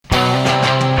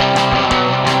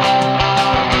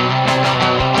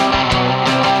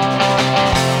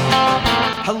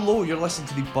listening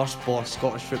to the Burst Boss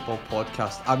Scottish Football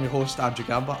Podcast. I'm your host, Andrew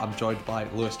Gamba. I'm joined by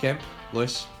Lewis Kemp.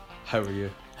 Lewis, how are you?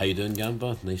 How you doing,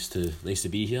 Gamba? Nice to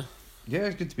be here. Yeah,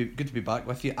 it's good to be back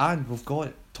with you. And we've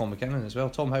got Tom McKinnon as well.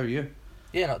 Tom, how are you?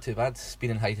 Yeah, not too bad. It's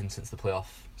been in hiding since the playoff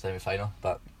semi-final,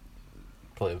 but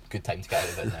probably a good time to get out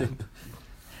of it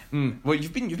now. Well,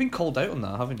 you've been called out on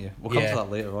that, haven't you? We'll come to that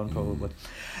later on, probably.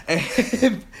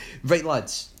 Right,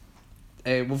 lads.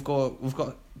 We've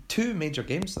got two major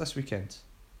games this weekend.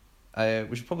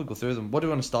 We should probably go through them. What do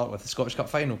we want to start with? The Scottish Cup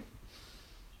final?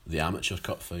 The Amateur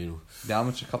Cup final. The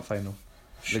Amateur Cup final.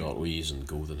 Shortleys and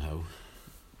Golden Hill.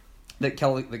 That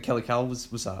Killycow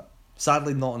was at.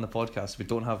 Sadly not on the podcast. We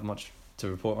don't have much to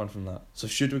report on from that. So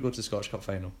should we go to the Scottish Cup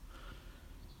final?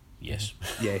 Yes.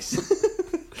 Yes.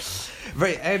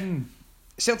 Right,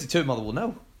 Celtic 2,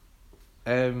 Motherwell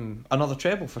 0. Another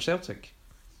treble for Celtic.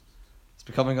 It's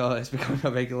becoming a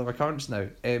regular occurrence now.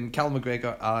 Callum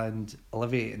McGregor and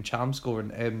Olivier Ntcham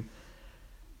scoring.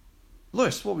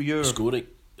 Lewis, what were your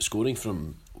scoring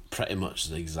from pretty much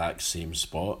the exact same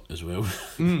spot as well?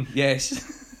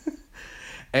 Yes.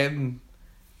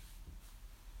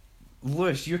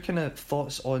 Lewis, your kind of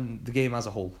thoughts on the game as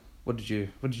a whole? What did you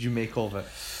make of it?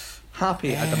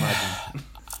 Happy, I'd imagine.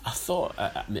 I thought,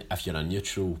 if you're a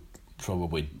neutral,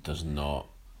 probably does not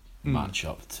match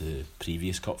up to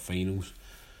previous cup finals.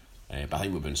 But I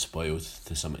think we've been spoiled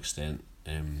to some extent.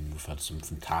 We've had some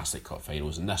fantastic cup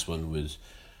finals, and this one was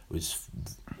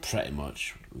pretty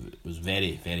much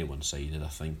very, very one-sided. I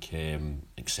think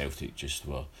Celtic just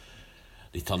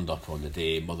they turned up on the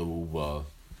day. Motherwell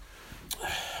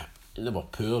they were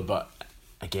poor, but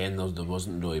again there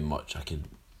wasn't really much I could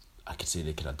say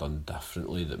they could have done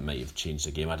differently that might have changed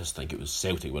the game. I just think it was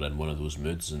Celtic were in one of those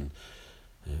moods, and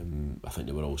I think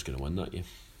they were always going to win that game.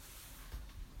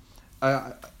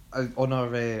 On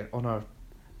our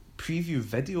preview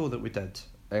video that we did,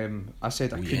 I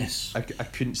said I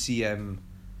couldn't see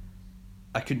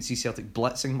Celtic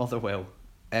blitzing Motherwell.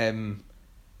 They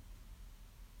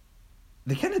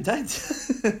kind of did.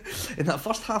 In that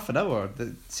first half an hour,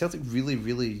 the Celtic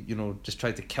really just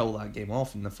tried to kill that game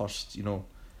off in the first third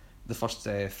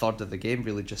of the game,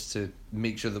 really, just to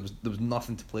make sure there was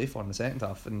nothing to play for in the second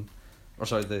half, the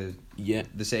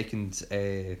second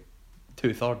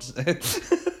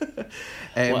 2/3.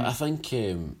 Well, I think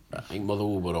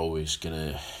Motherwell were always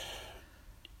gonna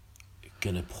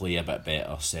play a bit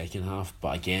better second half,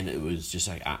 but again it was just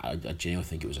like I genuinely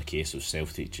think it was a case of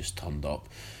Celtic just turned up.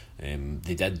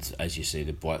 They did, as you say,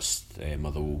 they blitzed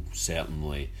Motherwell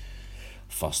certainly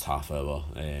first half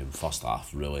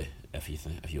really, if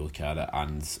you look at it,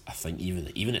 and I think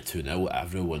even at 2-0,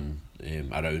 everyone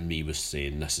around me was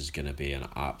saying this is going to be an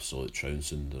absolute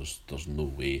trouncing. There's no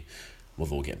way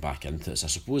Motherwell get back into it. So I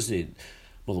suppose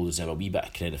Motherwell deserve a wee bit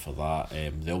of credit for that.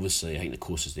 They obviously, I think the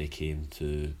closest they came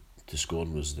to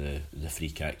scoring was the free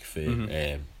kick for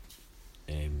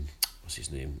what's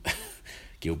his name,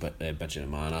 Gilbert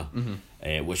Bidgenamana,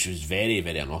 which was very,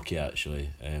 very unlucky actually.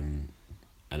 And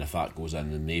if that goes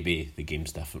in, then maybe the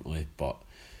game's differently. But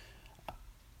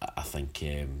I think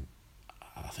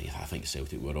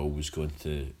Celtic were always going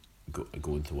to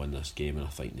win this game, and I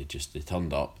think they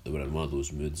turned up. They were in one of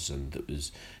those moods, and it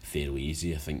was fairly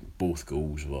easy. I think both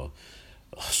goals were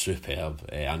superb.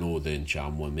 I know the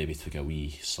Ntcham one maybe took a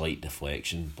wee slight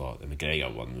deflection, but the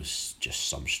McGregor one was just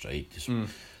some strike,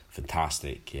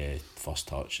 fantastic first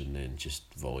touch, and then just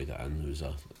volleyed it in. It was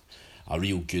a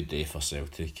real good day for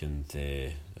Celtic, and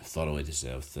thoroughly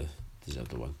deserved the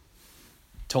win.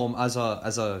 Tom, as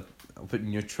a I'll put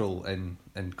neutral in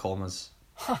commas.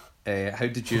 How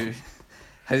did you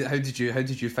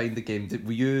find the game?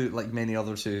 Were you like many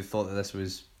others who thought that this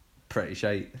was pretty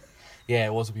shite? Yeah,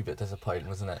 it was a wee bit disappointing,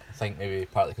 wasn't it? I think maybe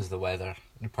partly because of the weather,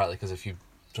 and partly because a few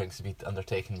drinks to be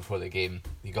undertaken before the game.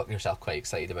 You got yourself quite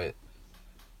excited about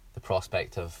the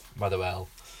prospect of Motherwell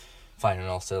firing on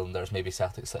all cylinders, maybe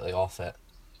Celtic slightly off it,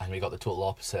 and we got the total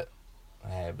opposite.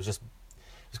 It was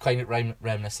quite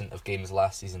reminiscent of games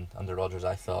last season under Rodgers,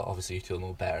 I thought. Obviously you two will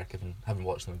know better, given having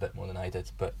watched them a bit more than I did,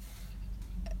 but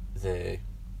the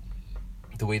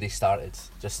way they started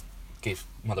just gave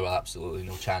Motherwell absolutely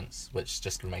no chance, which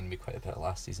just reminded me quite a bit of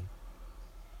last season.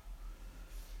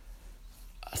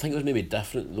 I think it was maybe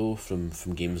different though from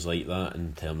games like that,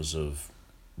 in terms of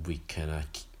we kind of,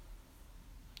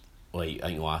 like, I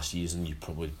think last season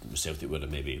Celtic would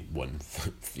have maybe won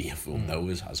 3 or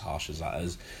 4-0, as harsh as that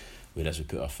is, whereas we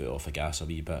put our foot off the gas a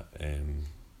wee bit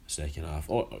second half.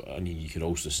 I mean, you could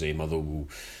also say Motherwell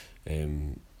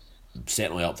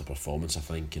certainly up the performance, I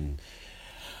think, and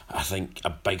I think a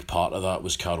big part of that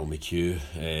was Carl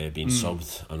McHugh being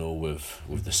subbed. I know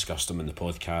we've discussed him in the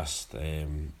podcast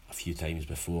a few times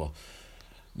before,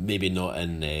 maybe not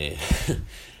in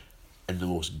in the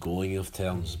most glowing of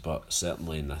terms, but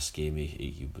certainly in this game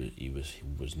he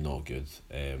was not good.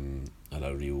 Had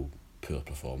a real poor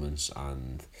performance,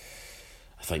 and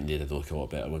I think they did look a lot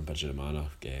better when Bigirimana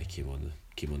came on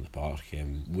the park.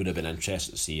 Would have been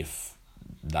interested to see if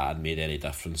that had made any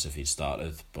difference if he'd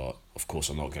started, but of course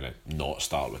I'm not going to not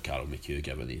start with Carol McHugh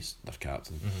given he's their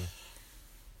captain.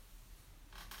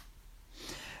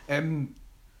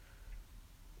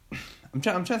 I'm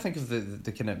trying to think of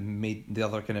the kind of the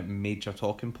other kind of major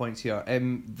talking points here.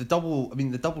 The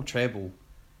double treble.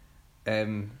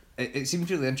 It seemed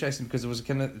really interesting because there was a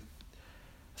kind of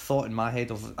thought in my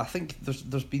head of, I think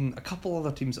there's been a couple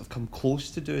other teams that have come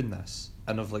close to doing this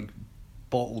and have like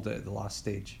bottled it at the last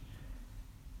stage.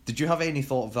 Did you have any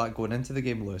thought of that going into the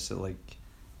game, Lewis? That, like,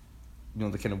 you know,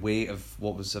 the kind of weight of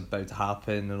what was about to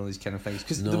happen and all these kind of things?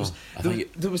 Because there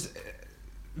was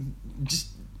just,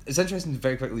 it's interesting.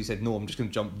 Very quickly you said, no, I'm just going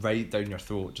to jump right down your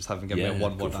throat, just having given me a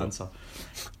one-word answer.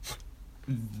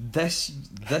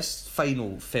 This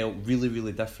final felt really,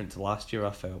 really different to last year,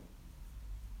 I felt.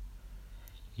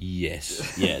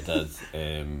 Yes, yeah, it did.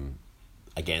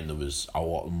 Again, there was a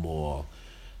lot more.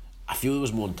 I feel there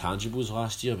was more intangibles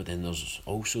last year, but then there's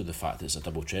also the fact that it's a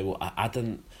double treble. I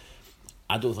don't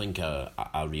think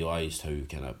I realised how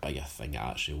kind of big a thing it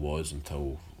actually was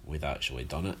until we'd actually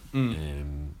done it.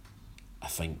 I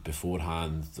think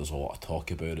beforehand there's a lot of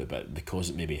talk about it, but because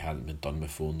it maybe hadn't been done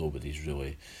before, nobody's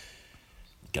really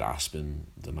grasping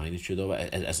the magnitude of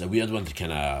it. It's a weird one to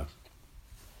kind of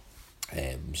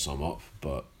sum up,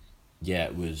 but yeah,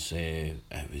 it was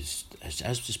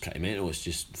just pretty mental. It's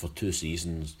just for 2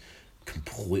 seasons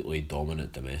completely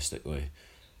dominant domestically,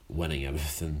 winning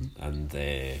everything, and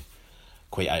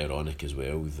quite ironic as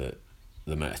well that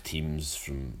the amount of teams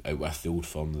from out with the Old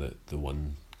Firm that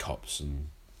won cups and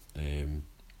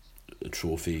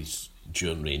trophies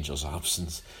during Rangers'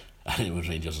 absence. I think when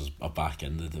Rangers are back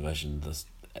in the division,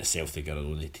 Celtic are the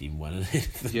only team winning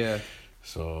anything. Yeah.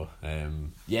 So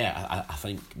I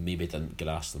think maybe didn't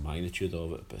grasp the magnitude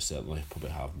of it, but certainly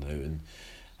probably have now, and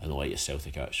the light of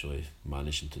Celtic actually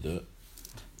managing to do it.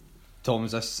 Tom,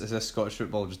 is this Scottish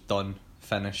football just done,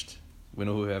 finished? We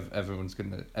know who everyone's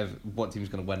going to, what team's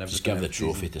going to win everything. Just give the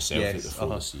trophy to Celtic yes, before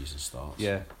the season starts.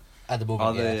 Yeah. At the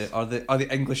moment, are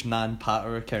the English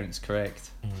Nan-Patter accounts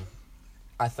correct?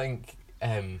 I think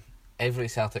every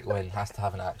Celtic win has to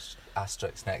have an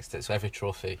asterisk next to it, so every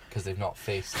trophy, because they've not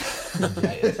faced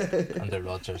United under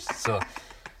Rodgers. So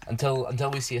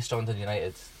until we see a strong Dundee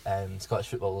United, Scottish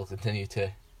football will continue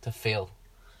to fail.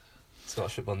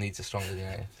 Scottish football needs a strong Dundee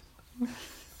United.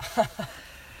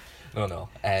 No.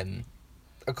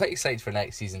 I'm quite excited for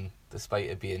next season, despite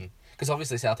it being, because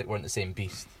obviously Celtic weren't the same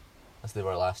beast as they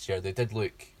were last year. They did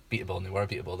look beatable, and they were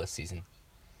beatable this season.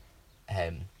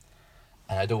 And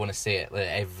I don't want to say it, like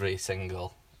every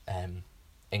single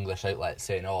English outlet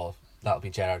saying, "Oh, that'll be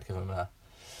Gerrard, give him a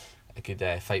good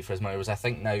fight for his money." Whereas I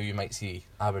think now you might see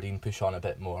Aberdeen push on a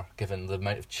bit more, given the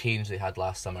amount of change they had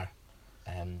last summer.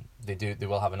 They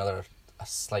will have a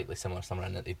slightly similar summer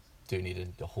in that they do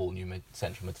need a whole new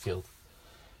central midfield.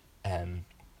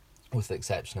 With the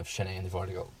exception of Shinnie, and they've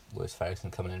already got Lewis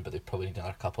Ferguson coming in, but they probably need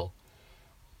another couple.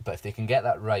 But if they can get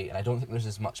that right, and I don't think there's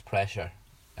as much pressure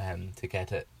to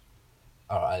get it,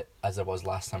 or as there was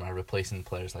last summer, replacing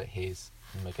players like Hayes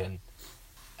and McGinn,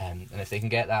 and if they can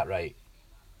get that right,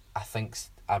 I think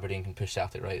Aberdeen can push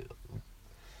Celtic right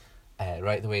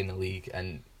the way in the league.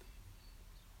 And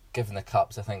given the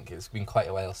cups, I think it's been quite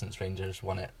a while since Rangers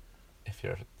won it, if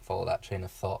you follow that train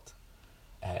of thought.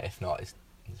 If not,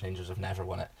 Rangers have never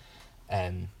won it.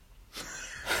 I've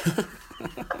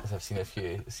seen a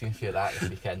few of that this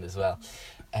weekend as well.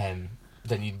 Then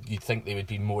you'd think they would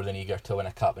be more than eager to win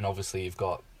a cup, and obviously you've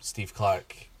got Steve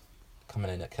Clarke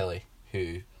coming in at Killie,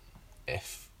 who,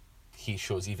 if he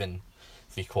shows even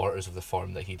 3/4 of the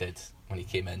form that he did when he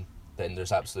came in, then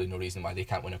there's absolutely no reason why they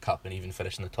can't win a cup and even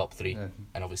finish in the top 3. Yeah.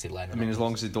 And obviously Lennon. I mean, as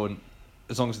long as they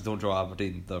don't draw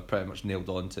Aberdeen, they're pretty much nailed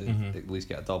on to at least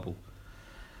get a double.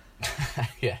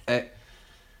 Yeah.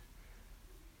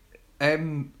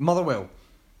 Motherwell,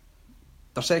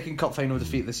 their second cup final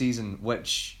defeat of the season,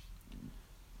 which,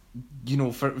 you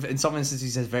know, in some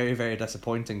instances is very, very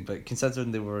disappointing, but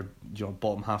considering they were, you know,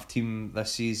 bottom half team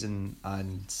this season,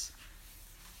 and,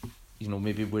 you know,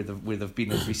 maybe where they've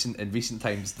been in recent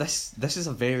times, this is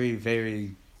a very,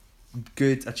 very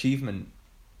good achievement.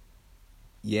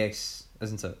 Yes,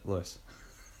 isn't it, Lewis?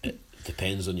 It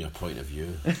depends on your point of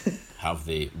view. Have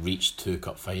they reached 2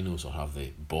 cup finals, or have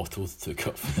they bottled 2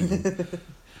 cup finals?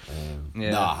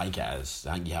 No, I think it is.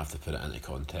 I think you have to put it into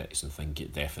context and think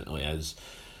it definitely is.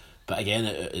 But again,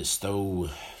 it's still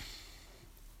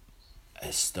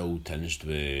it's still tinged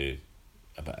with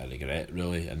a bit of regret,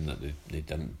 really, in that they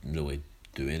didn't really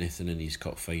do anything in these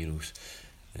cup finals,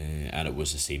 and it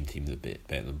was the same team that beat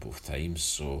them both times.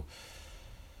 So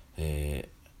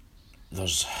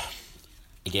there's,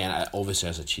 again, obviously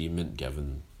as achievement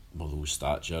given Motherwell's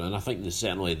stature, and I think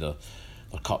certainly their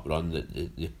cup run, that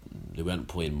they weren't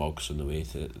playing mugs on the way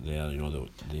to there. You know,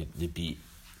 they beat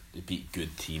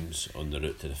good teams on the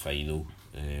route to the final.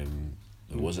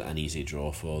 It wasn't an easy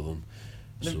draw for them,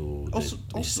 so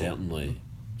they certainly.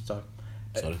 Sorry.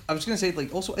 Sorry. I was going to say,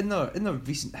 like, also in their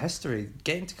recent history,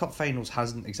 getting to cup finals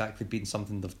hasn't exactly been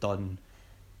something they've done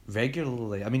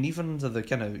regularly. I mean, even under the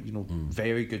kind of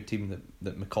very good team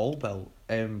that McCall built,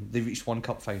 they reached one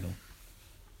cup final.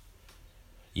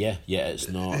 Yeah, it's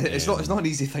not. It's not an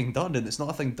easy thing done, and it's not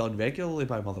a thing done regularly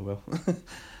by Motherwell.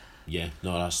 Yeah,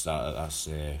 no, that's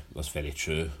very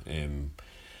true.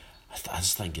 I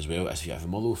just think as well, if you're a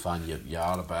Motherwell fan, you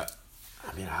are a bit.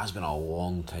 I mean, it has been a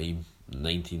long time,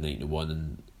 1991,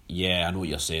 and yeah, I know what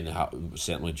you're saying.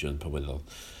 Certainly during probably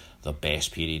the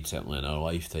best period, certainly in our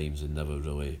lifetimes, and never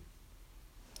really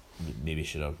maybe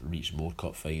should have reached more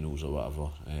cup finals or whatever.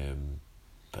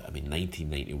 But I mean,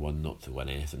 1991, not to win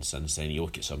anything since then. You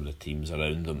look at some of the teams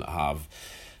around them that have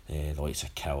the likes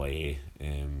of Calais,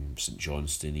 St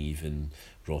Johnstone, even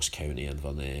Ross County,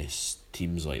 Inverness,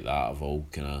 teams like that have all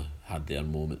kind of had their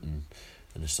moment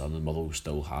in the sun, and Motherwell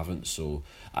still haven't. So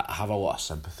I have a lot of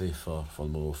sympathy for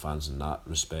Motherwell fans in that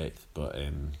respect, but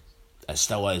it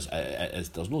still is.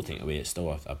 There's no taking away. It's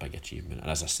still a big achievement, and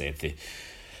as I said,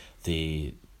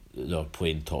 they're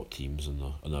playing top teams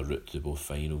on their route to both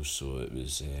finals, so it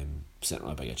was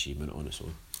certainly a big achievement on its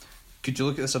own. Could you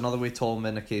look at this another way, Tom,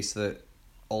 in a case that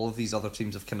all of these other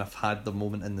teams have kind of had the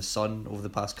moment in the sun over the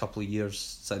past couple of years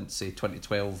since, say,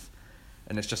 2012,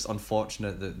 and it's just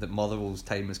unfortunate that Motherwell's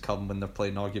time has come when they're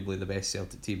playing arguably the best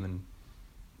Celtic team in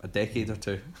a decade or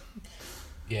two?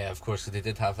 Yeah, of course, they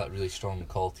did have that really strong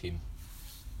call team,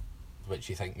 which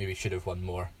you think maybe should have won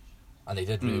more, and they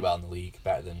did really well in the league,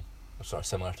 better than, sort of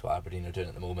similar to what Aberdeen are doing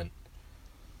at the moment.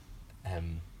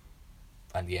 And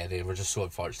yeah, they were just so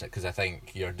unfortunate, because I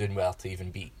think you're doing well to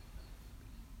even beat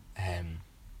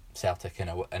Celtic in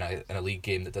a league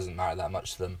game that doesn't matter that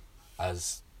much to them,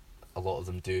 as a lot of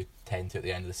them do tend to at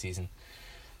the end of the season,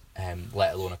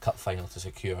 let alone a cup final to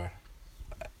secure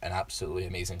an absolutely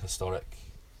amazing historic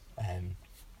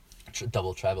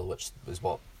double treble, which was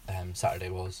what Saturday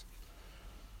was.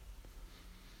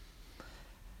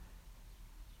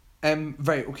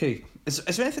 Right, okay. Is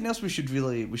there anything else we should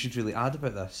really add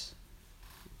about this?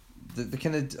 The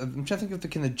kind of, I'm trying to think of the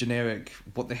kind of generic,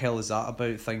 what the hell is that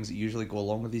about, things that usually go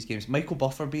along with these games. Michael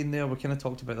Buffer being there, we kind of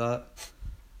talked about that.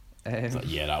 But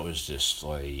yeah, that was just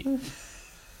like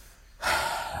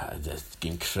just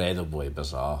incredibly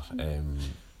bizarre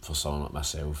for someone like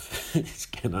myself. It's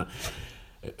kind of,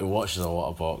 it watches a lot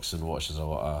of boxing, watches a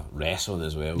lot of wrestling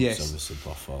as well. Yes. So obviously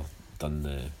Buffer done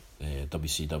the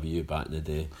WCW back in the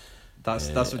day. That's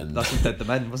what did them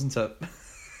in, wasn't it?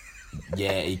 Yeah,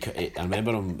 I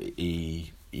remember him.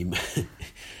 He I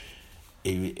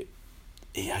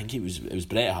think it was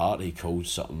Bret Hart. He called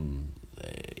something.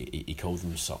 He called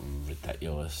him something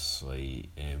ridiculous, like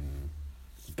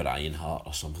Brian Hart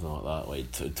or something like that.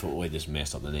 Like totally just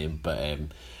messed up the name. But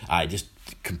I just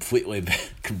completely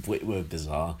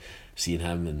bizarre seeing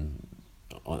him and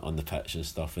on the pitch and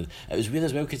stuff, and it was weird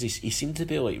as well because he seemed to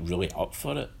be like really up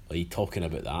for it, like talking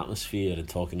about the atmosphere and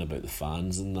talking about the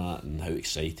fans and that, and how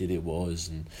excited he was,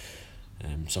 and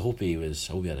so I hope he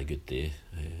had a good day,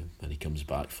 and he comes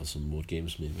back for some more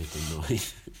games maybe.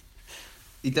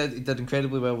 He did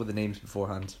incredibly well with the names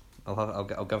beforehand.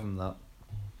 I'll give him that.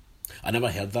 I never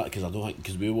heard that because I don't think,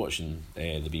 because we were watching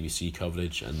the BBC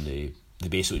coverage, and they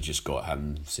basically just got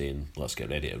him saying let's get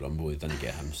ready to rumble. They didn't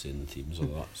get him saying the teams or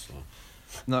that, so.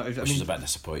 No, which is a bit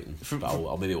disappointing, but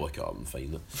I'll maybe look it up and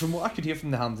find it. From what I could hear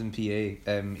from the Hampden PA,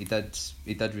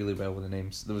 he did really well with the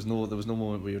names. There was no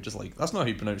moment where you're just like, that's not how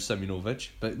you pronounce Simunovic,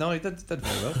 but no, he did very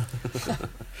well.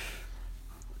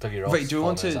 Dougie Ross, right, do we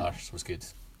want to? Arse was good.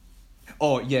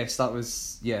 Oh yes, that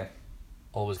was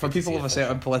Always for good people to of a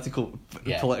certain political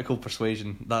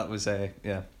persuasion. That was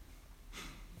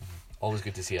Always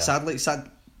good to see an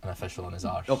official on his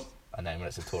arse, and then when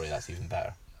it's a Tory, that's even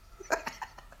better.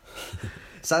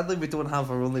 Sadly, we don't have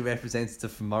our only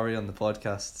representative from Murray on the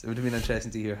podcast. It would have been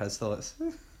interesting to hear his thoughts.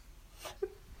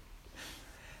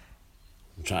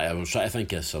 I was trying to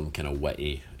think of some kind of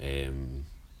witty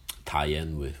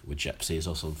tie-in with gypsies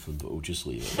or something, but we'll just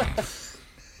leave it.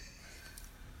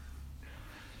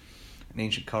 An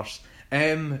ancient curse.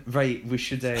 Right, we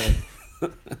should do you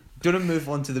want to move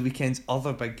on to the weekend's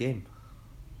other big game?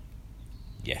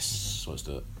 Yes, let's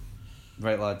do it.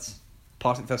 Right, lads.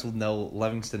 Partick Thistle 0,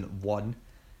 Livingston 1.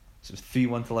 So it's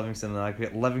 3-1 to Livingston in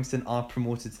aggregate. Livingston are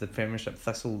promoted to the Premiership.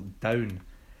 Thistle down.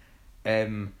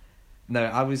 Now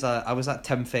I was at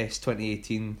Timfest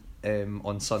 2018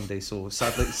 on Sunday, so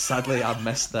sadly I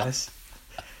missed this.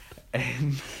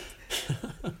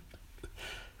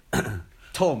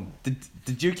 Tom,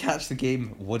 did you catch the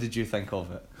game? What did you think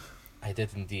of it? I did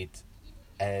indeed.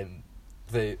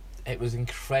 It was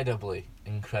incredibly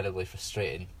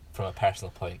frustrating from a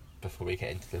personal point before we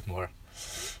get into the more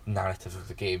narrative of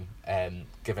the game,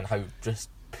 given how just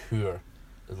poor,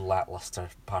 lacklustre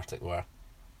Partick were.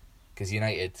 Because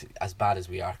United, as bad as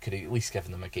we are, could have at least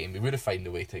given them a game. We would have found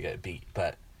a way to get beat,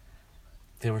 but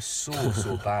they were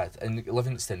so bad. And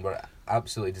Livingston were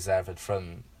absolutely deserved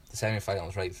from the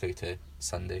semi-finals right through to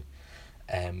Sunday.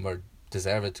 Were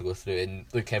deserved to go through and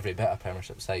look every bit a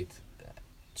Premiership side.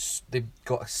 They've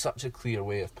got such a clear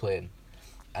way of playing,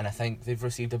 and I think they've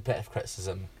received a bit of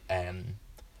criticism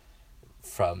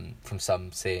from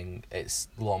some saying it's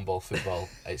long ball football,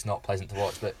 it's not pleasant to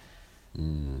watch, but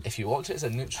if you watch it as a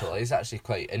neutral, it is actually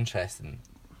quite interesting.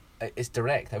 It's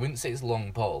direct. I wouldn't say it's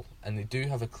long ball, and they do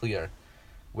have a clear,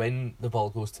 when the ball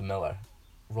goes to Miller,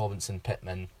 Robinson,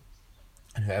 Pittman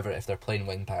and whoever, if they're playing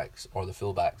wing backs or the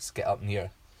full backs, get up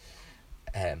near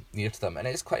to them, and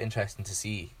it's quite interesting to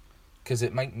see, because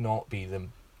it might not be the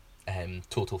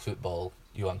total football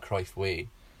Johan Cruyff way,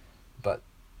 but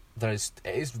it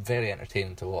is very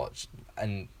entertaining to watch.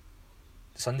 And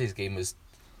Sunday's game was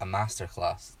a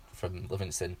masterclass from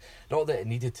Livingston. Not that it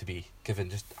needed to be, given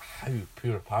just how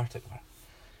poor Partick were.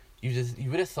 You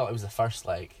would have thought it was the first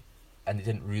leg, and they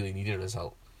didn't really need a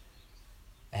result.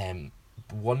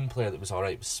 One player that was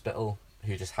alright was Spittle,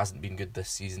 who just hasn't been good this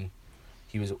season.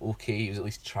 He was okay, he was at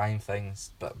least trying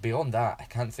things, but beyond that, I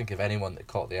can't think of anyone that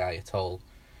caught the eye at all.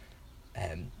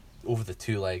 Over the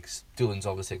two legs, Doolan's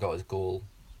obviously got his goal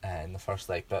in the first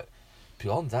leg, but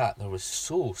beyond that, there was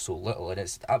so little, and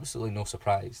it's absolutely no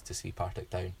surprise to see Partick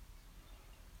down.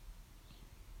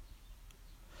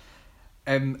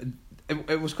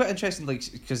 It was quite interesting, like,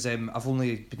 because I've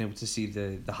only been able to see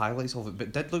the highlights of it, but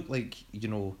it did look like,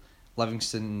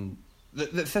 Livingston,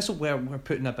 the Thistle were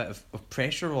putting a bit of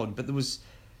pressure on, but there was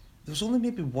only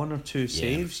maybe one or two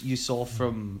saves you saw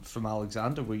from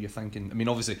Alexander where you're thinking, I mean,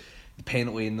 obviously the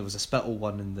penalty, and there was a Spittle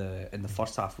one in the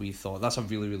first half where you thought that's a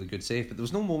really, really good save, but there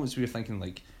was no moments where you're thinking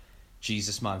like,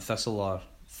 Jesus man, Thistle are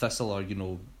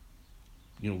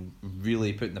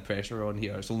really putting the pressure on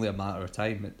here. It's only a matter of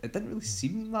time. It didn't really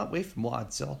seem that way from what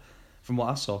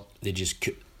I saw. They just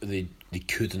they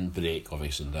couldn't break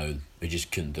Livingston down. They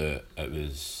just couldn't do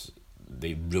it.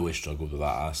 They really struggled with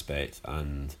that aspect,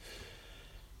 and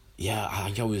yeah, I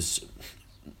think I was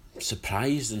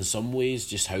surprised in some ways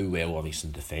just how well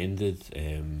Livingston defended,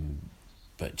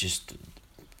 but just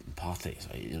Partick,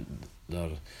 their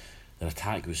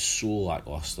attack was so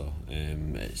lacklustre.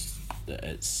 It's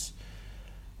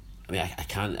I mean, I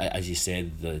can't, as you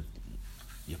said,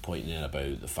 you're pointing there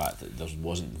about the fact that there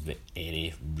wasn't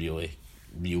any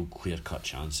real clear-cut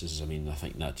chances. I mean, I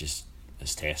think that just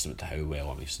is testament to how well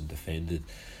Livingston defended.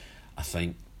 I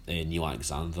think Neil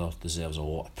Alexander deserves a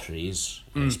lot of praise,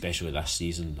 especially this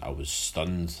season. I was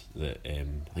stunned that I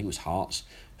think it was Hearts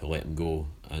who let him go,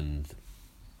 and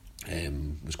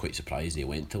was quite surprised he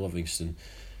went to Livingston.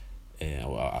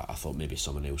 I thought maybe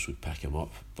someone else would pick him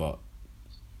up, but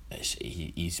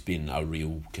he's been a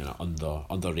real kind of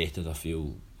underrated, I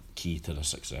feel, key to their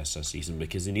success this season,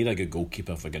 because they need a good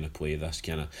goalkeeper if they're going to play this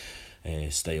kind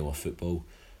of style of football.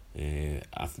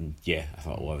 I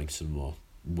thought Livingston were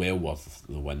well worth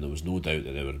the win. There was no doubt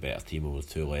that they were a better team over the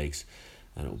two legs,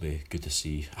 and it'll be good to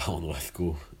see Alan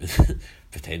Lithgow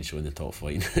potentially in the top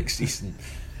flight next season,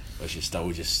 which is still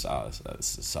just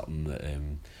it's something that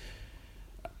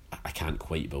I can't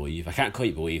quite believe. I can't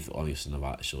quite believe that Livingston have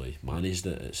actually managed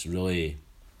it. It's really,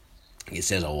 it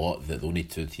says a lot that the only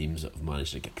two teams that have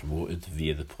managed to get promoted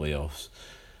via the playoffs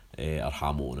are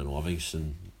Hamilton and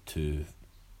Livingston, two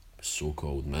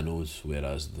so-called minnows,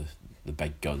 whereas the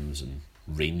big guns and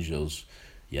Rangers,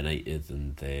 United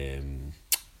and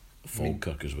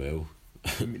Falkirk as well.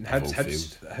 I mean, have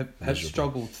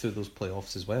struggled through those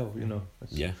playoffs as well,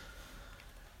 Yeah.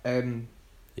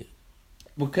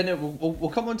 We'll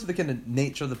come on to the kind of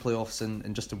nature of the playoffs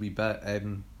in just a wee bit,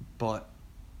 but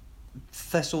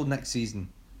Thistle next season,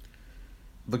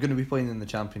 they're going to be playing in the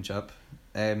Championship.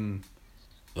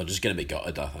 They're just going to be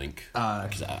gutted, I think,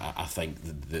 because I think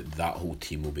that whole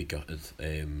team will be gutted.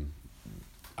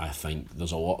 I think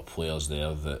there's a lot of players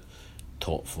there that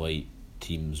top flight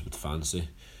teams would fancy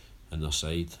in their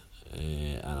side,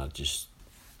 and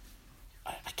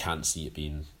I can't see it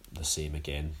being the same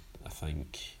again. I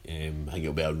think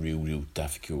it'll be a real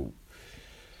difficult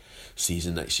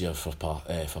season next year for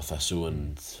Thistle,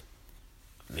 and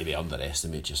maybe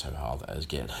underestimate just how hard it is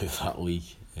getting out of that league.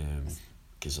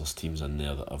 Because there's teams in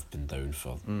there that have been down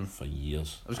for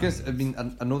years. I was going to. I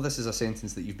mean, I know this is a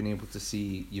sentence that you've been able to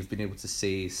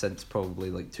say since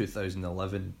probably like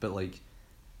 2011, but like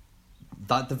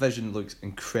that division looks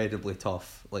incredibly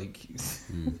tough. Like,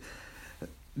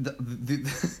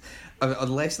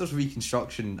 unless there's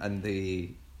reconstruction and they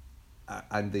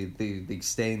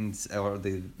extend or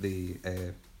they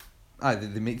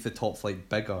make the top flight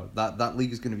bigger, that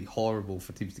league is going to be horrible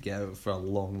for teams to get out of for a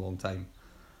long time.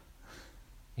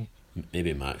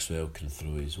 Maybe Maxwell can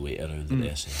throw his weight around the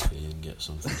SFA and get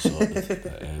something sorted.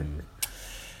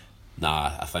 But,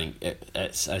 I think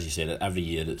it's as you said. Every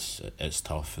year it's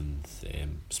tough, and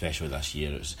especially this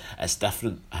year it's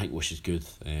different. I think, which is good.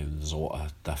 There's a lot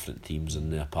of different teams in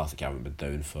there. Partick haven't been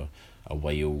down for a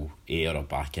while. Ayr are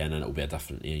back in, and it'll be a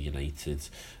different Ayr United.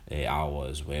 Alloa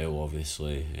as well,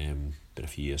 obviously. Been a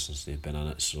few years since they've been in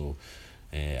it, so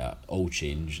all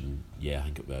change, and I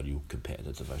think it'll be a real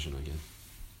competitive division again.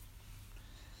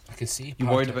 I could see. You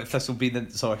worried about Thistle being in?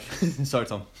 Sorry, sorry,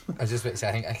 Tom. I was just about to say,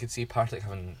 I think I could see Partick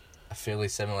having a fairly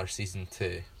similar season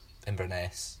to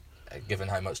Inverness, given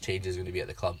how much change is going to be at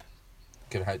the club,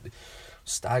 given how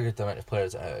staggered the amount of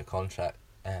players that are out of contract,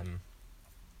 and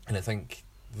I think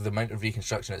the amount of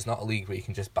reconstruction. It's not a league where you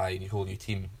can just buy a whole new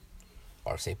team,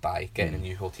 or say getting a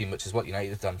new whole team, which is what United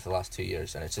have done for the last 2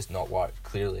 years, and it's just not worked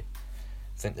clearly.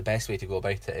 I think the best way to go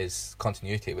about it is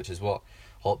continuity, which is what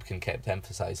Hopkin kept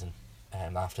emphasising.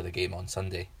 After the game on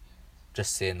Sunday,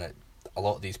 just saying that a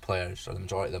lot of these players, or the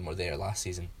majority of them, were there last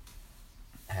season.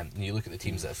 And you look at the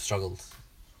teams that have struggled,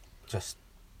 just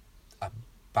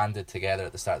banded together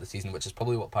at the start of the season, which is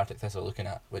probably what Partick Thistle are looking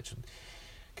at, which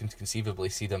can conceivably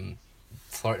see them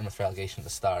flirting with relegation at the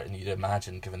start, and you'd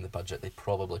imagine, given the budget, they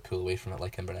probably pull away from it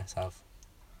like Inverness have.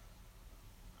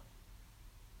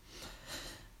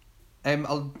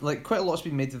 Quite a lot's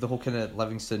been made of the whole kind of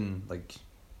Livingston,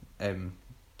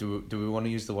 Do we want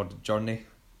to use the word journey?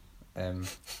 I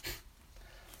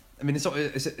mean,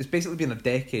 it's basically been a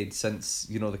decade since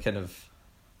the kind of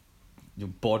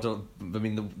border. I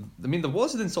mean, there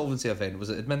was an insolvency event. Was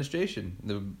it administration?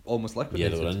 They were almost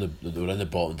liquidated. Yeah, they were in the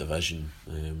bottom division,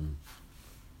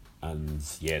 and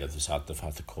they've had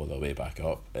to claw their way back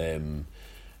up.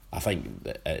 I think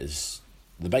that it is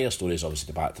the bigger story is obviously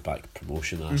the back-to-back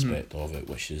promotion aspect of it,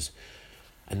 which is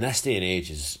in this day and age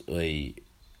is like.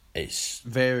 It's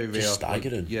very rare,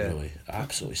 staggering, really,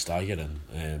 absolutely staggering.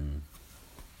 And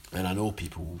I know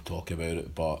people talk about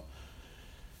it, but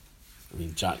I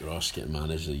mean, Jack Ross getting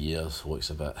manager of the year looks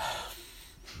a bit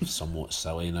somewhat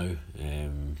silly now.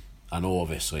 I know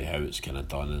obviously how it's kind of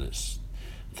done, and it's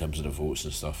in terms of the votes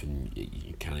and stuff, and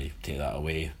you kind of take that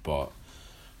away. But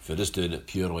if you're just doing it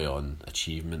purely on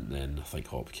achievement, then I think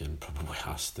Hopkin probably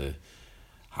has to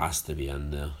be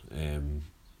in there.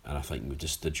 And I think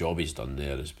the job he's done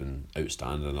there has been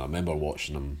outstanding. I remember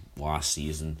watching him last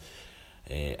season,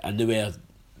 and they were,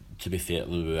 to be fair,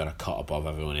 they were a cut above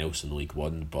everyone else in League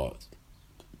One, but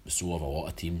so have a lot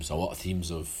of teams. A lot of teams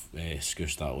have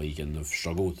scoosed that league and they've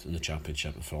struggled in the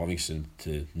Championship. And for Livingston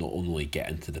to not only get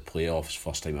into the playoffs,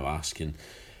 first time of asking,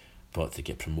 but to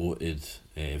get promoted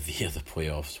via the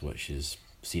playoffs, which is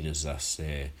seen as this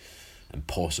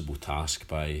impossible task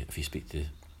by, if you speak to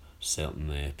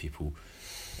certain people,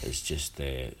 it's just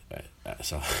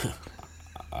it's a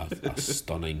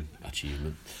stunning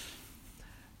achievement.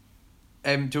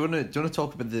 Do you want to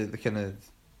talk about the kind of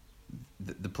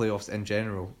the playoffs in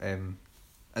general, and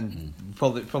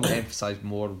probably emphasise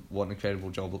more what an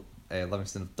incredible job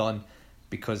Livingston have done,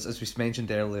 because as we mentioned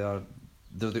earlier,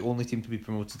 they're the only team to be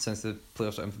promoted since the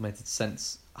playoffs were implemented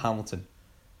since Hamilton.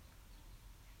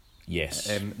 Yes.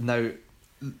 Now,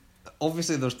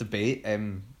 obviously, there's debate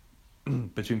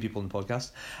between people in the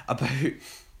podcast about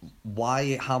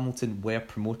why Hamilton were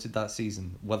promoted that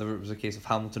season, whether it was a case of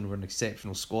Hamilton were an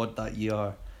exceptional squad that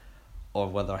year, or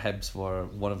whether Hibs were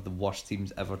one of the worst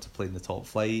teams ever to play in the top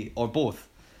flight, or both.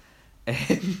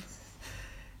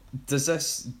 Does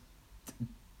this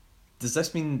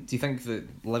mean, do you think that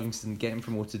Livingston getting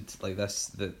promoted like this,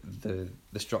 the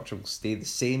structure will stay the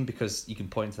same because you can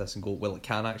point to this and go, well, it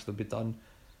can actually be done?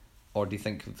 Or do you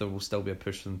think there will still be a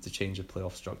push for them to change the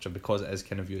playoff structure because it is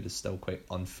kind of viewed as still quite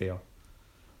unfair?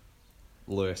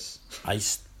 Lewis? I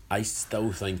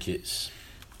still think it's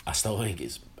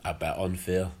a bit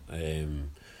unfair. In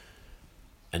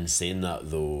saying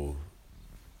that though,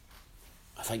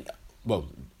 I think,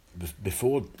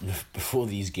 before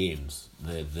these games,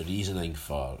 the reasoning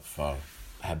for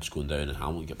Hibs going down and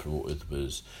Hamilton get promoted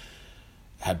was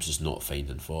Hibs just not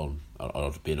finding form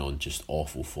or being on just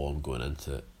awful form going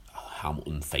into it.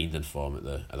 Hamilton finding form at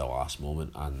the last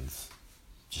moment, and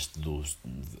just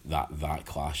that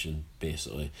clashing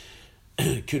basically.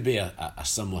 Could be a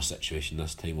similar situation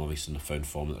this time. Obviously, they found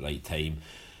form at the right time.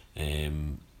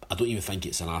 I don't even think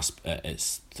it's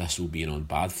it's Thistle being on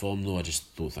bad form though. I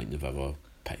just don't think they've ever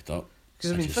picked up.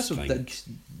 Because I mean, Thistle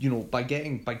did, by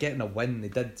getting a win, they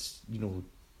did,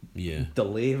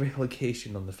 delay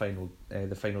relegation on the final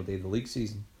day of the league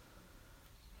season.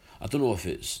 I don't know if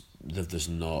they've just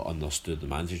not understood the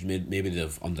managers. Maybe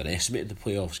they've underestimated the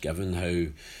playoffs, given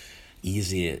how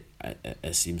easy it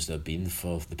seems to have been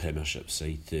for the Premiership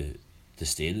side to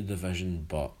stay in the division.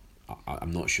 But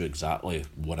I'm not sure exactly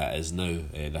what it is now.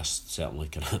 This certainly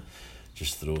kind of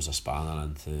just throws a spanner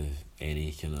into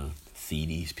any kind of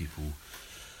theories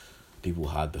people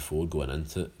had before going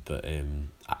into it. But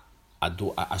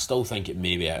I still think it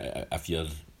maybe, if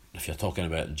you're talking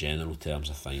about it in general terms,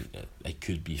 I think it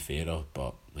could be fairer.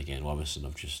 But again,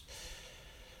 Livingston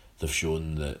they've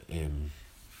shown that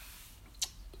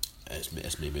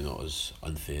it's maybe not as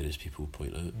unfair as people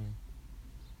point out.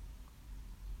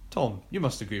 Tom, you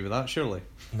must agree with that, surely.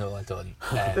 No, I don't.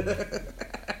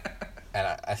 And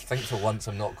I think for once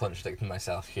I'm not contradicting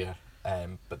myself here.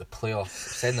 But the playoffs,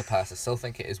 I've said in the past, I still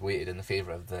think it is weighted in the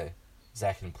favour of the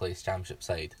second place Championship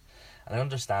side. And I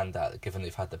understand that, given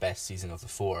they've had the best season of the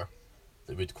four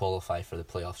that would qualify for the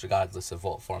playoffs, regardless of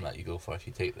what format you go for. If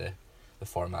you take the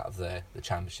format of the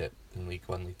Championship in League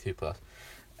 1, League 2 plus,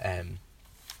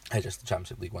 just the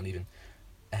Championship, League 1 even.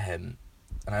 And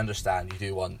I understand you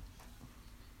do want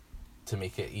to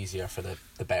make it easier for the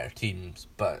better teams,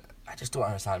 but I just don't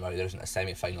understand why there isn't a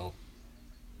semi-final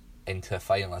into a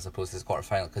final as opposed to this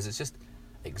quarter-final, because it's just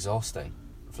exhausting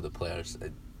for the players.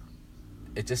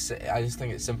 I just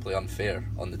think it's simply unfair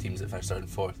on the teams that finish third and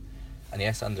fourth. And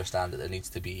yes, I understand that there needs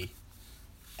to be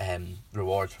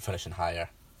rewards for finishing higher,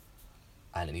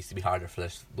 and it needs to be harder for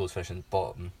those finishing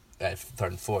bottom,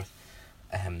 third and fourth.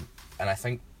 And I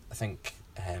think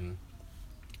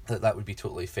that would be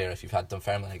totally fair if you've had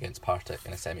Dunfermline against Partick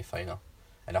in a semi-final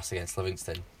and us against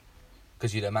Livingston,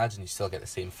 because you'd imagine you still get the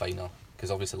same final,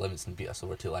 because obviously Livingston beat us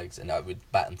over two legs, and I would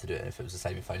bat them to do it if it was a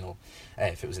semi-final,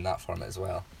 if it was in that format as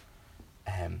well.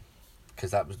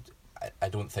 Because that was, I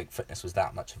don't think fitness was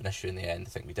that much of an issue in the end. I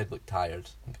think we did look tired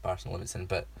in comparison to Livingston,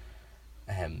 but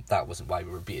that wasn't why we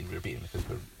were beaten. We were beaten because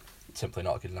we were simply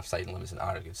not a good enough side, and Livingston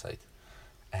are a good side.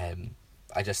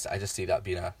 I just see that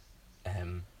being a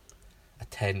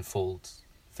tenfold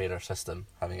fairer system,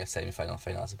 having a semi-final and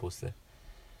final as opposed to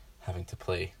having to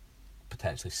play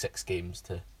potentially 6 games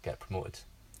to get promoted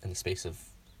in the space of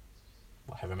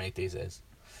however many days it is.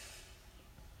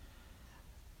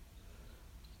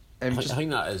 I think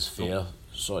that is fair.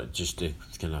 Sorry, just to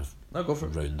kind of go for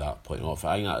round that point off.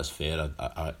 I think that is fair.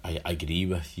 I agree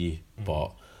with you,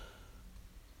 but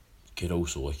could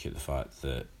also look at the fact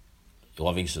that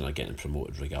Livingston are getting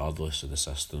promoted regardless of the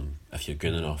system. If you're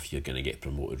good enough, you're going to get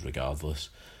promoted regardless.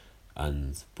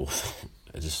 And both,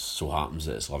 it just so happens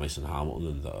that it's Livingston and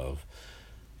Hamilton that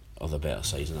are the better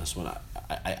sides in this one.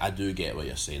 I do get what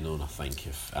you're saying though, and I think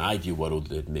if an ideal world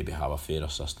they'd maybe have a fairer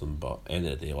system, but at the end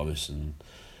of the day, Livingston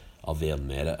are their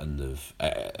merit, and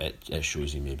it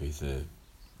shows you maybe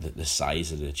the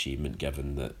size of the achievement,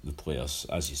 given that the players,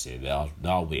 as you say, they are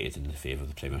weighted in the favour of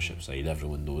the Premiership side.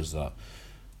 Everyone knows that.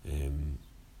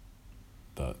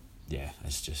 But yeah,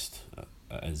 it's just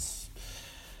it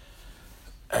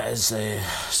is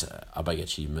a big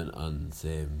achievement, and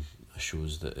it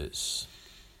shows that it's,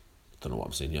 I don't know what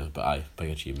I'm saying here, but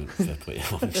big achievement. Fair play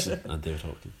to Livingston and David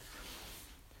Hopkins.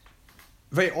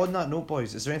 Right, on that note,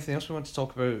 boys, is there anything else we want to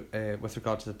talk about with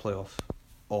regard to the playoff,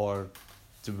 or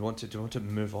do we want to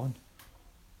move on?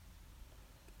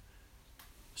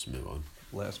 Let's move on.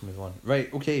 Let us move on.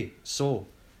 Right, okay, so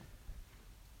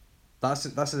that's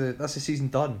the season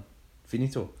done,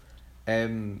 finito.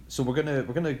 So we're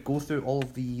gonna go through all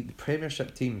of the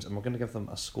Premiership teams, and we're gonna give them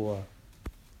a score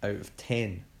out of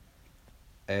 10.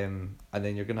 And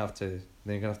then you're gonna have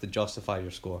to justify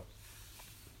your score.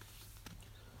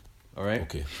 All right.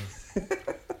 Okay.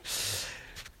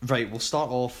 Right, we'll start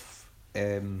off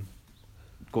going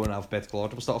in alphabetical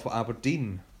order. We'll start off with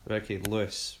Aberdeen. Okay,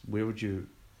 Lewis, where would you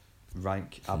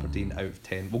rank Aberdeen out of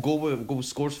 10? We'll go with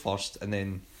scores first, and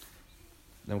then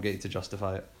we'll get you to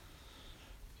justify it.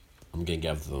 I'm going to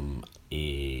give them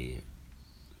a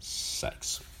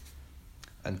 6.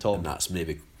 And Tom? And that's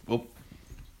maybe... Oh,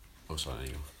 sorry, there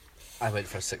you go. I went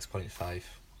for a 6.5.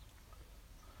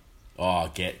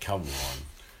 Oh, come on.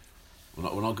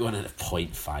 We're not going into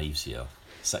 0.5s here.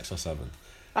 6 or 7.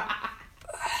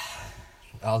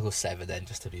 I'll go 7 then,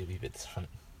 just to be a wee bit different.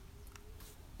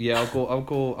 Yeah, I'll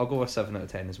go with 7 out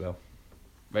of 10 as well.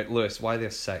 Right, Lewis, why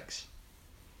there's 6?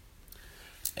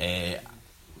 I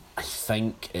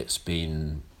think it's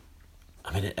been.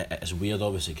 I mean, it's weird,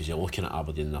 obviously, because you're looking at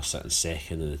Aberdeen and they're sitting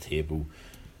second in the table.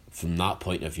 From that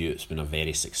point of view, it's been a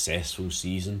very successful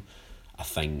season. I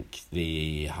think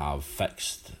they have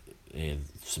fixed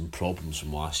some problems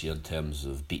from last year in terms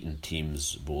of beating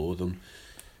teams below them,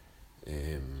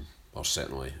 or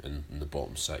certainly in the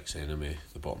bottom 6 anyway,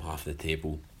 the bottom half of the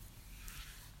table.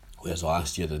 Whereas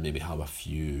last year they maybe have a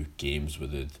few games where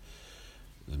they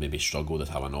maybe struggled, they'd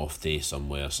have an off day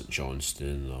somewhere, St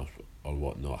Johnstone or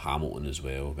whatnot, Hamilton as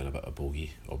well, been a bit of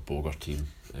bogey or boger team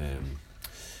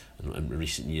in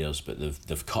recent years, but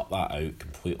they've cut that out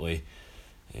completely.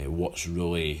 What's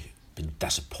really been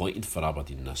disappointing for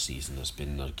Aberdeen this season has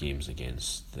been their games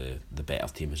against the better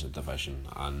teams in the division,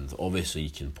 and obviously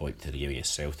you can point to the game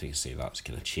against Celtic and say that's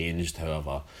kind of changed.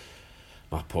 However,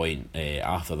 my point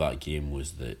after that game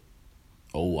was that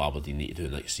all Aberdeen need to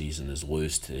do next season is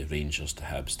lose to Rangers, to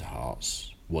Hibs, to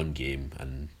Hearts, one game,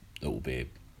 and it'll be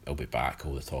back.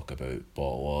 All the talk about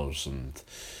bottlers and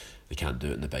they can't do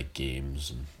it in the big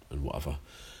games and whatever.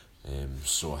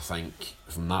 So I think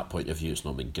from that point of view, it's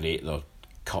not been great. Their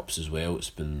cups as well, it's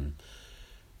been,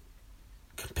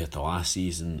 compared to last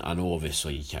season, I know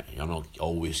obviously you're not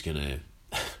always going to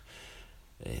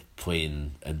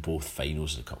playing in both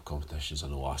finals of the cup competitions. I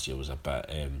know last year was a bit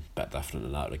different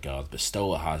in that regard, but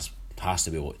still it has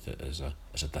to be looked at as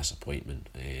a disappointment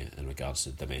in regards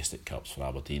to domestic cups for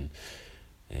Aberdeen.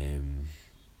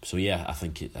 So yeah, I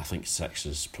think 6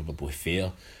 is probably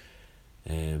fair.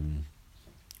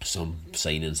 Some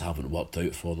signings haven't worked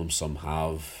out for them, some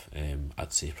have.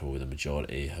 I'd say probably the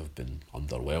majority have been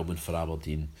underwhelming for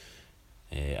Aberdeen.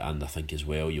 And I think as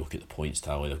well, you look at the points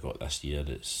tally they've got this year,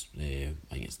 I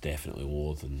think it's definitely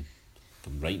lower than, if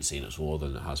I'm right in saying it's lower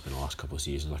than it has been the last couple of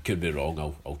seasons. I could be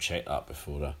wrong, I'll check that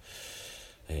before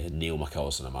I nail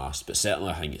McCullers in a mast. But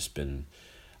certainly I think it's been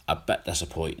a bit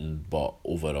disappointing, but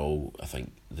overall I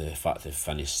think the fact they've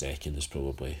finished second has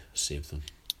probably saved them.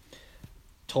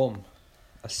 Tom,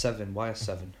 a 7. Why a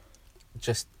 7?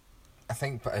 Just, I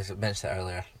think, as I mentioned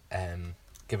earlier,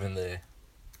 given the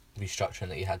restructuring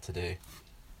that you had to do,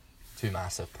 2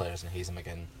 massive players in Hayes and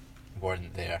McGinn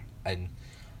weren't there, and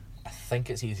I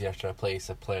think it's easier to replace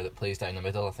a player that plays down the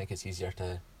middle. I think it's easier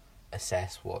to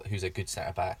assess who's a good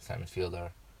centre back, centre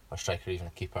midfielder, or striker, even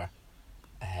a keeper.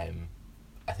 I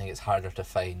think it's harder to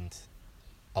find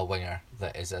a winger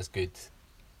that is as good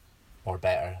or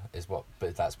better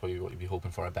but that's probably what you'd be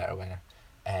hoping for, a better winger,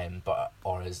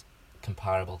 or is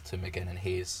comparable to McGinn and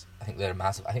Hayes. I think they're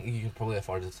massive. I think you could probably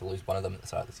afford to lose one of them at the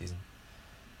start of the season.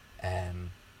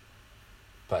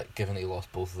 But given that you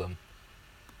lost both of them,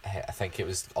 I think it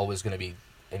was always going to be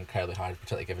incredibly hard,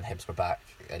 particularly given Hibs were back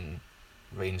and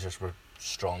Rangers were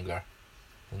stronger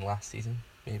than last season,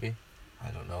 maybe. I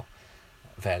don't know.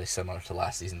 Very similar to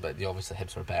last season, but obviously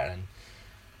Hibs were better,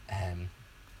 and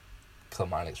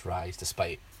Kilmarnock's rise,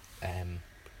 despite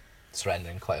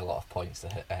surrendering quite a lot of points to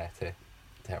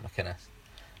Hurt McInnes.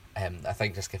 I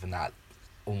think just given that,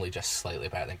 only just slightly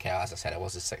better than Kel. As I said, it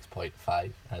was a 6.5.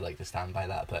 I'd like to stand by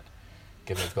that, but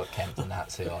given we've got Kent and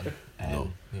Natsu on,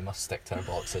 No. we must stick to our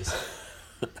boxes.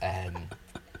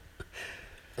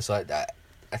 So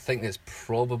I think that's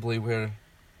probably where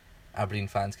Aberdeen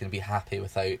fans can be happy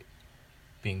without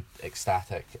being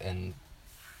ecstatic and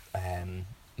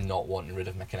not wanting rid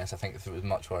of McInnes. I think if it was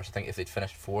much worse, I think if they'd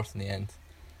finished 4th in the end,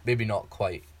 maybe not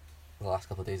quite the last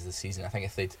couple of days of the season, I think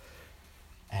if they'd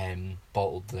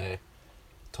bottled the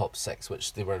top 6,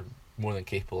 which they were more than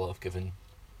capable of given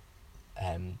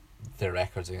their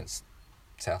records against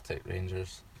Celtic,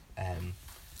 Rangers,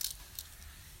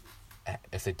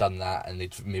 if they'd done that and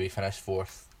they'd maybe finished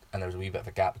 4th and there was a wee bit of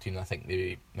a gap between them, I think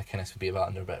maybe McInnes would be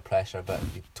under a bit of pressure, but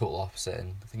it'd be total opposite,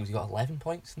 and I think he got 11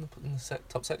 points in the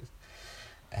top 6,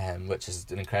 which is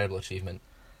an incredible achievement.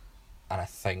 And I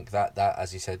think that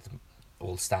as you said,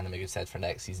 will stand in good stead for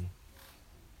next season.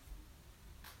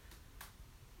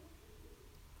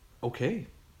 Okay.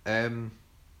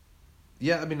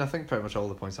 Yeah, I mean, I think pretty much all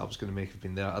the points I was going to make have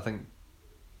been there. I think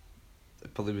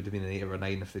it probably would have been an 8 or a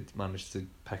 9 if they'd managed to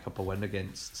pick up a win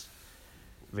against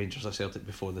Rangers or Celtic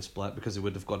before the split, because they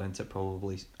would have gone into it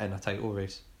probably in a title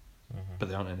race. Mm-hmm. But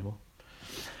they aren't anymore.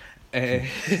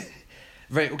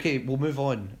 Right, okay, we'll move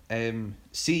on.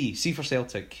 C for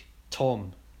Celtic.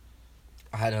 Tom.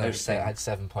 I had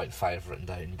 7.5 written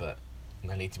down, but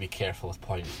I need to be careful with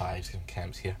 0.5s and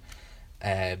counts here.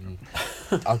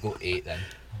 I'll go 8 then.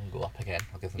 I'll go up again.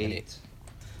 I'll give them an 8.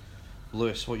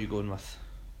 Lewis, what are you going with?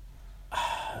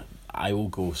 I will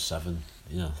go 7.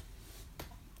 Yeah.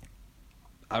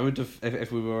 I would have,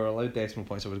 if we were allowed decimal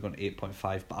points, I would have gone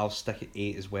 8.5, but I'll stick at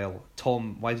 8 as well.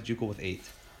 Tom, why did you go with 8?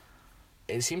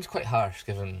 It seems quite harsh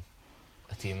given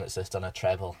a team that's just done a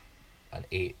treble, an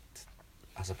 8,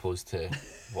 as opposed to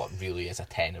what really is a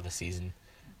 10 of a season.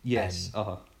 Yes,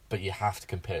 But you have to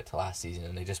compare it to last season,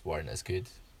 and they just weren't as good.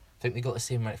 I think they got the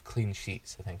same amount of clean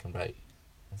sheets, I think I'm right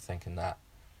in thinking that.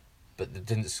 But they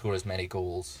didn't score as many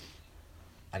goals.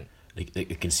 And They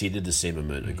conceded the same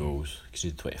amount of goals.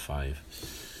 Conceded 25.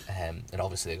 and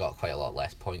obviously they got quite a lot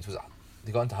less points.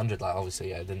 They got into 100, like,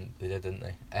 obviously, yeah, didn't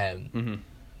they?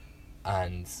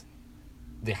 And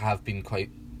they have been quite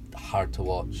hard to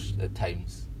watch at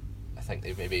times. I think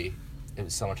it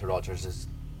was similar to Rodgers'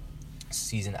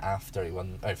 season after he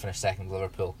finished second with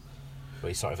Liverpool, where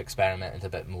he sort of experimented a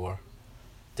bit more.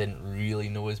 Didn't really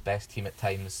know his best team at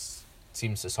times.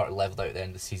 Seems to sort of leveled out at the end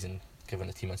of the season, given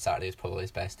the team on Saturday is probably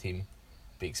his best team.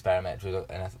 But he experimented with it,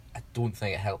 and I don't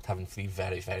think it helped having 3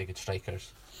 very, very good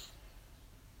strikers.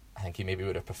 I think he maybe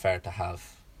would have preferred to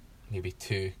have maybe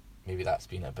 2. Maybe that's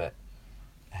been a bit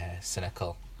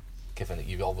cynical, given that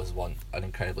you always want an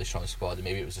incredibly strong squad, and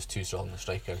maybe it was just too strong, the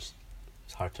strikers.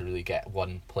 It's hard to really get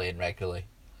one playing regularly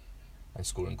and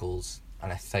scoring goals.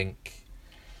 And I think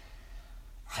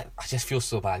I just feel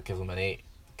so bad giving them an 8,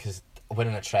 because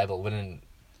winning a treble, winning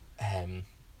a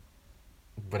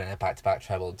back-to-back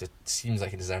treble, just seems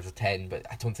like it deserves a 10, but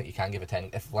I don't think you can give a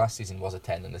 10. If last season was a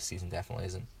 10, then this season definitely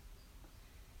isn't.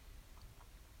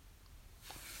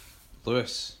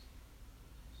 Lewis,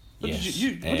 what Yes.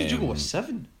 did you go with?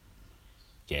 7?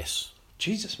 Yes.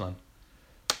 Jesus, man.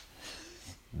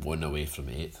 1 away from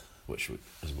 8, which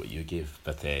is what you gave.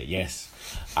 But yes,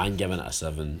 I'm giving it a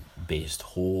 7 based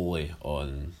wholly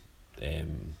on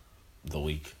the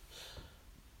league.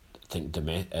 I think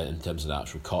in terms of the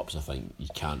actual cups, I think you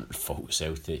can't fault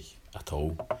Celtic at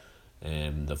all.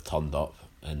 They've turned up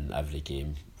in every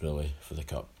game really for the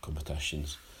cup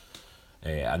competitions,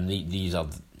 and these are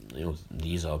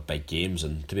big games.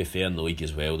 And to be fair, in the league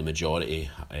as well, the majority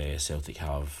Celtic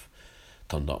have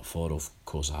turned up for. Of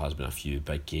course, there has been a few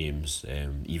big games.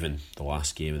 Even the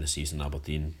last game of the season,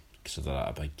 Aberdeen, consider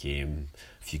that a big game.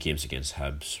 A few games against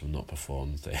Hibs were not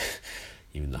performed.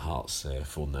 Even the Hearts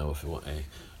 4-0, if you want to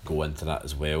go into that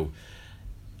as well.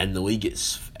 In the league,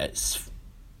 it's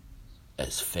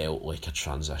felt like a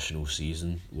transitional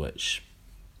season, which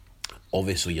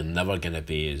obviously you're never going to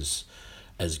be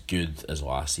as good as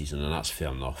last season, and that's fair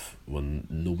enough when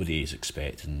nobody's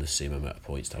expecting the same amount of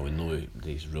points. When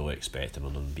nobody's really expecting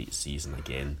an unbeaten season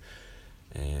again,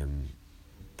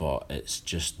 but it's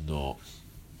just not.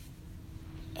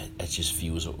 It just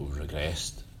feels that we've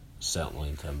regressed, certainly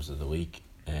in terms of the league.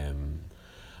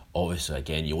 Obviously,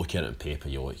 again, you look at it on paper,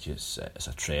 it's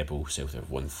a treble. Celtic have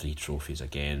won 3 trophies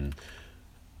again.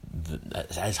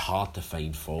 It's hard to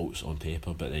find faults on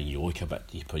paper, but then you look a bit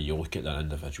deeper, you look at their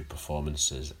individual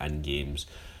performances in games,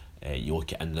 you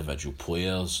look at individual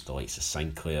players, the likes of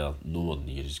Sinclair, no one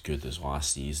near as good as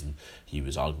last season. He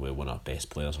was arguably one of our best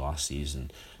players last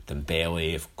season.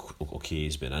 Dembele,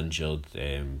 he's been injured,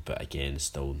 but again,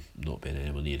 still not been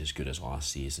anywhere near as good as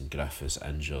last season. Griffiths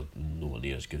injured, nowhere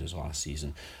near as good as last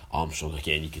season. Armstrong,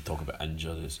 again, you could talk about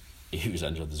injured, he was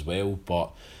injured as well,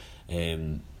 but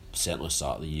certainly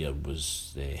start of the year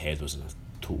the head was in a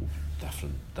total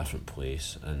different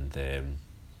place, and there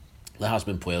has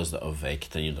been players that have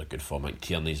continued their good form. Like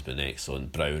Tierney's been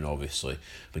excellent, Brown obviously,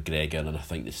 McGregor, and I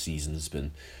think the season's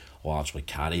been largely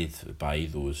carried by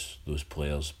those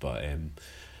players. But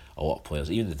a lot of players,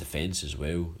 even the defence as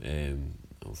well.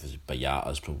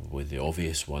 Bayata's probably the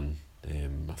obvious one.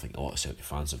 I think a lot of Celtic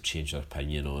fans have changed their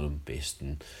opinion on him based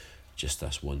on just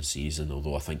this one season.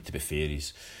 Although I think, to be fair,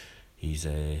 he's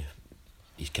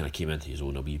kind of came into his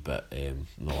own a wee bit in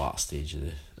the latter stage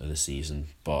of the season.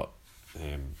 But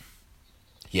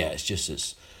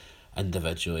it's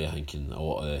individually, I think in a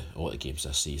lot of games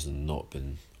this season not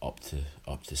been up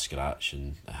to scratch,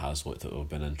 and it has looked like we've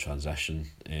been in transition.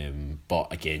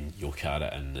 But again, you look at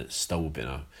it and it's still been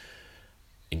a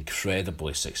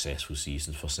incredibly successful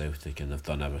season for Celtic, and they've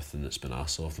done everything that's been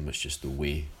asked of them. It's just the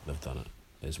way they've done it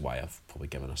is why I've probably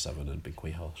given a 7 and been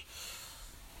quite harsh.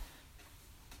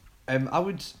 I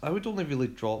would only really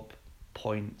drop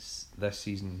points this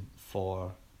season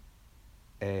for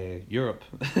Europe.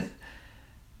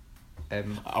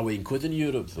 Are we including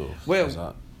Europe though? Well, is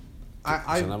that,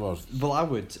 I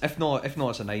would. If not,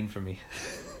 it's a 9 for me.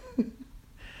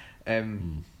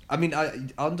 I mean, I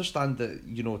understand that,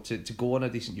 you know, to go on a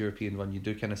decent European run, you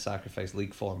do kind of sacrifice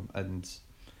league form, and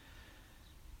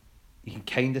you can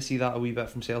kind of see that a wee bit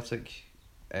from Celtic.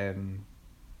 I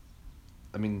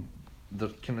mean, they're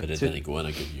kind But of it didn't go in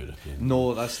a good European.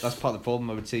 No, that's part of the problem.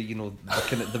 I would say,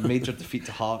 the major defeat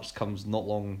to Hearts comes not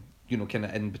long, kind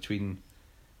of in between,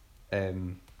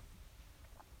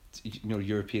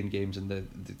 European games, and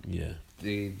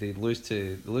they lose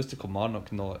to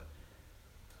Kilmarnock not.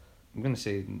 I'm gonna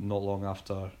say not long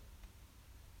after.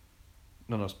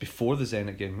 No, it's before the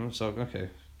Zenit game. So okay,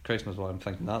 Christ knows why I'm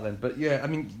thinking that then. But yeah, I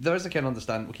mean, there is a kind of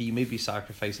understand. Okay, you maybe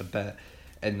sacrifice a bit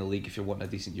in the league if you're wanting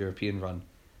a decent European run,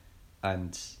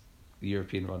 and the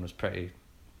European run was pretty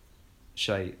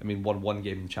shite. I mean, won one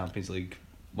game in the Champions League,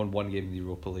 won one game in the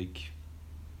Europa League.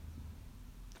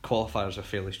 Qualifiers are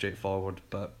fairly straightforward,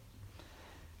 but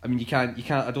I mean, you can't.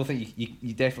 I don't think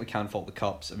you definitely can't fault the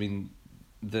cups. I mean,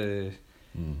 they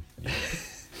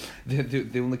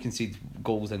only concede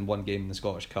goals in one game in the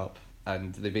Scottish Cup,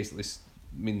 and they basically. I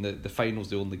mean, the final's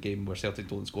the only game where Celtic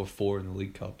don't score 4 in the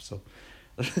League Cup, so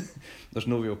there's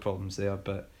no real problems there.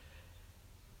 But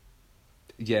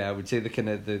yeah, I would say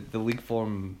the league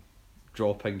form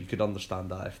dropping, you could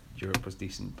understand that if Europe was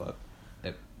decent, but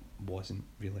it wasn't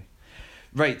really.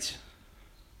 Right.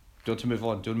 Do you want to move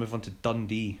on? Do you want to move on to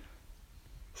Dundee?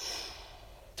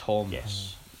 Tom.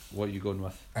 Yes. What are you going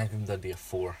with? I think Dundee a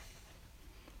 4.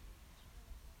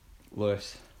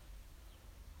 Lewis.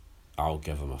 I'll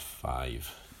give him a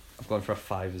 5. I've gone for a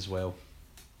 5 as well.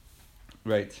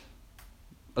 Right.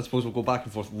 I suppose we'll go back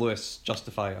and forth. Lewis,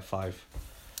 justify a 5.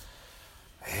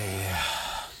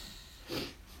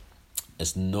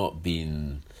 It's not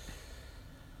been.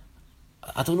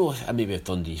 I don't know if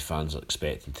Dundee fans are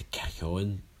expecting to kick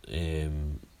on.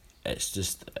 It's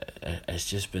just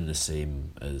been the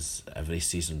same as every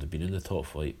season. They've been in the top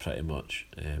flight pretty much.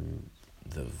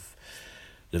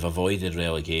 They've avoided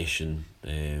relegation,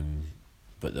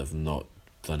 but they've not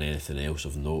done anything else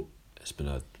of note. It's been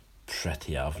a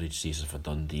pretty average season for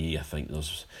Dundee. I think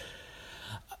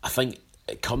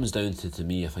it comes down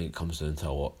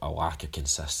to a lack of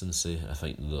consistency. I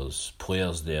think there's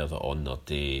players there that on their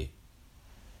day,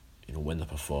 when they're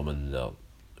performing,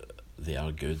 they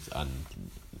are good, and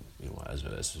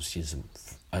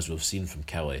as we've seen from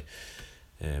Kelly,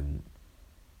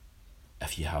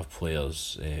 if you have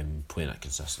players playing at a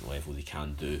consistent level, they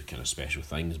can do kind of special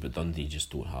things, but Dundee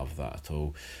just don't have that at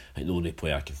all. I think the only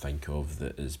player I can think of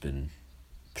that has been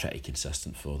pretty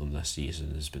consistent for them this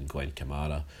season has been Glenn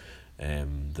Kamara.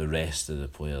 The rest of the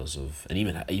players and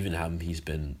even him, he's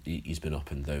been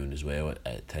up and down as well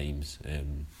at times.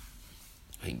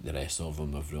 I think the rest of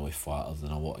them have really flattered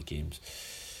in a lot of games,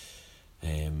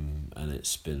 and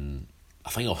it's been. I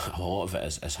think a lot of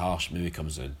it is harsh. Maybe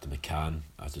comes down to McCann.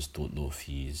 I just don't know if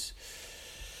he's.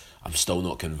 I'm still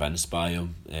not convinced by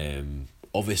him.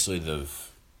 Obviously they've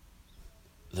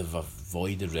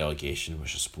avoided relegation,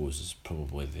 which I suppose is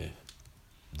probably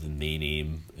the main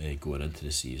aim going into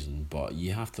the season. But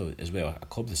you have to, as well, a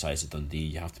club the size of Dundee,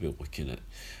 you have to be looking at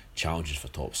challenges for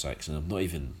top 6, and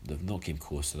they've not came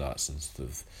close to that since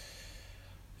they've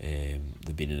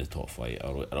been in the top flight,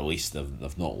 or at least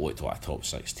they've not looked like a top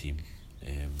 6 team.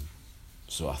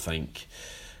 So I think,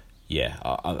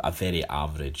 a very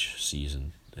average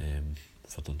season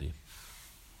for Dundee.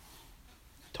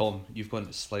 Tom, you've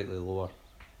gone slightly lower.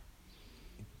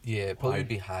 Yeah, it probably would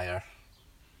be higher.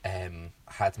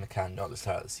 Had McCann not at the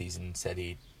start of the season said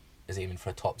he is aiming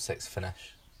for a top 6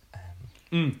 finish.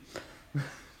 They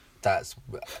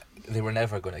were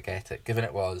never going to get it, given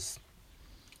it was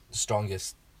the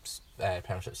strongest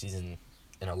Premiership season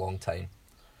in a long time.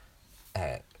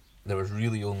 There was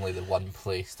really only the one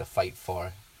place to fight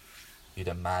for. You'd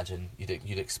imagine,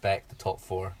 you'd expect the top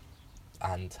 4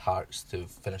 and Hearts to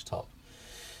finish top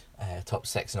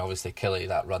 6, and obviously Killie,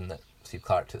 that run that Steve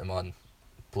Clarke took them on,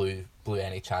 blew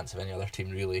any chance of any other team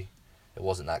really. It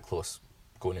wasn't that close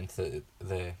going into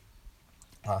the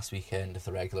last weekend of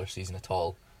the regular season at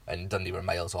all, and Dundee were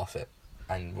miles off it,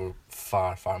 and were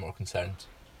far more concerned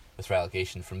with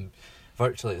relegation from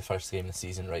virtually the first game of the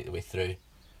season right the way through.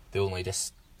 They only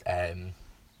just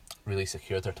really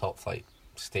secured their top flight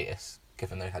status,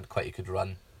 given they had quite a good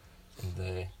run in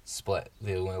the split.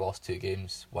 They only lost 2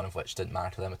 games, one of which didn't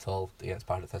matter to them at all, against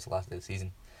Partick Thistle last day of the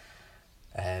season,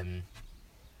 and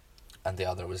the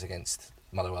other was against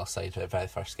Motherwell side for the very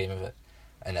first game of it.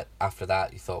 And after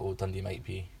that you thought, Dundee might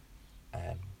be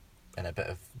in a bit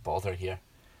of bother here.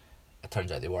 It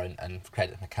turns out they weren't, and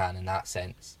credit McCann in that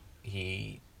sense.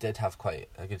 He did have quite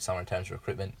a good summer in terms of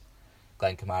recruitment.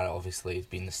 Glenn Kamara obviously has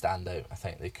been the standout. I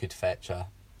think they could fetch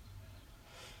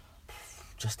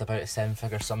just about a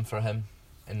 7-figure sum for him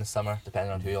in the summer,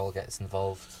 depending on who all gets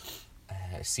involved.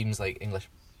 It seems like English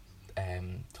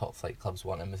top flight clubs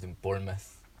want him, within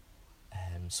Bournemouth,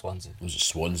 Swansea. Was it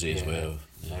Swansea as well?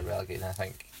 Relegated. I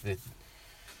think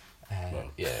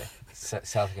Yeah,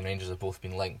 Celtic and Rangers have both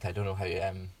been linked. I don't know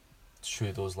how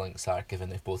true those links are, given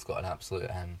they've both got an absolute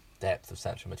depth of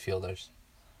central midfielders.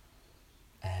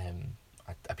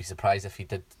 I'd be surprised if he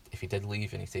did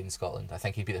leave and he stayed in Scotland. I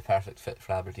think he'd be the perfect fit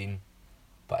for Aberdeen,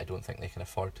 but I don't think they can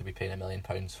afford to be paying £1 million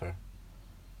for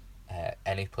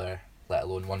any player, let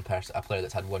alone a player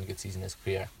that's had one good season in his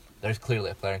career. There's clearly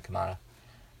a player in Kamara,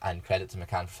 and credit to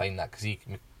McCann for finding that, because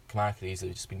Kamara could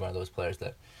easily just been one of those players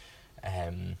that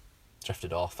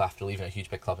drifted off after leaving a huge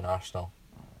big club in Arsenal.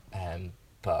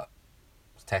 But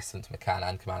it's testament to McCann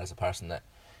and Kamara as a person that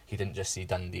he didn't just see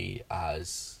Dundee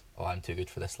as, oh, I'm too good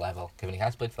for this level. Given he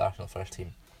has played for the Arsenal first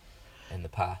team in the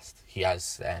past, he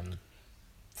has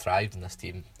thrived in this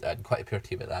team, and quite a pure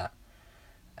team at that.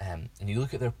 And you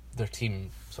look at their team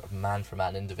sort of man for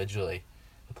man individually,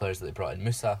 the players that they brought in.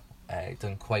 Musa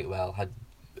done quite well, had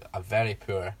a very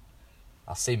poor,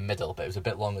 I'll say middle, but it was a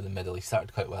bit longer than middle. He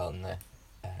started quite well in the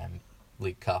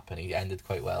League Cup, and he ended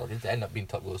quite well. He ended up being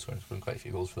top goal scorer and scoring quite a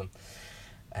few goals for them,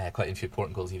 quite a few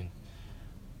important goals even.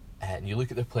 And you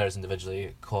look at their players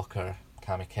individually: Cocker,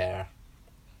 Cammy Kerr,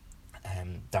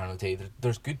 Darren O'Day.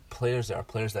 There's good players there,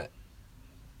 players that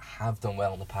have done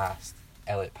well in the past.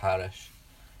 Elliot Parish,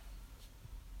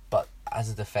 but as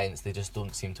a defence, they just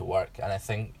don't seem to work, and I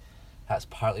think that's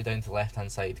partly down to the left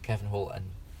hand side. Kevin Holt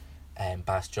and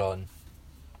Bass John,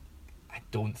 I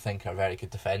don't think are very good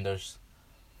defenders.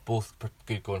 Both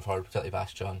good going forward, particularly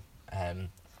Bass John. And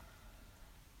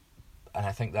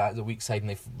I think that the weak side, and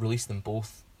they've released them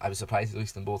both. I was surprised they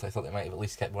released them both. I thought they might have at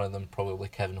least kept one of them, probably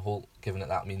Kevin Holt, given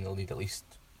that means they'll need at least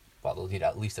a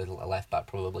left back,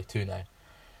 probably two now.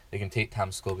 They can take Tam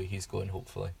Scobie, he's going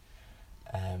hopefully.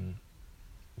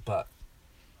 But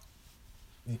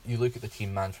you look at the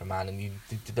team man for man, and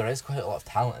there is quite a lot of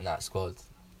talent in that squad.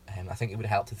 I think it would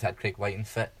have helped if they had Craig Whiten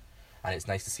fit, and it's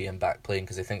nice to see him back playing,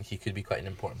 because I think he could be quite an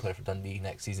important player for Dundee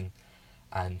next season,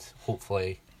 and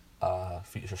hopefully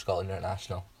future Scotland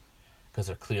international, because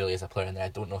there clearly is a player in there. I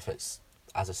don't know if it's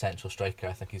as a central striker.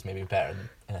 I think he's maybe better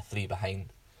in a three behind.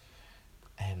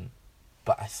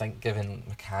 But I think given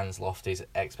McCann's lofty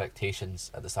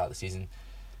expectations at the start of the season,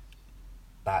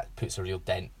 that puts a real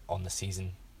dent on the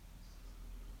season.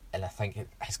 And I think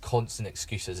his constant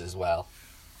excuses as well,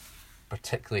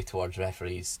 particularly towards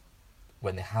referees,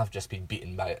 when they have just been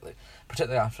beaten by it,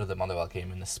 particularly after the Motherwell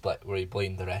game in the split, where he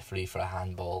blamed the referee for a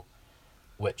handball,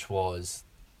 which was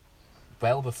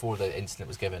well before the incident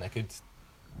was given, a good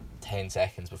 10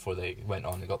 seconds before they went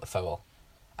on and got the foul.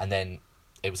 And then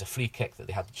it was a free kick that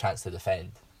they had the chance to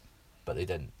defend, but they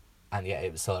didn't, and yet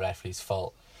it was still the referee's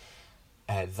fault.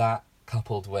 That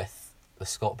coupled with the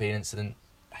Scott Bain incident,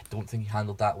 I don't think he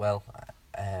handled that well.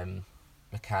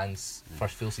 McCann's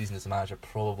first full season as a manager,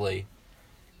 probably,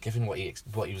 given what he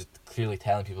was clearly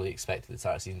telling people he expected at the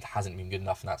start of the season, hasn't been good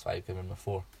enough, and that's why I've given him a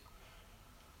 4.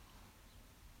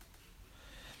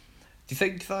 Do you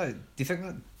think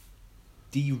that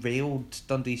derailed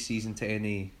Dundee's season to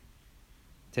any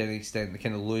extent? The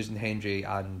kind of losing Hendry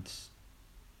and,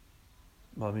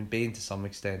 well, I mean Bain to some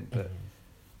extent, but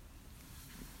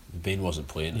Bain wasn't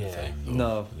playing at the time though.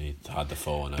 No, he had the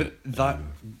falling out. But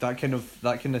that kind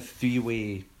of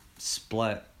three-way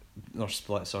split,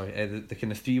 the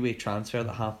kind of three-way transfer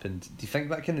that happened. Do you think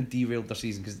that kind of derailed their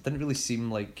season? Because it didn't really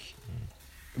seem like.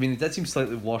 I mean, it did seem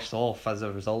slightly washed off as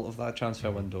a result of that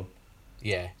transfer window.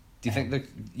 Yeah. Do you think that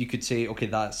you could say, okay,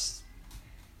 that's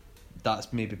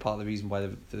maybe part of the reason why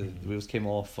the wheels came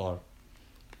off, or do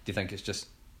you think it's just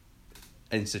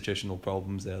institutional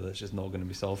problems there that's just not going to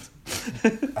be solved?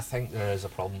 I think there is a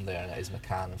problem there, and it is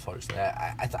McCann, unfortunately.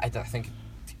 I think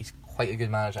he's quite a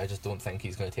good manager. I just don't think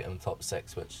he's going to take them to the top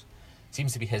 6, which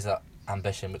seems to be his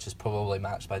ambition, which is probably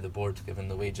matched by the board given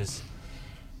the wages.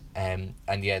 And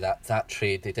yeah, that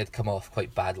trade, they did come off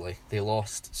quite badly. They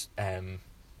lost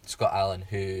Scott Allen,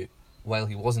 who, while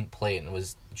he wasn't playing,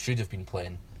 should have been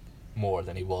playing more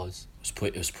than he was.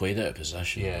 It was played out of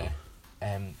position. Yeah.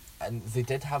 And they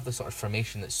did have the sort of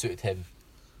formation that suited him,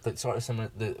 that sort of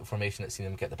similar the formation that's seen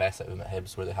him get the best out of him at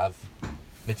Hibs, where they have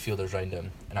midfielders round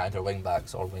him and either wing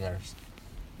backs or wingers,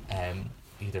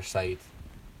 either side.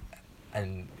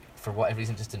 And for whatever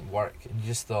reason, it just didn't work. And you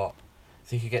just thought,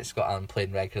 if you could get Scott Allen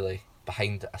playing regularly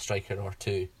behind a striker or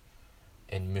two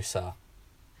in Musa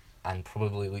and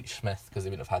probably Leach Smith, because they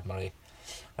wouldn't have had Murray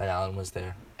when Allen was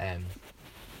there.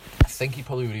 I think he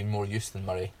probably would have been more used than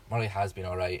Murray. Murray has been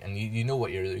alright, and you know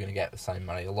what you're really going to get with Simon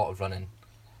Murray. A lot of running,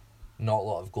 not a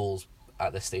lot of goals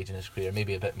at this stage in his career.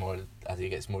 Maybe a bit more as he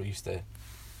gets more used to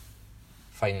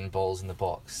finding balls in the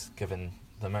box, given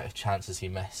the amount of chances he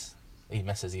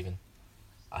misses even.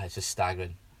 It's just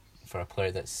staggering for a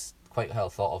player that's quite well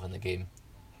thought of in the game.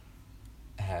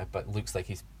 but looks like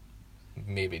he's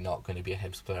maybe not going to be a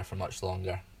Hibs player for much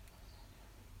longer.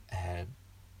 I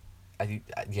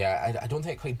don't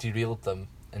think it quite derailed them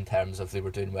in terms of they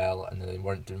were doing well and then they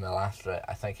weren't doing well after it.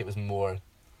 I think it was more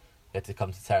they had to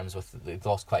come to terms with they'd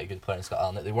lost quite a good player in Scott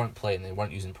Allen that they weren't playing, they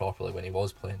weren't using properly when he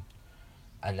was playing,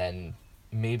 and then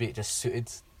maybe it just suited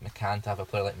McCann to have a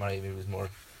player like Murray. Maybe it was more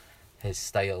his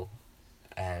style,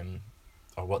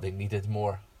 or what they needed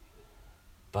more,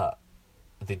 but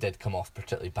they did come off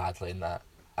particularly badly in that,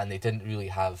 and they didn't really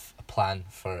have a plan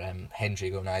for Hendry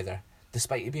going either,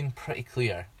 despite it being pretty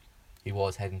clear he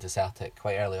was heading to Celtic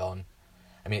quite early on.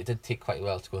 I mean, it did take quite a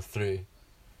while to go through,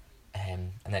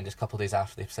 and then just a couple of days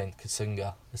after they signed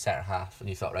Kasunga, the centre half, and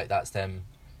you thought, right, that's them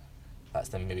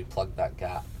maybe plug that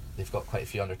gap. They've got quite a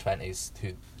few under-20s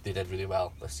who they did really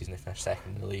well this season. They finished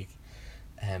second in the league,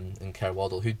 and Kerr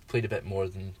Waddle, who played a bit more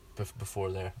than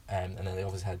before there, and then they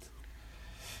obviously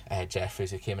had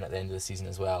Jeffries, who came in at the end of the season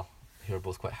as well, who were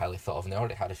both quite highly thought of, and they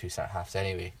already had a few centre halves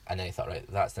anyway. And then you thought, right,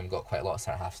 that's them, got quite a lot of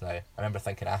centre halves now. I remember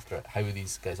thinking after it, how are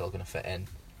these guys all going to fit in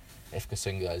if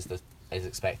Kasunga is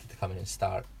expected to come in and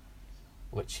start,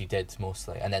 which he did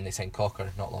mostly. And then they signed Cocker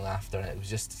not long after, and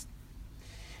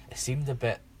it seemed a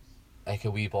bit like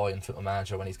a wee boy in Football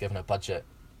Manager when he's given a budget.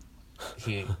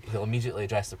 He'll immediately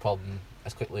address the problem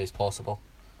as quickly as possible,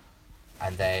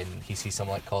 and then he sees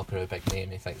someone like Cocker, a big name,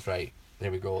 and he thinks, right,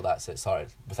 there we go, that's it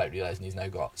sorted, without realising he's now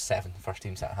got 7 first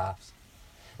team centre halves,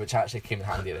 which actually came in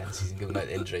handy at the end of the season given out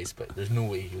the injuries, but there's no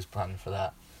way he was planning for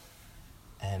that.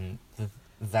 And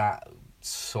that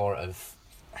sort of,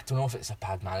 I don't know if it's a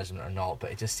bad management or not,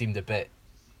 but it just seemed a bit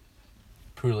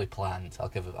poorly planned.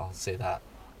 I'll say that.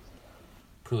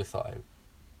 Poorly thought out.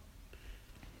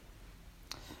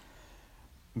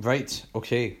 Right,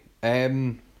 okay.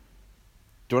 Do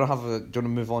you want to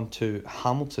move on to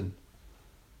Hamilton?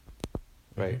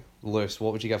 Right, Lewis,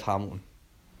 what would you give Hamilton?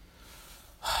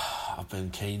 I've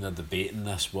been kind of debating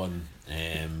this one.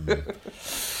 I'm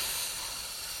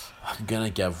gonna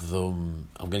give them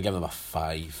a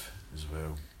 5 as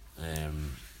well,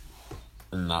 and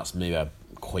that's maybe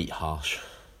quite harsh.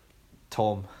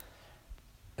 Tom.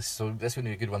 So this would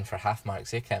be a good one for half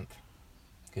marks, Kemp?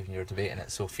 Given you're debating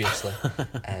it so fiercely.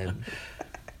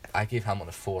 I gave Hamilton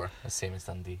a 4, the same as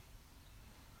Dundee.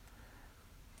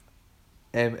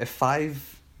 If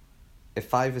 5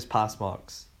 is pass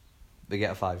marks, they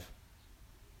get a 5.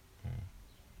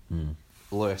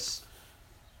 Lewis.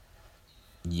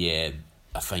 Yeah,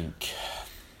 I think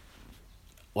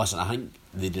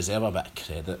they deserve a bit of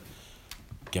credit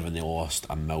given they lost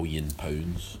 £1 million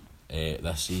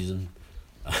this season.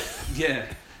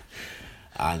 Yeah.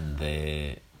 And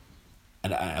it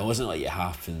wasn't like it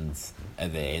happened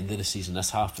at the end of the season. This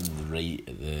happened right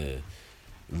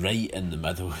in the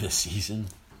middle of the season.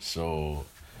 So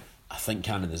I think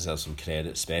Canada deserves some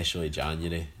credit, especially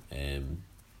January.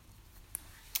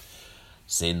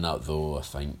 Saying that though, I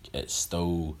think it's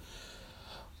still...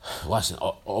 Listen,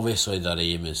 obviously their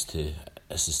aim is to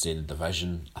stay in the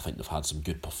division. I think they've had some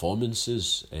good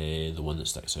performances. The one that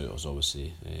sticks out is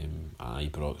obviously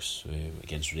at Ibrox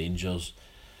against Rangers.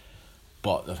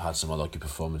 But they've had some other good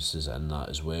performances in that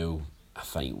as well. I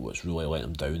think what's really let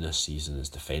them down this season is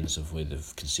defensively.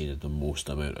 They've conceded the most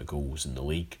amount of goals in the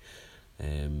league.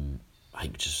 I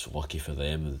think just lucky for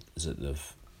them is that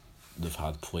they've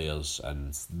had players,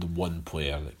 and the one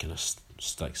player that kind of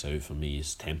sticks out for me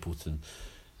is Templeton.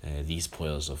 These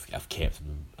players have kept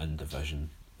them in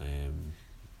division, and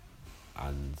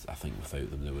I think without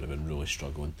them they would have been really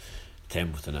struggling.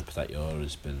 Templeton in particular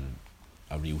has been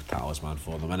a real talisman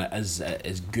for them, and it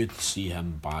is good to see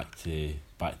him back to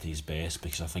his best,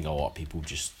 because I think a lot of people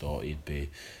just thought he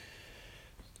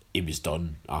was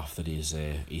done after his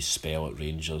spell at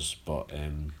Rangers, but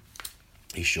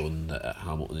he's shown that at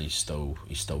Hamilton he's still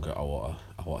got a lot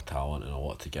of talent and a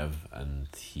lot to give, and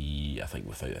I think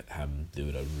without him they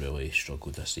would have really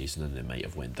struggled this season and they might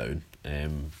have went down. They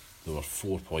were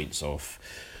 4 points off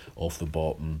the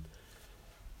bottom.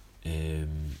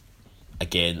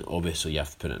 Again, obviously you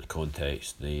have to put it in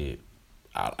context. They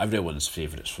are everyone's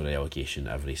favourites for relegation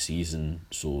every season,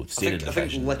 so I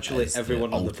think literally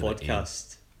everyone on the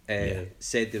podcast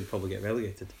said they would probably get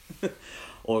relegated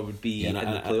or would be in the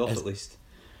playoff at least.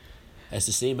 It's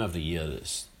the same every year.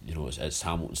 It's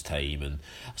Hamilton's time, and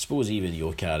I suppose even you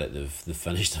look at it, they've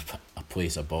finished a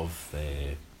place above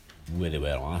where they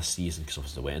were last season, because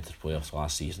obviously they went into the playoffs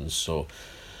last season. So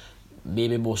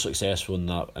maybe more successful in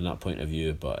that point of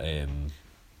view, but I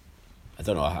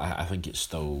don't know. I think it's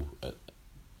still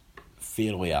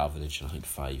fairly average, and I think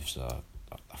 5's a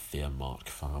fair mark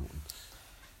for Hamilton.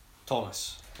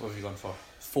 Thomas, what have you gone for?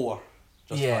 4.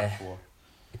 Just 4.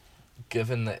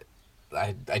 Given that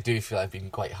I do feel I've been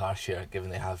quite harsh here, given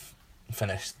they have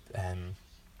finished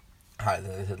higher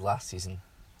than they did last season,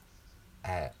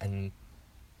 and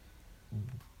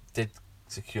did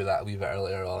secure that a wee bit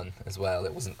earlier on as well.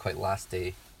 It wasn't quite last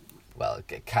day. Well,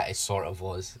 it sort of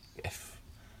was if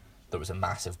there was a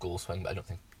massive goal swing, but I don't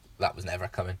think that was never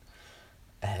coming.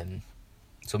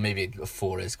 So maybe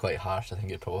 4 is quite harsh. I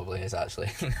think it probably is, actually,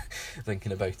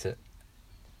 thinking about it.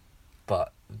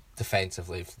 But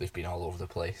defensively, they've been all over the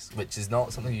place, which is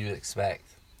not something you would expect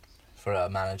for a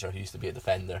manager who used to be a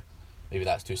defender. Maybe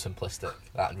that's too simplistic.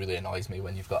 That really annoys me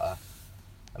when you've got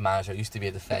a manager who used to be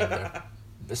a defender,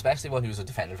 especially one who was a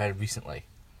defender very recently.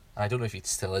 And I don't know if he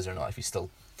still is or not, if he's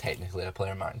still technically a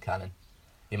player, Martin Cannon.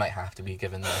 He might have to be,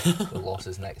 given the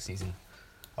losses next season,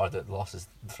 or the losses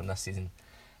from this season.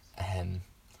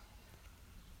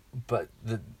 But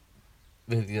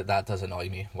that does annoy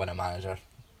me when a manager,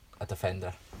 a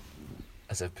defender,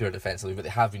 as a pure defensively, but they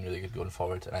have been really good going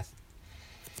forward, and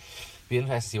be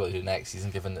interested to see what they do next season,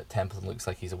 given that Templeton looks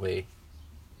like he's away.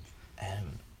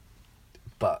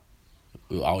 But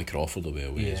Ali Crawford will be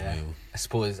away as well. I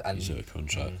suppose, and he's out of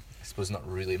contract. I suppose not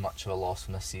really much of a loss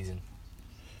from this season.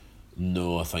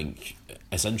 No, I think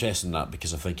it's interesting that,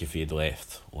 because I think if he had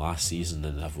left last season,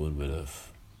 then everyone would have.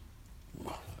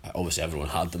 Obviously, everyone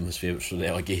had them as favourites for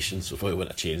relegation, so probably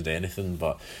wouldn't have changed anything.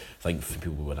 But I think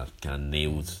people would have kind of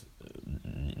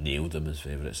nailed them as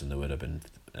favourites, and they would have been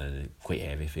quite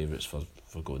heavy favourites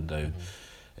for going down,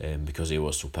 because he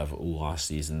was so pivotal last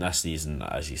season. This season,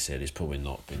 as you said, he's probably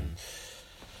not been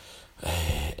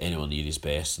anywhere near his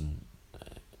best, and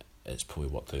it's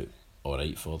probably worked out all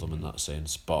right for them in that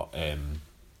sense. But I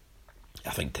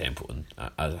think Templeton,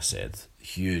 as I said,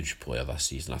 huge player this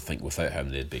season. I think without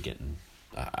him, they'd be getting.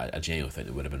 I genuinely think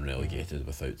they would have been relegated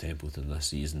without Templeton this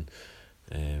season.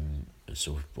 And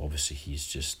so obviously he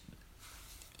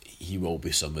will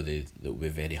be somebody that will be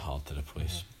very hard to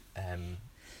replace. The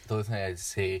other thing I'd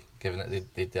say, given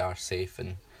that they are safe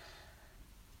and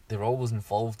they're always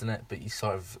involved in it, but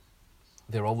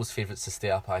they're always favourites to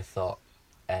stay up, I thought,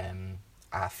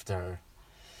 after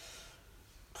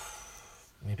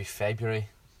maybe February,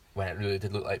 when it really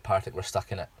did look like Partick were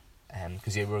stuck in it.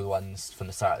 Because they were the ones from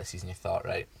the start of the season you thought,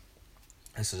 right,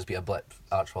 this will just be a blip,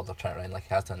 Archibald will turn it around like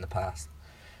he has done in the past.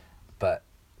 But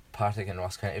Partick and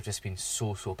Ross County have just been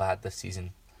so bad this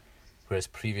season, whereas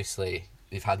previously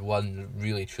they've had one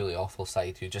really truly awful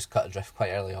side who just cut adrift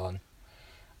quite early on.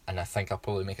 And I think I'll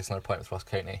probably make a similar point with Ross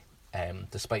County.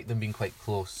 Despite them being quite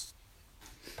close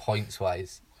points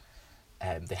wise,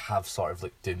 they have sort of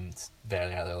looked doomed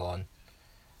very early on.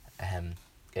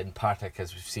 In Partick,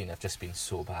 as we've seen, have just been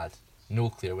so bad. No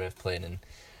clear way of playing, and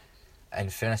in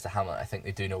fairness to Hamilton, I think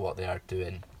they do know what they are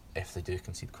doing if they do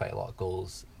concede quite a lot of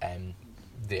goals.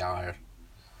 They are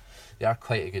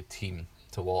quite a good team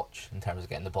to watch in terms of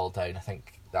getting the ball down. I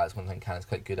think that's one thing Cannon's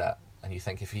quite good at, and you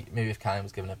think if Cannon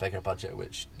was given a bigger budget,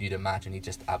 which you'd imagine he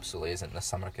just absolutely isn't this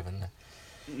summer given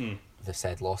the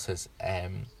said losses,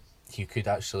 he could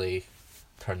actually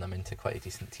turn them into quite a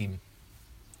decent team.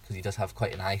 Because he does have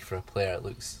quite an eye for a player. It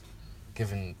looks,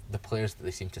 given the players that they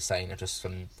seem to sign are just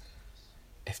from.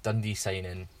 If Dundee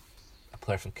signing a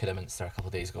player from Kidderminster a couple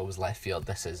of days ago was left field,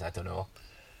 this is I don't know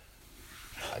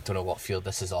what field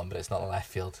this is on, but it's not the left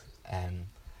field.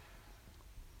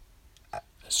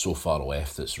 It's so far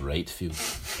left, it's right field.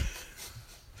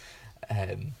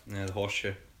 The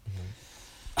horseshoe.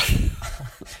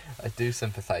 I do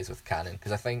sympathise with Cannon,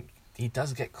 because I think he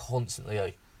does get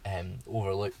constantly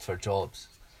overlooked for jobs.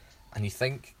 And you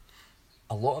think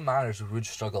a lot of managers would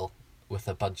struggle with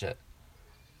a budget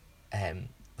the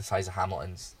size of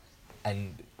Hamilton's,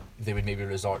 and they would maybe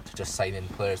resort to just signing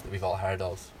players that we've all heard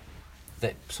of,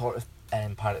 that sort of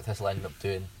Partick Thistle ended up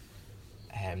doing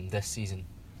this season,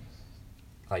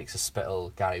 like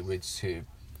Spittle, Gary Woods, who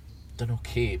done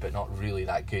okay but not really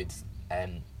that good.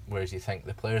 Whereas you think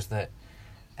the players that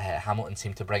Hamilton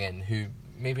seem to bring in, who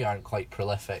maybe aren't quite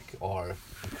prolific or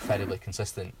incredibly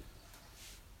consistent,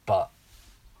 but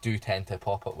do tend to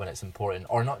pop up when it's important,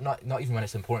 or not even when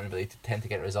it's important, but they tend to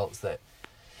get results that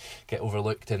get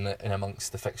overlooked in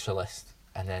amongst the fixture list,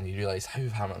 and then you realise how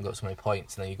have Hamilton got so many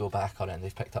points, and then you go back on it and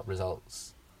they've picked up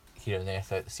results here and there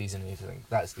throughout the season, and you think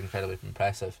that's incredibly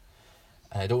impressive.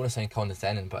 And I don't want to sound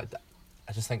condescending, but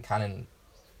I just think Cannon,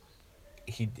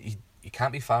 he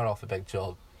can't be far off a big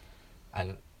job,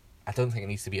 and I don't think it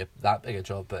needs to be that big a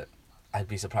job, but I'd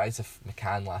be surprised if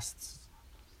McCann lasts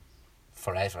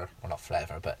forever, or not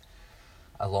forever, but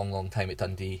a long time at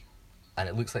Dundee, and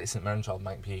it looks like the St Mirren job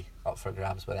might be up for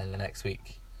grabs by the end of the next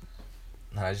week.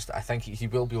 And I think he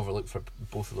will be overlooked for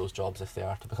both of those jobs if they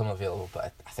are to become available,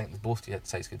 but I think both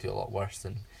sides could do a lot worse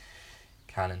than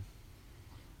Cannon.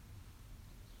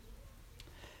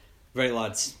 Right,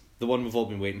 lads, the one we've all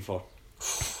been waiting for.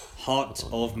 Heart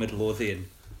of Midlothian.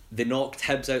 They knocked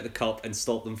Hibs out the cup and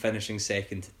stopped them finishing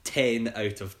second. 10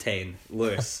 out of 10.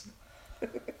 Lewis.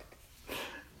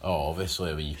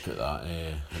 Obviously, when you put that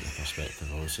into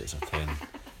perspective, obviously it's a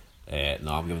 10.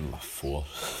 No, I'm giving them a 4.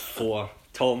 4.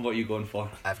 Tom, what are you going for?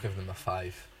 I've given them a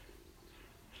 5.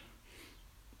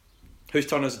 Whose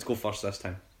turn is it to go first this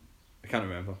time? I can't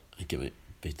remember. I give it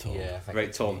be Tom. Yeah, I think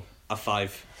right, Tom, a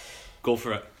 5. Go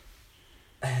for it.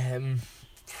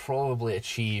 Probably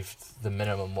achieved the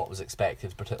minimum what was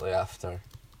expected, particularly after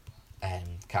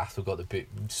Cathro got the boot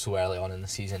so early on in the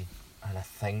season, and I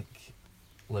think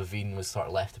Levine was sort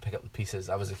of left to pick up the pieces.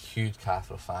 I was a huge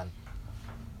Cathro fan,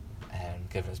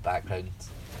 given his background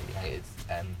at United,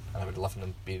 and I would love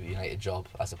him to be the United job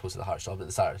as opposed to the Hearts job at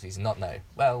the start of the season. Not now.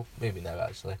 Well, maybe now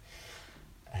actually,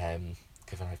 given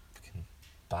how fucking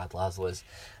bad Laszlo is.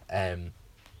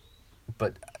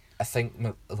 But I think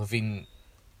Levine.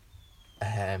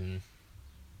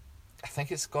 I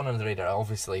think it's gone under the radar.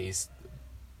 Obviously, he's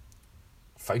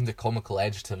found a comical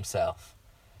edge to himself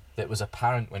that was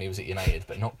apparent when he was at United,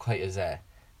 but not quite as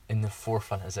in the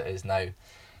forefront as it is now.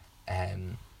 I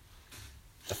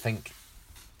think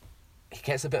he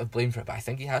gets a bit of blame for it, but I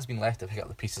think he has been left to pick up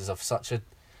the pieces of such a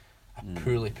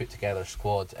poorly put together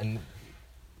squad. And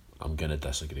I'm going to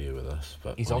disagree with this,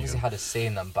 but he's obviously had a say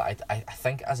in them. But I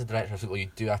think as a director of football,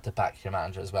 you do have to back your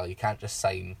manager as well. You can't just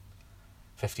sign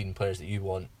 15 players that you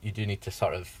want. You do need to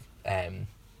sort of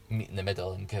meet in the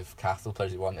middle and give Cathro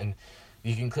players you want, and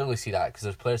you can clearly see that because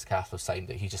there's players Cathro signed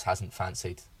that he just hasn't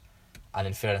fancied, and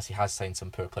in fairness he has signed some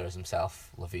poor players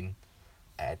himself. Levine,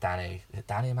 Danny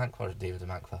Amankwa or David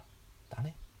Amankwa?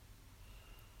 Danny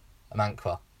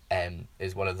Amankwa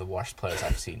is one of the worst players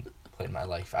I've seen play in my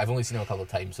life. I've only seen him a couple of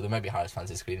times, so there might be Hearts fans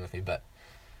disagreeing with me, but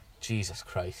Jesus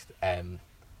Christ,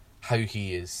 how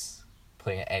he is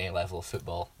playing at any level of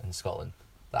football in Scotland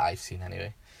that I've seen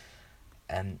anyway,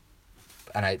 and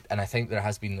I think there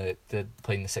has been the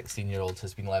playing the 16-year-olds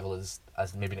has been levelled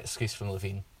as maybe an excuse from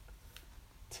Levine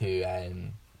to I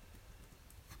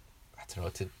don't know,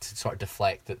 to sort of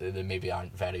deflect that they maybe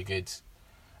aren't very good.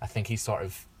 I think he's sort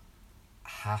of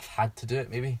half had to do it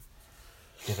maybe,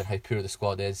 given how poor the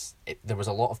squad is. There was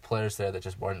a lot of players there that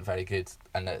just weren't very good,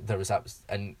 and there was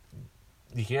and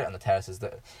you hear it on the terraces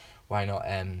that why not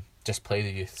just play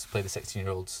the youths, play the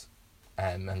 16-year-olds.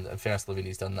 And in fairness,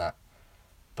 Levine's done that,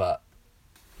 but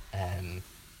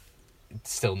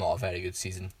still not a very good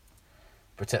season,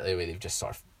 particularly the way they've just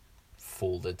sort of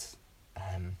folded.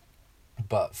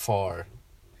 But for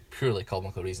purely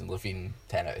comical reason, Levine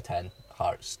 10 out of 10,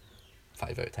 Hearts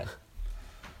 5 out of 10.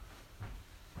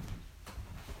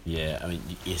 Yeah, I mean,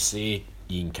 you say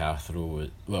Ian Cathro,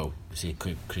 you say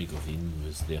Craig Levine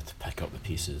was there to pick up the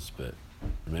pieces, but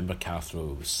remember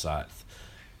Cathro was sacked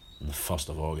on the 1st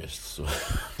of August, so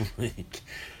like,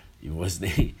 he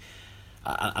wasn't.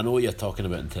 I know what you're talking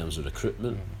about in terms of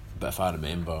recruitment, but if I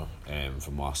remember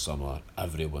from last summer,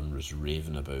 everyone was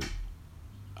raving about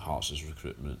Hearts'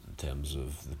 recruitment in terms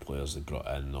of the players they brought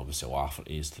in. Obviously,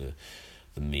 Lafferty is the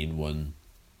main one.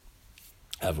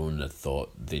 Everyone had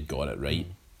thought they'd got it right,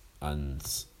 and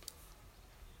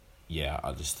yeah,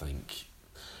 I think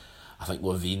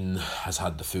Levine has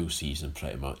had the full season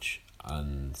pretty much,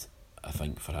 and I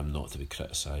think for him not to be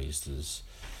criticised is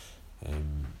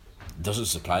doesn't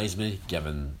surprise me,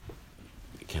 given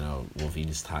kind of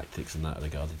Levine's tactics in that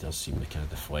regard. He does seem to kind of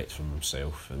deflect from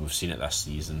himself, and we've seen it this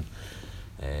season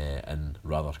in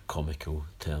rather comical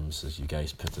terms, as you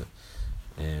guys put it.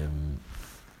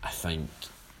 I think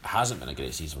it hasn't been a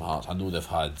great season for Hearts. I know they've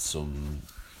had some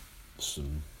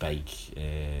big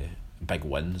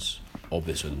wins.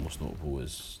 Obviously, the most notable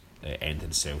is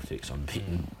ending Celtic's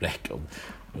unbeaten record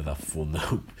with a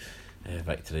 4-0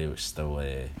 victory, which still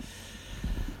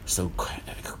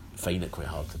find it quite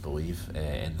hard to believe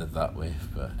ended that way,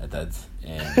 but it did.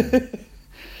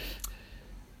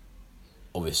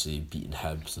 Obviously, beating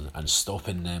Hibs and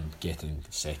stopping them getting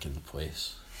second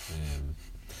place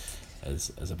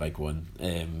is a big one.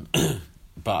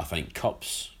 But I think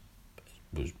Cups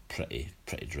was pretty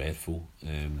dreadful.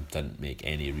 Didn't make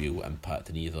any real impact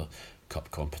in either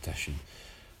cup competition.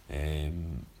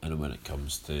 And when it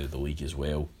comes to the league as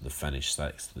well, they finished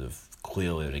 6th. They've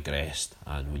clearly regressed,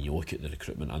 and when you look at the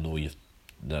recruitment, I know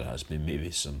there has been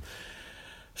maybe some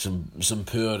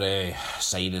poor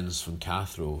signings from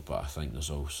Cathro, but I think there's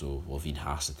also Levine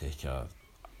has to take a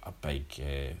big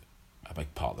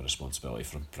part of the responsibility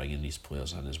for bringing these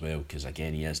players in as well, because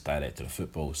again, he is director of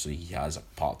football, so he has a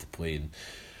part to play in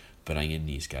bringing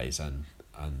these guys in.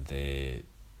 And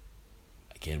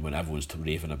again, when everyone's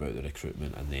raving about the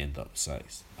recruitment and they end up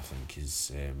 6th, I think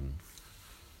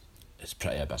it's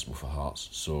pretty abysmal for Hearts.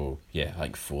 So yeah, I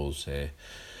think 4's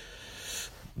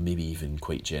maybe even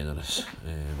quite generous.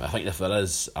 I think if there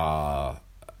is an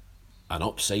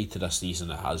upside to this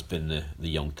season, it has been the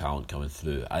young talent coming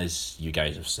through. As you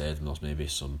guys have said, and there's maybe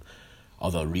some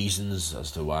other reasons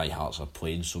as to why Hearts are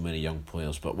playing so many young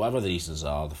players, but whatever the reasons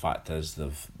are, the fact is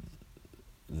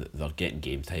they're getting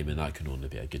game time, and that can only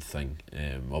be a good thing.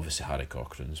 Obviously Harry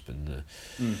Cochrane's been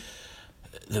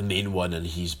the main one, and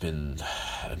there's been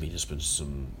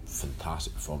some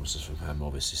fantastic performances from him.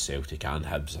 Obviously Celtic and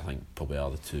Hibs, I think, probably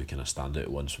are the two kind of standout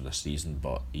ones from this season,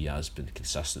 but he has been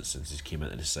consistent since he came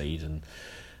into the side,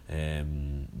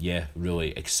 and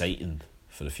really exciting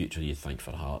for the future, you'd think,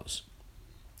 for Hearts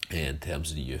in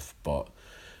terms of the youth. But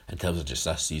in terms of just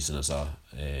this season as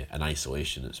an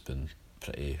isolation, it's been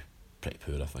pretty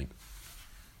poor, I think.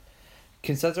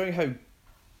 Considering how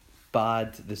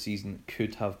bad the season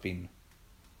could have been,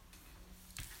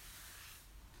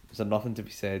 is there nothing to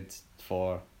be said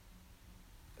for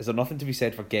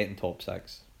getting top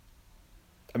 6?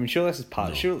 I mean, sure, this is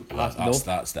past. No,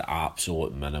 that's the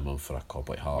absolute minimum for a club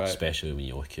like Hearts, right, especially when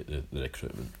you look at the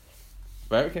recruitment.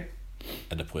 Right. Okay.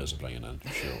 And the players are bringing in,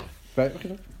 surely. Right.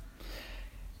 Okay.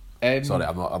 Sorry,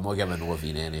 I'm not giving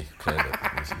Levine any credit.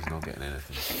 He's not getting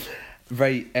anything.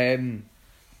 Right.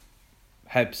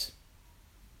 Hibs.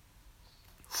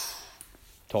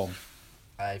 Tom.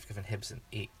 I've given Hibs an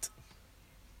 8.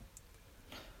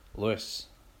 Lewis.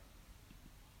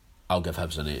 I'll give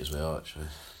Hibs an 8 as well, actually.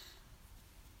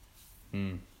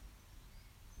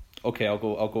 Okay, I'll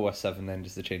go with 7 then,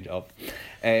 just to change it up.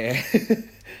 I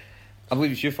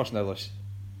believe it's you first now, Lewis.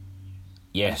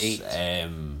 Yes. 8.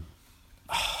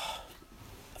 I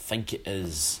think it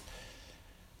is.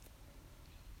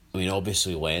 I mean,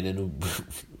 obviously Lennon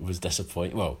was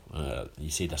disappointed. Well, you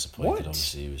say disappointed. What?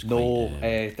 Obviously, he was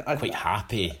quite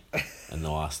happy in the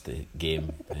last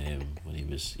game when he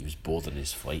was boarding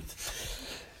his flight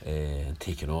and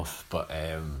taking off. But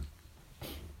I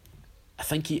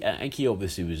think he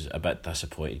obviously was a bit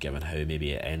disappointed given how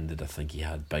maybe it ended. I think he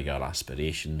had bigger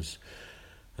aspirations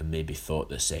and maybe thought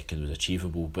that second was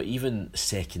achievable. But even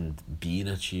second being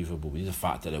achievable, the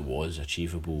fact that it was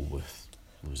achievable with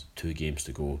 2 games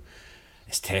to go,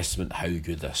 it's testament to how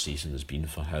good this season has been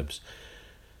for Hibs.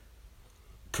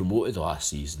 Promoted last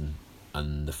season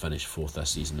and they finished 4th this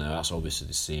season. Now that's obviously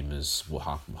the same as what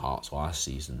happened with Hearts last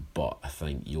season, but I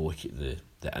think you look at the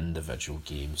individual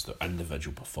games, the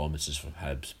individual performances from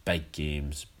Hibs, big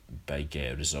games, big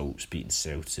results, beating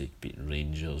Celtic, beating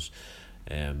Rangers.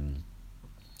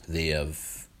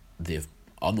 They've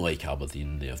unlike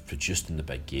Aberdeen, they have produced in the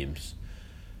big games,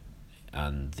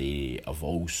 and they have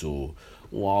also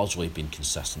largely been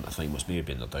consistent. I think what's maybe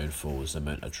been their downfall is the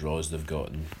amount of draws they've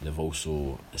gotten. They've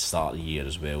also, at the start of the year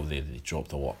as well, they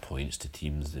dropped a lot of points to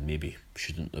teams they maybe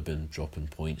shouldn't have been dropping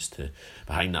points to.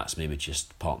 Behind that's maybe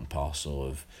just part and parcel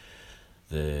of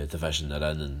the division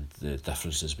they're in and the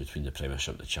differences between the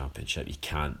Premiership and the Championship. You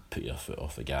can't put your foot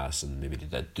off the gas, and maybe they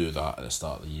did do that at the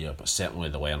start of the year, but certainly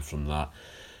they learned from that.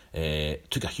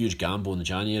 Took a huge gamble in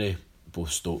January,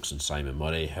 both Stokes and Simon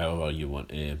Murray. However you want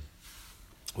to,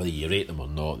 whether you rate them or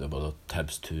not, they were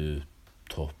Hibs' 2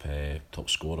 top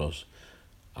scorers,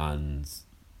 and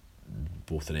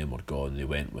both of them were gone. They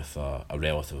went with a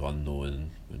relative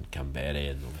unknown in Canberra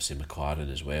and obviously McLaren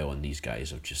as well, and these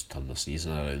guys have just turned the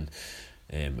season around,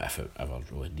 if it ever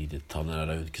really needed turning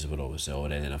around, because they were obviously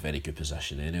already in a very good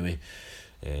position anyway.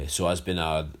 So it's been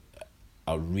a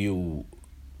real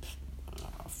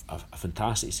a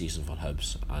fantastic season for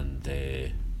Hibs, and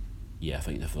I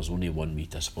think if there's only one wee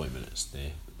disappointment, it's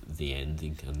the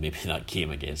ending, and maybe that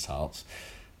game against Hearts.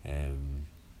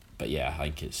 But yeah, I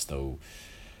think it's still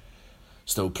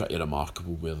pretty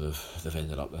remarkable where they've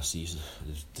ended up this season.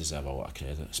 They deserve a lot of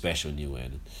credit, especially Neil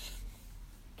Lennon.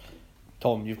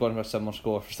 Tom, you've gone with a similar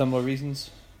score for similar reasons?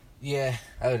 Yeah,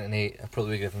 I would an 8. I'd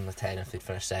probably give them a 10 if they'd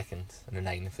finished second, and a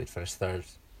 9 if they'd finished third.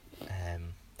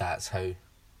 That's how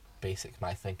basic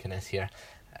my thinking is here.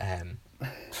 And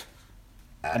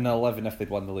an 11 if they'd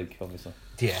won the league, obviously.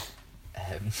 Yeah.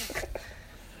 I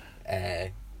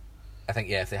think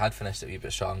if they had finished it a wee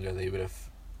bit stronger, they would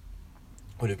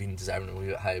have been deserving a wee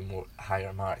bit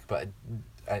higher mark. But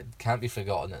it can't be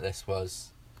forgotten that this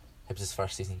was Hibs'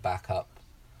 first season back up.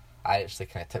 I actually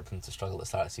kind of tipped them to struggle at the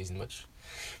start of the season, which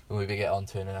we'll maybe get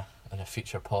onto in a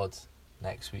future pod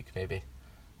next week maybe.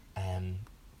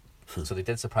 So they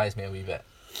did surprise me a wee bit,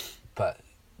 but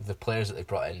the players that they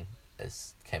brought in,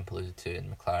 as Kemp alluded to,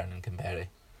 in McLaren and Canberra,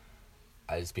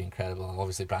 has been incredible.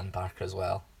 Obviously Brandon Barker as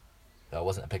well, who I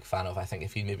wasn't a big fan of. I think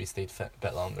if he maybe stayed fit a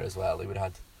bit longer as well, they would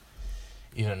have had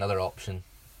even another option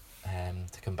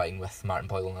to combine with Martin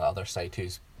Boyle on the other side,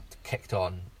 who's kicked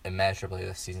on immeasurably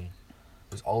this season.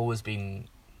 He's always been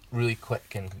really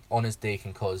quick and on his day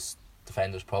can cause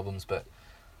defenders problems, but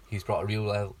he's brought a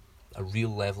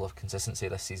real level of consistency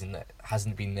this season that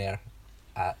hasn't been there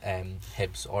at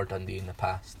Hibs or Dundee in the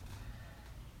past.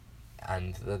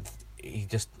 And he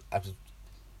just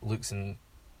looks in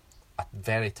a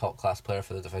very top class player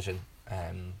for the division.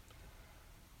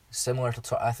 Similar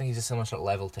to, I think he's a similar sort of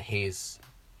level to Hayes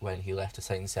when he left to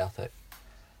sign Celtic.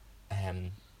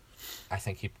 I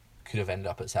think he could have ended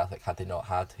up at Celtic had they not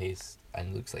had Hayes,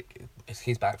 and looks like is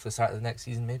Hayes back for the start of the next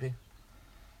season maybe.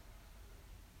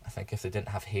 I think if they didn't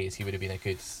have Hayes, he would have been a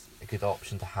good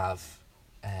option to have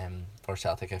for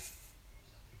Celtic.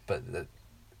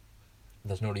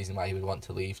 There's no reason why he would want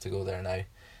to leave to go there now,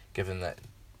 given that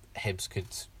Hibs could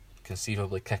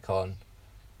conceivably kick on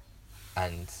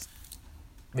and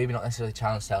maybe not necessarily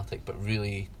challenge Celtic, but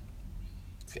really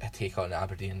take on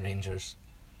Aberdeen and Rangers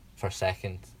for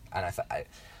second. And I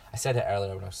said it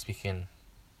earlier when I was speaking,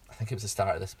 I think it was the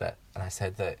start of this bit, and I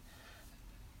said that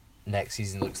next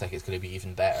season looks like it's going to be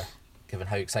even better, given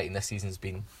how exciting this season's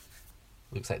been.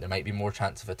 Looks like there might be more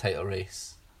chance of a title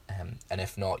race, and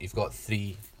if not, you've got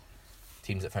 3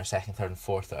 teams that finish second, third and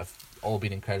fourth that have all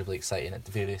been incredibly exciting at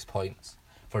various points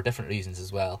for different reasons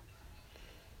as well.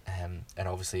 And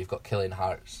obviously you've got Killian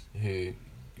Hearts, who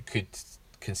could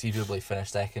conceivably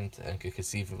finish second and could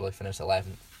conceivably finish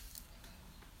 11th.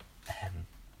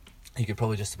 You could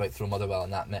probably just about throw Motherwell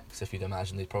in that mix if you'd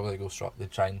imagine. They'd probably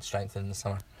they'd try and strengthen in the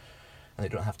summer, and they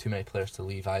don't have too many players to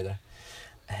leave either.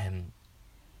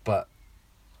 But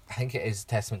I think it is a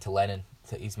testament to Lennon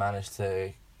that he's managed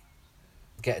to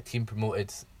get a team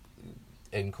promoted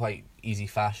in quite easy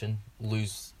fashion,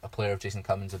 lose a player of Jason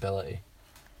Cummins' ability,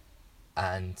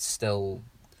 and still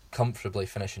comfortably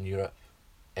finish in Europe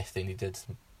if they needed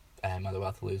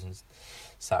Motherwell to lose on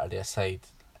Saturday aside.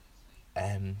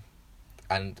 And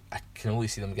I can only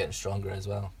see them getting stronger as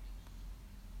well.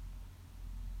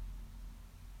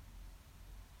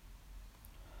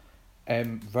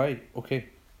 Right, okay.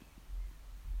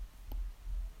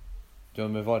 Do you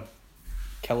want to move on?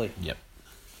 Kelly. Yep.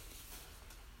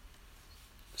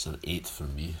 It's an 8 for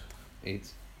me. 8.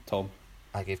 Tom.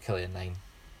 I gave Kelly a 9.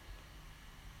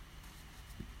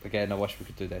 Again, I wish we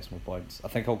could do decimal points. I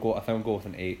think I'll go with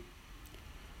an 8.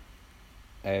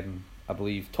 I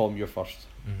believe Tom, you're first.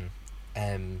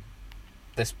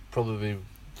 This probably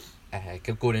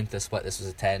going into the split, this was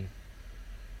a 10.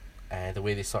 The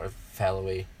way they sort of fell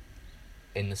away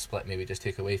in the split maybe just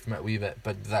took away from it a wee bit,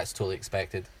 but that's totally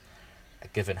expected,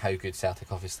 given how good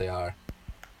Celtic obviously are,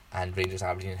 and Rangers,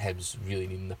 Aberdeen and Hibs really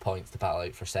needing the points to battle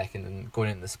out for second. And going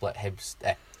into the split,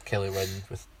 Kelly win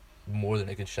with more than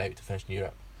a good shout to finish in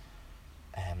Europe.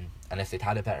 And if they'd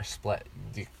had a better split,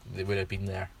 they would have been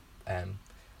there,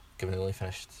 given they only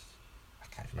finished, I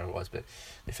can't remember what it was, but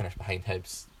they finished behind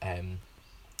Hibs. And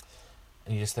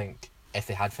you just think if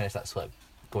they had finished that split,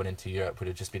 going into Europe would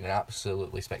have just been an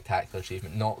absolutely spectacular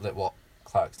achievement. Not that what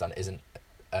Clark's done isn't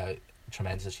a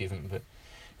tremendous achievement, but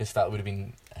I just felt it would have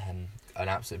been an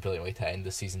absolutely brilliant way to end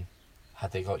the season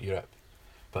had they got Europe.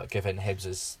 But given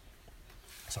Hibs'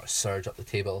 sort of surge up the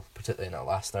table, particularly in that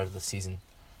last third of the season,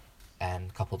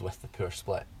 coupled with the poor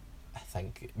split, I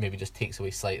think it maybe just takes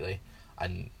away slightly,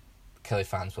 and Kelly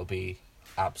fans will be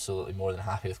absolutely more than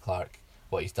happy with Clark,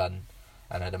 what he's done.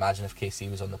 And I'd imagine if KC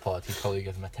was on the pod, he'd probably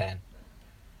give him a 10.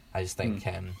 I just think,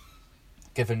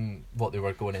 given what they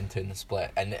were going into in the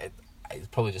split, and it's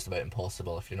probably just about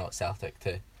impossible if you're not Celtic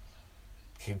to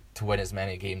win as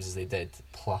many games as they did,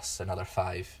 plus another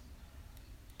 5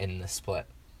 in the split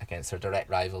against their direct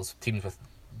rivals, teams with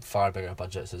far bigger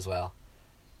budgets as well.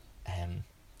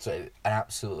 So an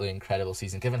absolutely incredible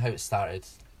season, given how it started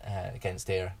against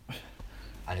Ayr,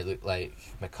 and it looked like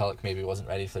McCulloch maybe wasn't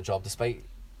ready for the job, despite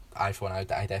I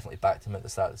definitely backed him at the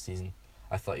start of the season.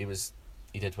 I thought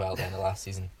he did well at the end of last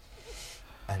season,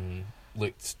 and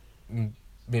looked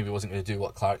maybe wasn't going to do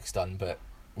what Clark's done, but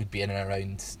would be in and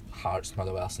around Hearts,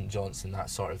 Motherwell, St Johnstone, that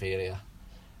sort of area.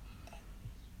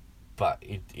 But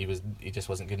he just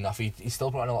wasn't good enough. He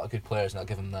still brought in a lot of good players, and I'll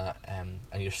give him that.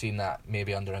 And you're seeing that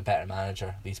maybe under a better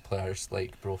manager, these players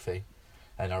like Brophy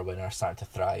and Irwin are starting to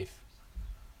thrive.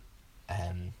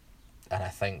 And I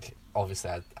think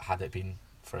obviously had it been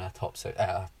for a top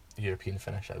European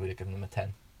finish, I would have given them a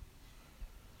 10.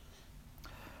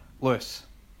 Lewis.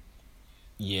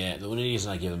 Yeah, the only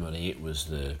reason I gave them an 8 was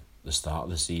the start of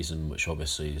the season, which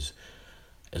obviously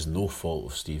is no fault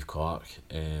of Steve Clark.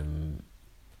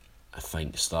 I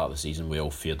think the start of the season we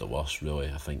all feared the worst,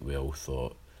 really. I think we all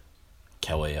thought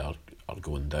Kelly are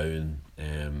going down.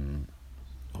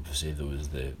 Obviously there was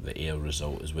the Ayr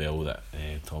result as well that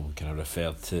Tom kind of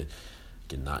referred to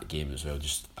think in that game as well,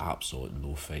 just absolute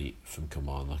no fight from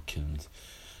Kilmarnock, and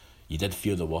you did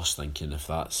feel the worst, thinking if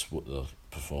that's what they're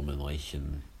performing like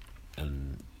and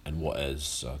what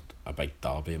is a big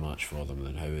derby match for them,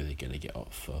 then how are they going to get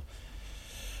up for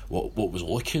what was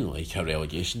looking like a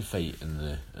relegation fight in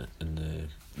the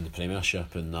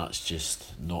Premiership? And that's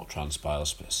just not transpired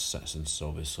since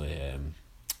obviously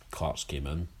Clark's came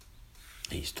in.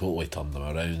 He's totally turned them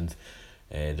around.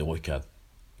 They look a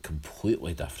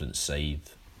completely different side,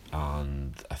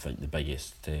 and I think the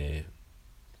biggest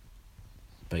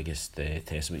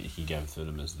testament you can give to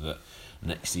them is that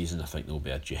next season I think there'll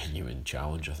be a genuine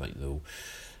challenge. I think they'll,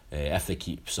 if they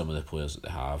keep some of the players that they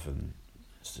have, and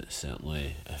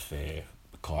certainly if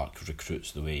Clark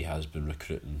recruits the way he has been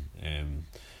recruiting,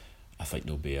 I think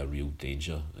there'll be a real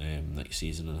danger next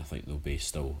season, and I think they'll be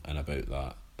still in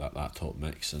about that top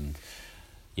mix. And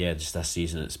yeah, just this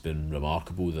season it's been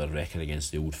remarkable. Their record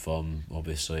against the Old Firm,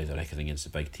 obviously their record against the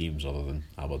big teams other than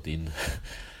Aberdeen,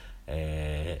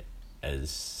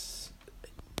 has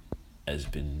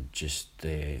been just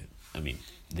the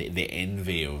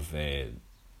envy of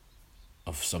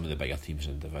some of the bigger teams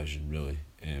in the division, really.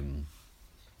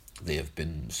 They have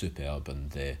been superb,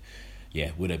 and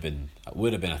would have been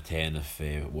a 10 if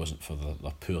it wasn't for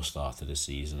the poor start to the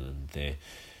season, and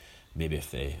maybe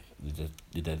if they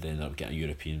did end up getting a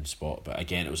European spot. But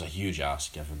again, it was a huge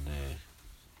ask given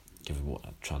what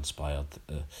had transpired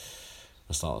at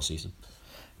the start of the season.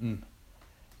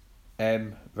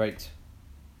 Right.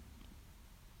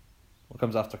 What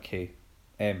comes after K?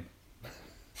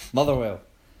 Motherwell.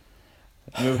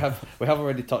 We have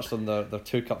already touched on their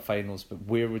 2 cup finals, but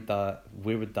where would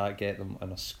that get them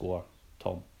in a score,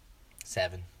 Tom?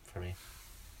 7 for me.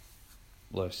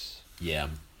 Lewis. Yeah,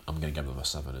 I'm going to give them a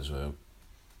 7 as well.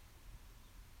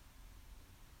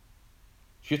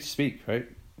 You have to speak, right?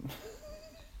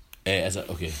 Is it?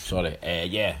 Okay, sorry.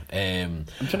 Yeah. I'm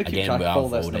trying to keep track of all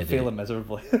this and I'm failing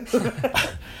miserably.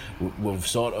 We've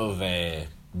sort of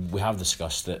we have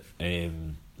discussed it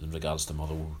in regards to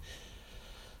Motherwell.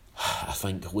 I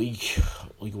think league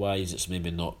wise it's maybe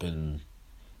not been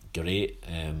great,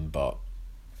 but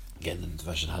again the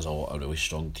division has a lot of really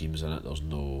strong teams in it. There's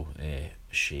no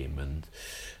shame in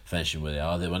finishing where they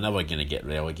are. They were never going to get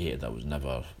relegated. That was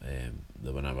never.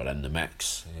 They were never in the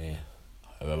mix.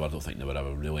 However, I don't think they were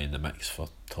ever really in the mix for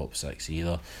top 6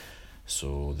 either.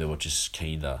 So they were just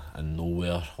kind of in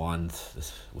nowhere land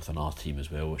with another team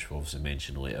as well, which we'll obviously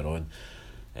mention later on.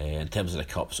 In terms of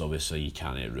the cups, obviously you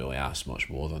can't really ask much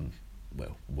more than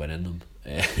winning them.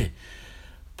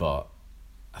 But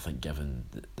I think given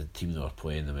the team they were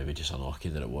playing, they maybe just unlucky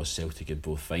that it was Celtic in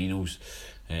both finals.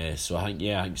 So I think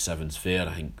 7's fair.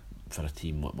 I think for a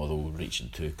team like Motherwell reaching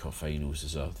 2 cup finals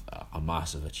is a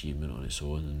massive achievement on its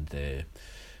own. And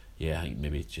I think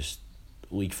maybe just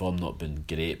league form not been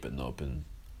great, but not been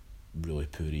really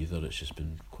poor either. It's just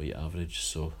been quite average.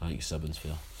 So I think 7's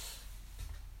fair.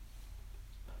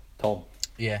 Tom?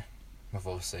 Yeah, I've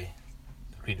obviously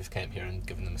agreed with Kemp here and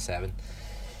given them a 7.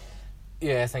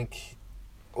 Yeah, I think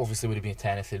obviously would have been a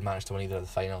 10 if they'd managed to win either of the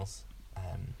finals.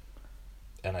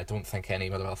 And I don't think any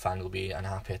Motherwell fan will be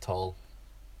unhappy at all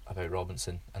about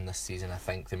Robinson in this season. I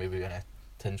think they may be going to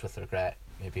tinge with regret.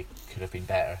 Maybe could have been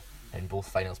better in both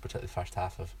finals, particularly the first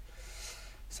half of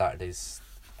Saturday's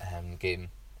game.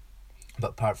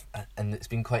 But and it's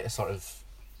been quite a sort of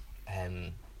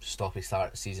stoppy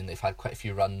start season. They've had quite a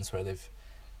few runs where they've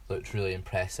looked really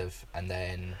impressive and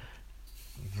then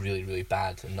really, really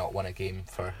bad and not won a game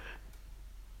for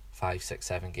 5, 6,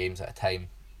 7 games at a time.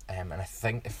 And I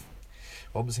think if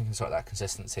Robinson can sort of that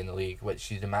consistency in the league,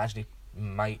 which you'd imagine he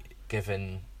might,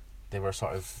 given they were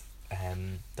sort of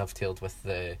dovetailed with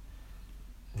the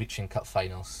reaching cup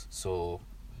finals, so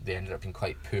they ended up being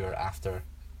quite poor after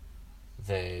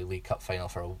the League Cup final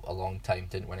for a long time.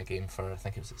 Didn't win a game for I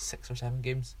think it was 6 or 7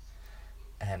 games,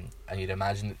 and you'd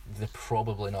imagine they're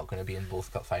probably not going to be in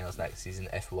both cup finals next season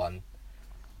if won,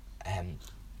 and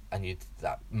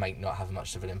that might not have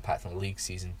much of an impact on the league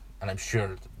season. And I'm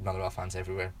sure Motherwell fans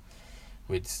everywhere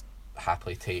would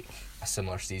happily take a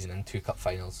similar season in 2 cup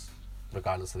finals,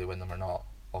 regardless if they win them or not.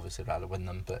 Obviously rather win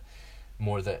them, but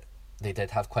more that they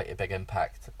did have quite a big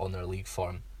impact on their league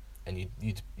form, and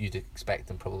you'd expect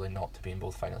them probably not to be in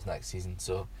both finals next season.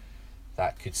 So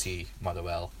that could see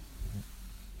Motherwell,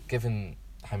 given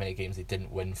how many games they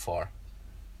didn't win for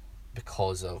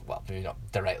because of, well, maybe not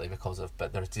directly because of,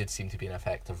 but there did seem to be an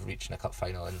effect of reaching a cup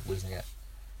final and losing it,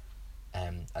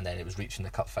 and then it was reaching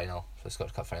the cup final, so the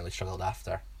Scottish Cup final they struggled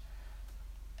after.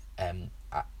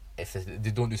 If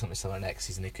they don't do something similar next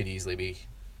season, they could easily be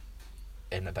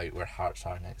in about where Hearts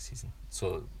are next season.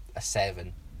 So a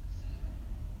 7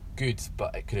 good,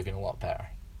 but it could have been a lot better.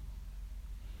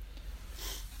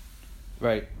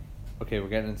 Right. Okay, we're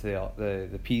getting into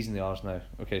the P's and the R's now.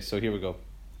 Okay, so here we go.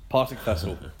 Partick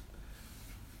Thistle.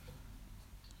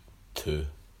 2.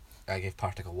 I gave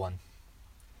Partick a 1.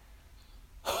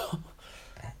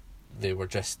 They were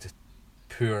just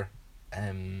poor.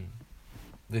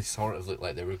 They sort of looked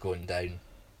like they were going down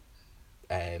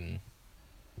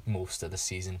most of the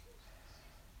season.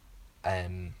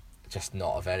 Just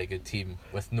not a very good team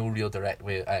with no real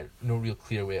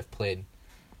clear way of playing,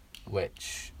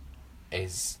 which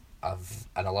is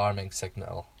an alarming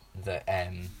signal that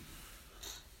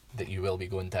that you will be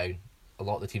going down. A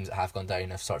lot of the teams that have gone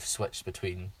down have sort of switched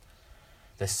between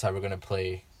this is how we're going to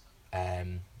play.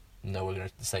 No, we're going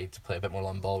to decide to play a bit more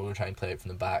long ball. We're going to try and play it from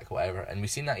the back, whatever. And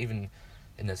we've seen that even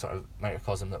in the sort of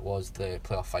microcosm that was the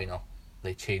playoff final.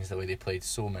 They changed the way they played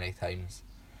so many times,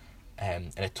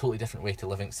 in a totally different way to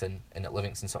Livingston. And that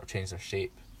Livingston sort of changed their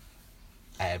shape,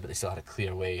 but they still had a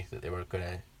clear way that they were going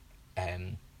to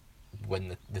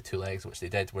win the 2 legs, which they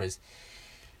did. Whereas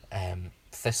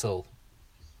Thistle,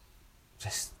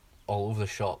 just all over the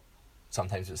shop.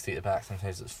 Sometimes it was 3 at the back,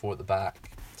 sometimes it was 4 at the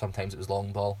back, sometimes it was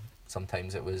long ball,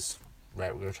 sometimes it was,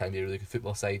 right, we're going to try and be a really good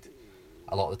football side.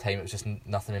 A lot of the time it was just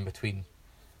nothing in between.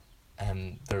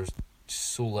 There's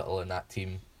so little in that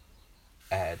team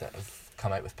that have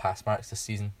come out with pass marks this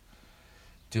season.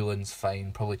 Doolan's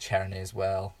fine, probably Cherny as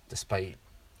well, despite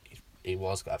he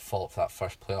was at fault for that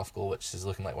first playoff goal, which is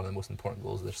looking like one of the most important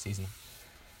goals of their season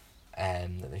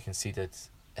that they conceded.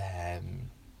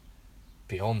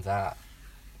 Beyond that,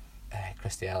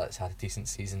 Christy Elliott's had a decent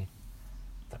season.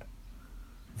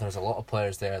 There's a lot of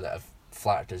players there that have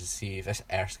flattered to deceive. This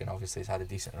Erskine obviously has had a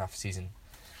decent enough season,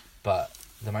 but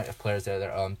the amount of players there that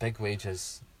are on big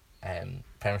wages,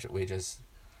 Premiership wages,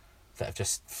 that have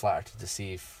just flattered to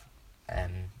deceive,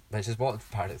 which is what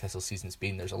Partick Thistle season's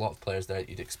been. There's a lot of players there that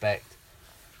you'd expect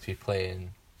to be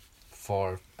playing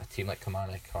for a team like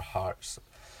Kilmarnock or Hearts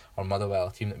or Motherwell,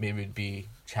 a team that maybe would be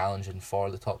challenging for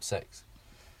the top 6.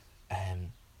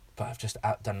 But I've just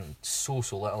done so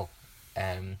little,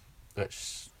 and they're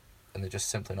just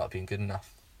simply not being good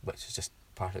enough, which is just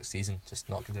Partick's season, just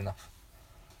not good enough.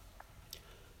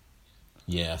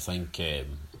 Yeah, I think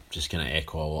just kind of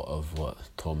echo a lot of what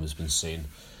Tom has been saying.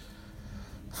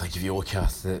 I think if you look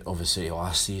at it, obviously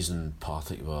last season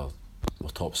Partick were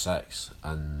top 6,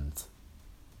 and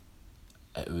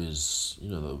it was,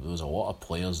 there was a lot of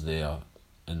players there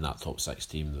in that top 6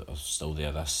 team that are still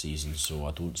there this season. So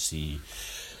I don't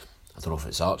know if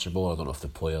it's Archibald, I don't know if the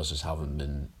players just haven't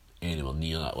been anywhere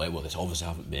near that level. They obviously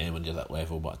haven't been anywhere near that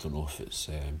level, but I don't know if it's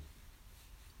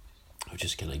I've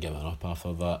just kind of given up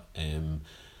after that.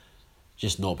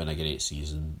 Just not been a great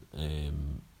season,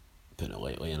 putting it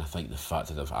lightly, and I think the fact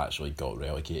that they've actually got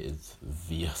relegated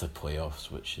via the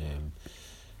playoffs, which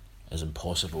is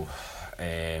impossible,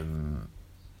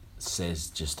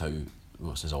 says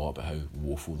a lot about how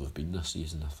woeful they've been this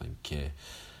season. I think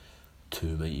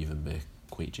 2 might even be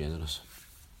quite generous.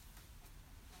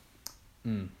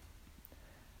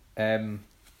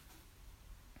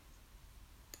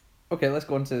 Okay, let's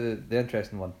go on to the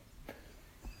interesting one.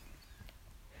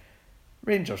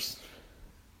 Rangers.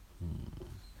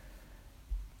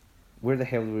 Where the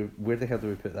hell do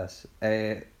we put this?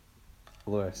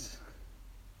 Lewis.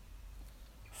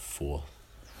 4.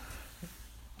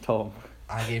 Tom.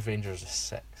 I gave Rangers a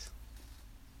 6.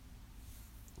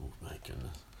 Oh my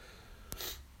goodness.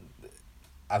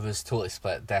 I was totally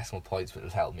split decimal points, but it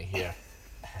was helping me here.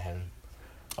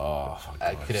 I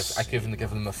could have given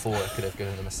them a 4. I could have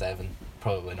given them a 7.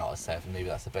 Probably not a 7. Maybe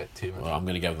that's a bit too much. Well, I'm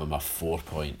going to give them a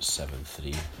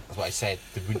 4.73. That's what I said.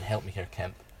 They wouldn't help me here,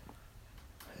 Kemp.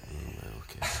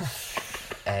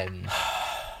 Okay.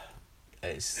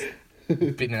 It's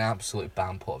been an absolute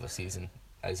bam-pot of a season,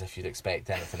 as if you'd expect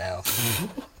anything else.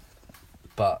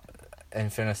 But in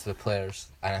fairness to the players,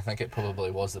 and I think it probably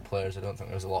was the players, I don't think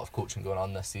there was a lot of coaching going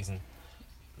on this season.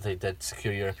 They did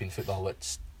secure European football,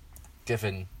 which,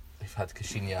 given they've had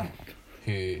Kashinia,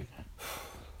 who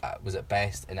was at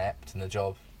best inept in the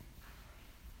job,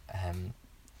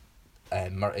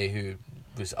 Murty, who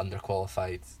was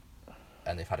underqualified,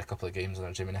 and they've had a couple of games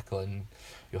under Jimmy Nicholl and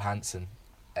Johansson.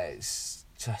 It's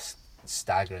just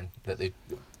staggering that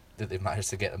they've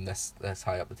managed to get them this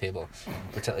high up the table,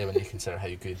 particularly when you consider how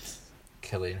good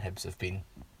Killie and Hibs have been.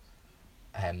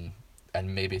 And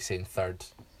maybe saying 3rd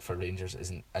for Rangers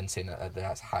isn't, and saying that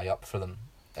that's high up for them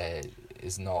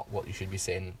is not what you should be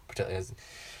saying, particularly as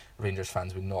Rangers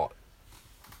fans would not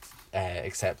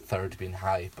accept 3rd being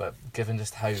high. But given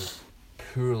just how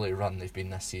poorly run they've been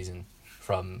this season,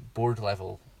 from board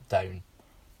level down,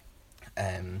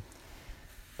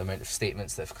 the amount of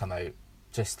statements that have come out,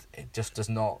 it just does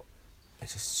not.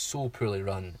 It's just so poorly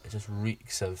run. It just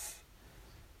reeks of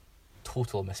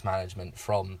total mismanagement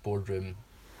from boardroom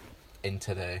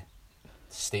into the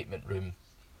statement room,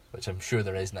 which I'm sure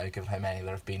there is now, given how many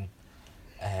there have been,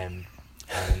 and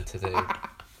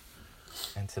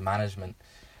into management.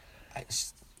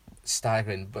 It's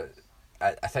staggering, but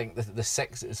I think the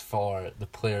 6 is for the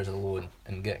players alone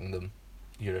and getting them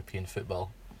European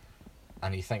football.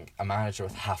 And you think a manager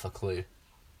with half a clue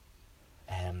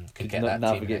could get that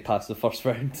navigate team past the first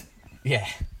round. Yeah,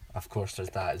 of course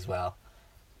there's that as well.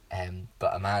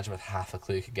 But a manager with half a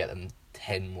clue could get them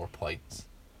 10 more points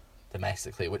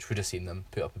domestically, which would have seen them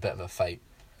put up a bit of a fight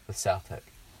with Celtic.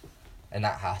 And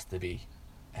that has to be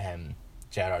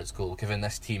Gerrard's goal, given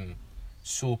this team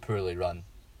so poorly run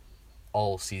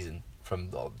all season from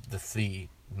the 3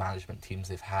 management teams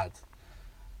they've had,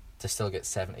 to still get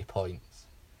 70 points.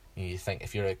 You think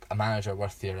if you're a manager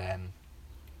worth your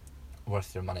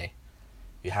money,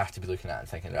 you have to be looking at it and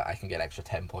thinking, right, I can get an extra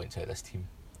 10 points out of this team,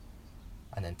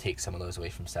 and then take some of those away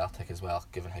from Celtic as well,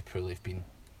 given how poorly they've been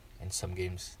in some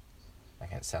games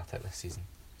against Celtic this season.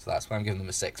 So that's why I'm giving them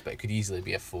a 6, but it could easily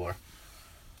be a 4.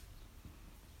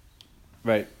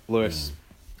 Right, Lewis,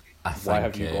 why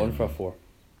have you gone for a 4?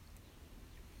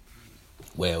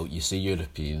 Well, you see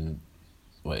European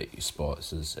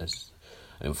spots is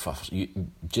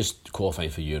just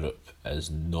qualifying for Europe is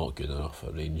not good enough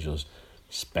for Rangers,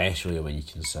 especially when you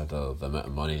consider the amount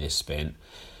of money they spent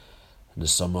in the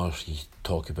summer. You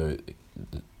talk about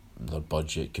their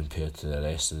budget compared to the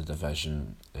rest of the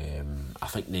division. I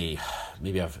think they've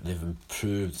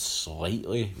improved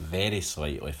slightly, very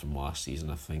slightly from last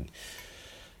season. I think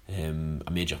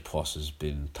a major plus has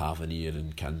been Tavernier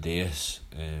and Candeas.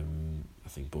 I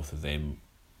think both of them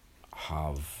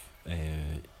have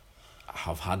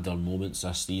had their moments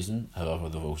this season. However,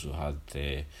 they've also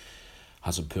had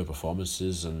some poor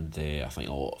performances, and I think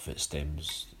a lot of it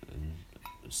stems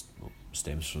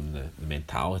from the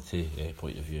mentality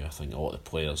point of view. I think a lot of the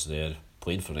players there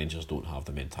playing for Rangers don't have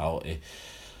the mentality,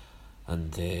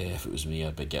 and if it was me,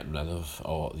 I'd be getting rid of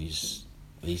a lot of these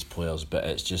players. But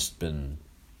it's been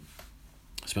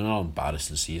an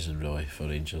embarrassing season really for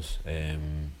Rangers.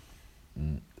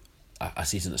 A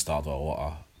season that started with a lot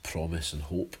of promise and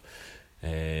hope.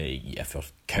 If we're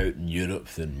counting Europe,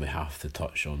 then we have to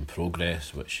touch on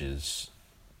Progress, which is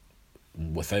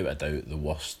without a doubt the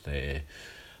worst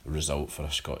result for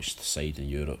a Scottish side in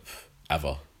Europe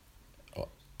ever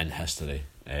in history.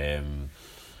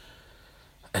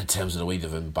 In terms of the way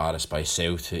they've been embarrassed by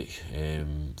Celtic,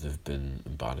 they've been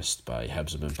embarrassed by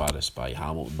Hibs, they've been embarrassed by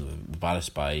Hamilton, they've been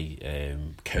embarrassed by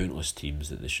countless teams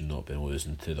that they should not be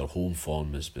losing to. Their home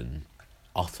form has been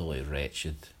utterly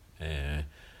wretched, and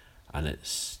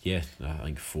it's I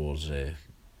think four's a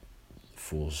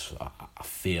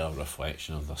fair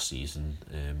reflection of their season.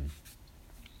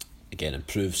 Again,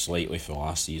 improved slightly from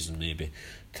last season, maybe in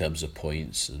terms of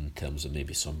points, in terms of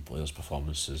maybe some players'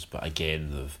 performances, but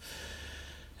again they've.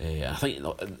 I think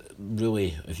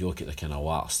really, if you look at the kind of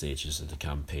latter stages of the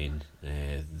campaign,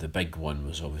 the big one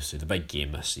was obviously the big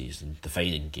game this season. The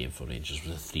defining game for Rangers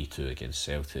was a 3-2 against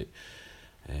Celtic.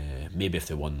 Maybe if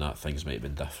they won that, things might have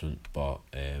been different, but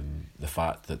the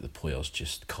fact that the players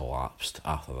just collapsed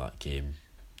after that game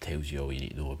tells you all you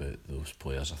need to know about those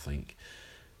players. I think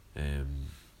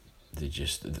they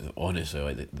just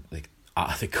honestly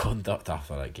the conduct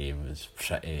after that game was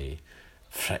pretty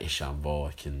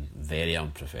shambolic and very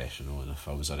unprofessional, and if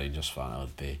I was a Rangers fan,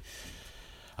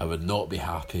 I would not be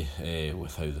happy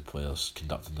with how the players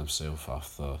conducted themselves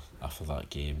after that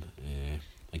game.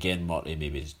 Again, Murty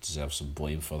maybe deserves some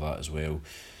blame for that as well.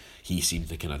 He seemed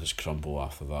to kind of just crumble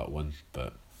after that one,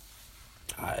 but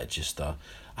just a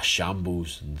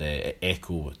shambles, and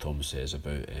echo what Tom says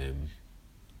about in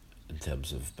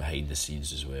terms of behind the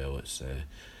scenes as well. It's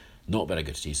not been a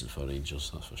good season for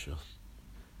Rangers, that's for sure.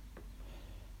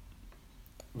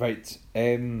 Right,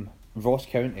 Ross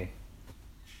County.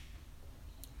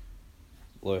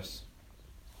 Lewis.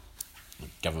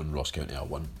 Giving Ross County a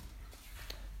 1.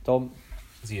 Tom.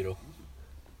 0.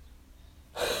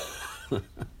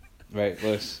 Right,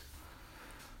 Lewis.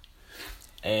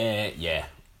 Yeah,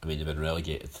 I mean they've been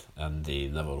relegated and they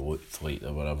never looked like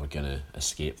they were ever going to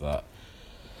escape that.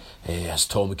 As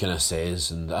Tom kind of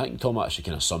says, and I think Tom actually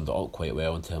kind of summed it up quite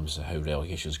well in terms of how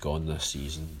relegation's gone this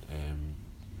season.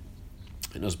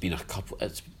 And there's been a couple.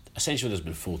 It's essentially there's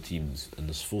been 4 teams, and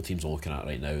there's 4 teams I'm looking at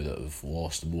right now that have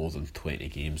lost more than 20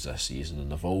 games this season,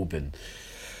 and they've all been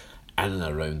in and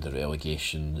around the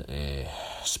relegation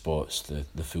spots the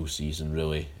full season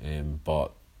really.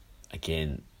 But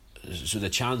again, So the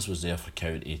chance was there for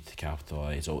County to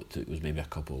capitalise. All it took was maybe a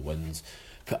couple of wins,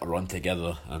 put a run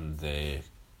together, and they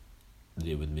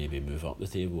would maybe move up the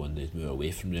table and they'd move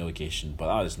away from relegation. But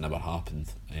that has never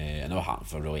happened. It never happened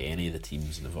for really any of the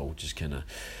teams, and they've all just kind of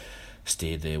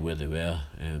stayed there where they were.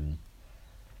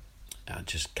 I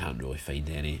just can't really find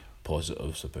any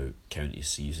positives about County's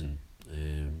season.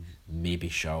 Maybe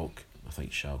Schalke. I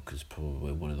think Schalke is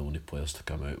probably one of the only players to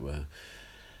come out with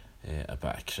a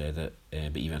bit of credit,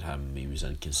 but even him, he was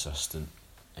inconsistent.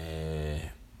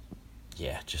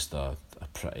 Just a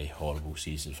pretty horrible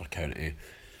season for County.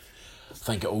 I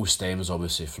think it all stems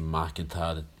obviously from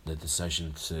McIntyre, the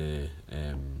decision to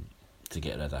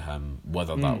get rid of him,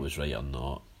 whether that was right or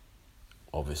not.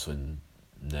 Obviously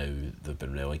now they've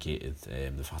been relegated,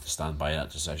 they've had to stand by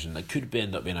that decision. It could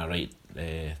end up being a right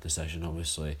decision.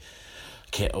 Obviously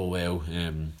Kettlewell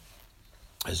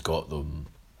has got them.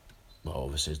 Well,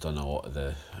 obviously, he's done a lot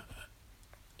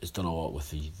with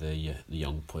the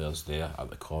young players there at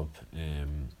the club,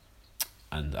 and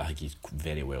I think he's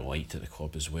very well liked at the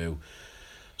club as well.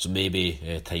 So maybe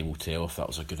time will tell if that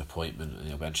was a good appointment, and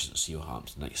it'll be interesting to see what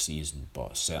happens next season.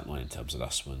 But certainly in terms of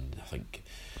this one, I think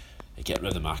getting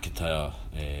rid of McIntyre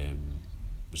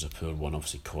was a poor one.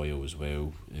 Obviously, Coyle as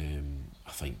well. I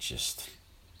think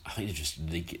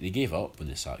they gave up when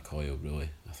they sacked Coyle. Really,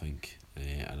 I think.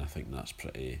 And I think that's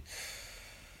pretty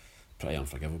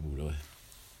unforgivable, really.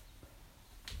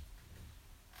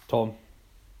 Tom,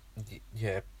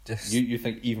 Yeah, just you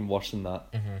think even worse than that?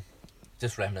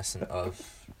 just reminiscent of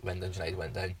when Dundee United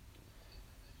went down.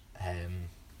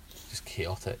 Just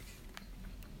chaotic.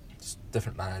 Just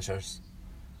different managers,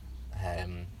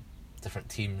 different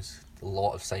teams. A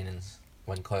lot of signings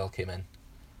when Coyle came in.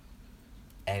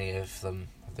 Any of them,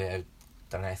 have they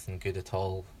done anything good at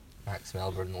all? Max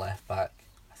Melbourne left back.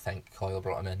 I think Coyle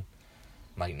brought him in.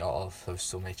 Might not have. There was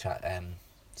so many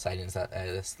signings that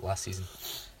this last season.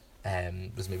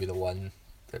 Was maybe the one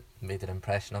that made an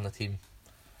impression on the team.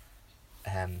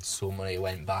 So many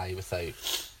went by without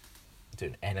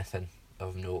doing anything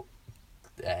of note.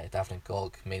 Davin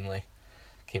Gog mainly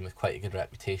came with quite a good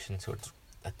reputation, scored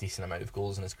a decent amount of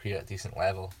goals in his career at a decent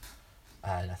level,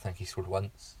 and I think he scored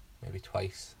once, maybe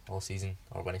twice all season,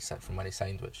 or when he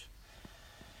signed, which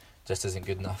just isn't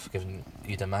good enough, given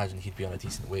you'd imagine he'd be on a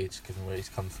decent wage given where he's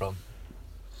come from.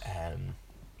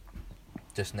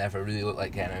 Just never really looked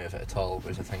like getting out of it at all,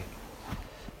 whereas I think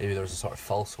maybe there was a sort of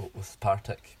false hope with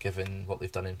Partick, given what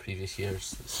they've done in previous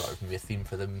years. It's sort of maybe a theme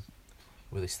for them,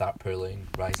 where they start poorly and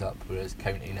rise up, whereas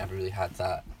County never really had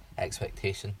that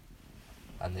expectation,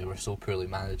 and they were so poorly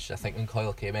managed. I think when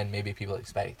Coyle came in, maybe people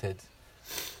expected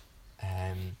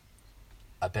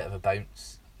a bit of a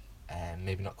bounce,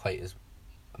 maybe not quite as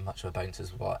much of a bounce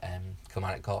as what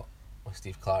Kilmarnock got with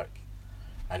Steve Clarke.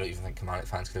 I don't even think Kilmarnock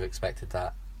fans could have expected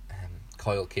that.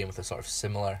 Coyle came with a sort of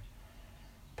similar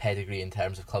pedigree in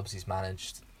terms of clubs he's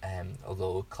managed,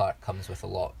 although Clarke comes with a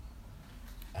lot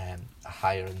a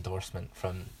higher endorsement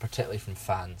particularly from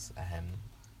fans,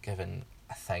 given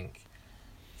I think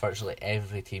virtually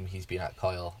every team he's been at,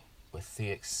 Coyle, with the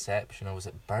exception of, was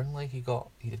it Burnley he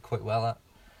did quite well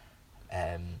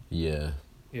at. Yeah.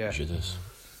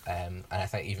 And I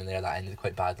think even there that ended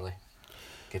quite badly,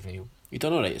 given he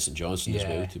done alright at St Johnstone as Yeah.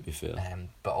 well, to be fair.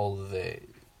 but all the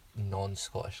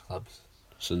non-Scottish clubs,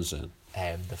 Since then.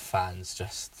 the fans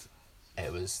just, it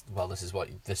was, well, this is what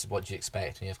you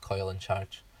expect when you have Coyle in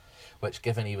charge, which,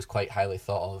 given he was quite highly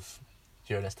thought of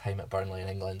during his time at Burnley in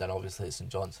England and obviously at St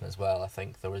Johnstone as well. I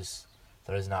think there is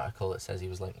an article that says he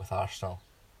was linked with Arsenal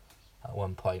at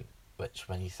one point, which,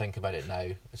 when you think about it now,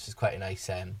 which is quite a nice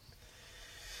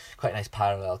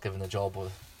parallel, given the job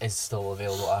is still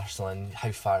available at Arsenal and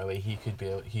how far away he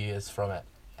is from it.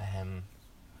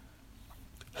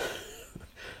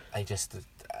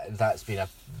 That's been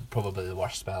probably the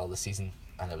worst spell of the season,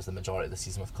 and it was the majority of the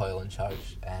season with Coyle in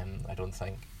charge. I don't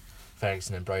think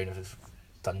Ferguson and Brown have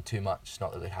done too much,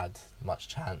 not that they had much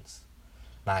chance.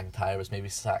 McIntyre was maybe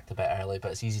sacked a bit early,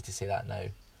 but it's easy to say that now.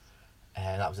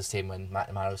 That was the same when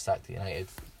McNamara was sacked at United.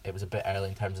 It was a bit early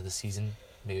in terms of the season,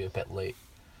 maybe a bit late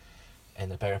in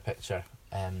the bigger picture.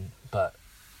 But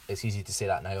it's easy to say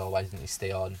that now. Oh, why didn't he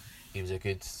stay on? He was a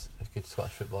good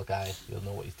Scottish football guy. He'll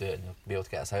know what he's doing. He'll be able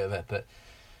to get us out of it. But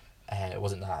it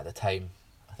wasn't that at the time.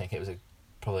 I think it was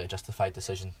probably a justified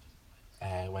decision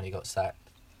when he got sacked,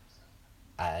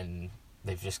 and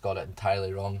they've just got it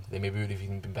entirely wrong. They maybe would have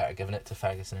even been better giving it to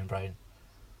Ferguson and Brown,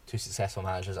 two successful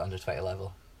managers at under 20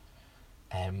 level,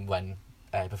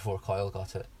 before Coyle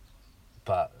got it.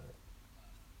 But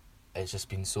it's just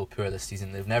been so poor this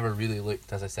season. They've never really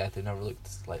looked, as I said,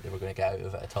 like they were going to get out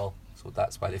of it at all. So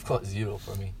that's why they've got 0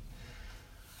 for me.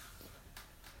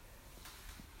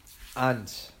 And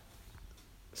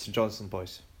St Johnstone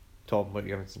boys. Tom, what are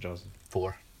you giving St Johnstone?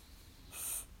 4.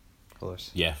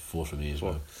 Close. Yeah, 4 for me as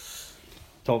 4. well.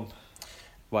 Tom,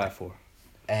 why a 4?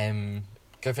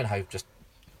 Given how just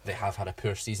they have had a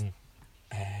poor season,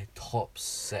 top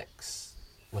 6,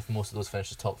 with most of those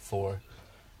finishes top 4,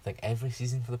 I think every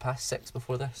season for the past 6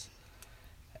 before this.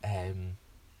 I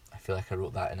feel like I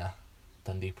wrote that in a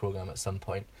Dundee programme at some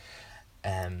point.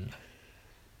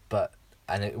 But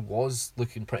and it was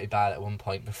looking pretty bad at one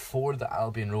point before the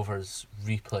Albion Rovers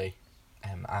replay,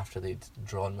 after they'd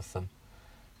drawn with them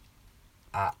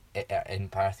in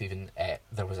Perth. Even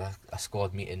there was a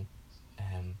squad meeting,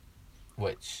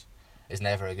 which is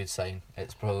never a good sign.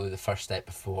 It's probably the first step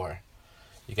before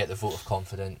you get the vote of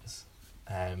confidence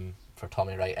for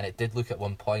Tommy Wright, and it did look at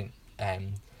one point,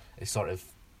 it sort of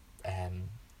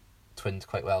twinned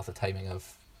quite well with the timing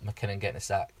of McKinnon getting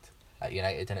sacked at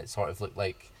United, and it sort of looked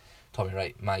like Tommy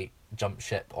Wright might jump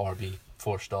ship or be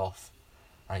forced off,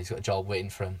 and he's got a job waiting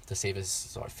for him to save his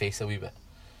sort of face a wee bit.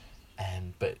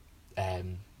 But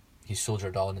he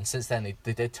soldiered on, and since then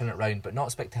they did turn it round, but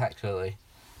not spectacularly.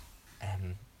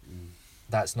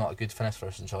 That's not a good finish for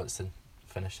St Johnstone,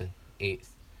 finishing 8th,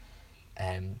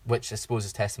 which I suppose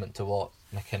is testament to what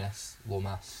McInnes,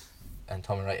 Lomas and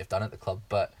Tommy Wright have done at the club,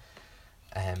 but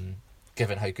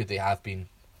given how good they have been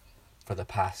for the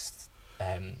past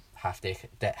half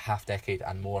decade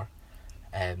and more,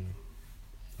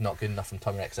 not good enough from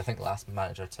Tommy Wright, because I think the last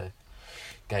manager to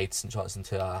guide St Johnstone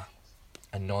to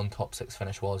a non-top 6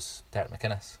 finish was Derek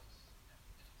McInnes.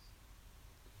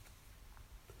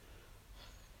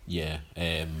 Yeah,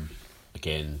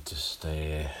 again, just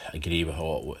agree with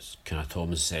what kind of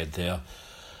Thomas said there.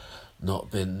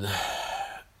 Not been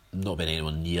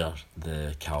anywhere near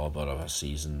the calibre of a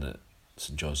season that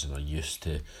St Johnstone are used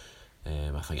to.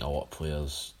 I think a lot of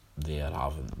players there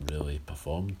haven't really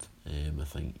performed. I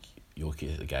think you look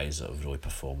at the guys that have really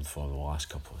performed for the last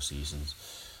couple of seasons.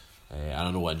 And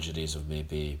I know injuries have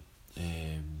maybe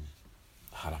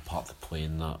had a part to play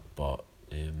in that, but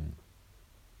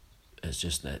it's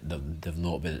just that they've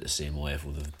not been at the same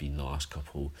level they've been the last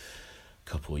couple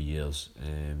of years.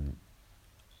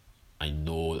 I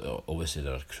know that obviously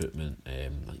the recruitment,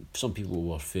 some people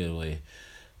were fairly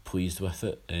pleased with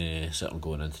it, certainly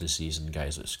going into the season.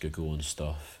 Guys like Scugo and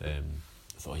stuff,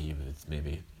 thought he would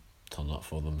maybe turn up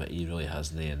for them, but he really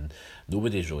hasn't, and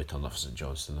nobody's really turned up for St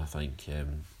Johnstone. I think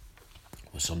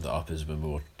what summed it up is when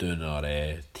we were doing our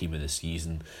team of the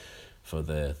season for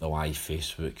the live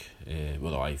Facebook, the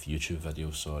live YouTube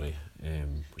video, sorry,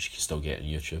 which you can still get on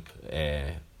YouTube.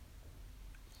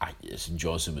 St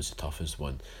Johnstone was the toughest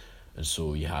one, and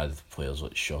so you had players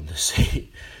like Sean Desai,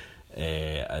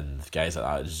 and guys like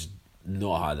that has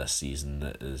not had a season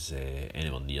that is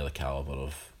anywhere near the calibre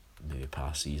of maybe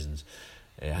past seasons.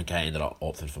 I think I ended up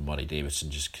opting for Murray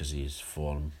Davidson just because his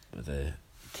form at the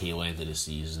tail end of the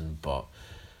season, but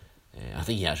I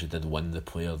think he actually did win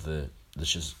the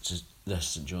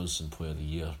St Johnstone Player of the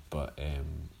Year, but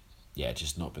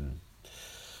just not been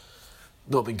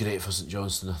great for St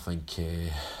Johnstone. I think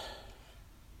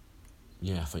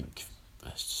I think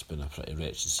it's just been a pretty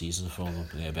wretched season for them.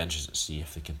 It'll be interesting to see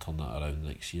if they can turn that around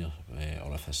next year,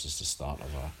 or if this is the start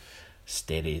of a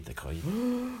steady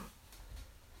decline.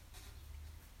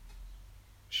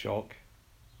 Shock.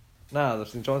 Nah, they're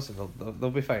St Johnstone.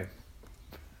 They'll be fine.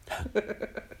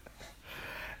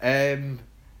 I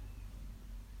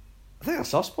think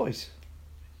that's us, boys.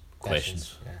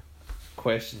 Questions. Yeah.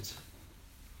 Questions.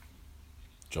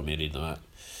 Do you want me to read them out?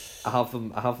 I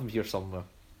have them here somewhere.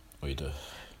 Oh, you do?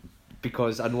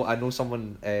 Because I know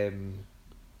someone,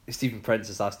 Stephen Prince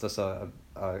has asked us a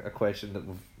question that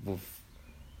we've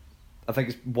I think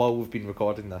it's while we've been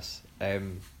recording this,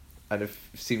 and it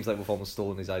seems like we've almost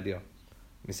stolen his idea.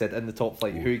 He said, in the top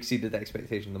flight, who exceeded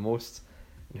expectation the most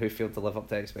and who failed to live up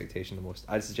to expectation the most?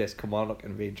 I'd suggest Kilmarnock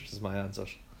and Rangers as my answers.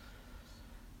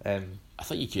 I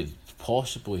think you could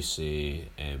possibly say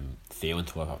failing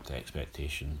to live up to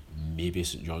expectation, maybe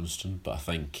St Johnstone, but I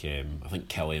think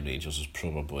Killie and Rangers is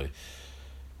probably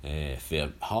fair.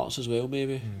 Hearts as well,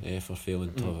 maybe, for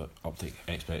failing to live up to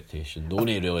expectation. The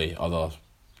only really other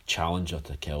challenger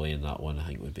to Killie in that one, I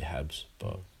think, would be Hibs,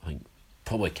 but I think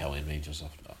probably Killie and Rangers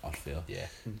are fair. Yeah,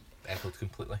 echoed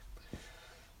completely.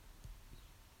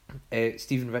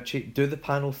 Stephen Ritchie, do the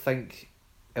panel think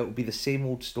it will be the same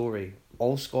old story,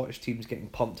 all Scottish teams getting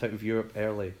pumped out of Europe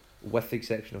early, with the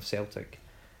exception of Celtic?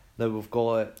 Now we've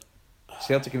got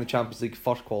Celtic in the Champions League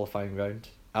first qualifying round,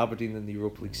 Aberdeen in the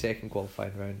Europa League second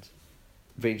qualifying round,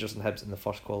 Rangers and Hibs in the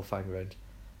first qualifying round.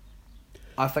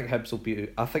 I think Hibs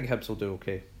will do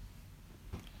okay.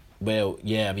 Well,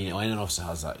 yeah, I mean, Lennon obviously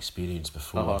has that experience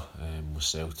before Uh-huh. with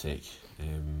Celtic.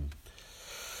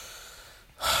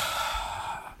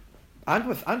 And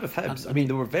with Hibs, I mean,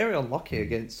 they were very unlucky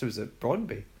against, was it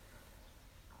Brøndby?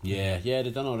 Yeah, they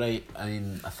done all right. I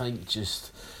mean, I think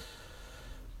just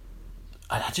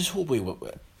I just hope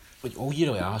like, all you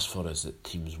really ask for is that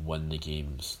teams win the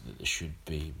games that they should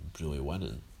be really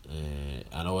winning.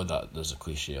 I know that there's a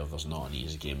cliche of there's not an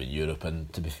easy game in Europe,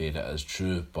 and to be fair, it is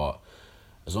true. But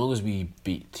as long as we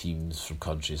beat teams from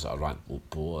countries that are ranked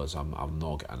below us, I'm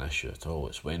not got an issue at all.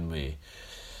 It's when we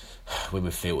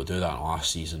failed to do that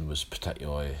last season was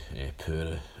particularly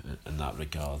poor in that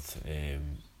regard.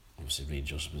 Obviously,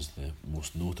 Rangers was the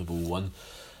most notable one.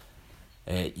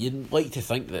 You'd like to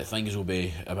think that things will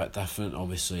be a bit different.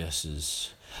 Obviously, this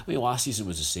is. I mean, last season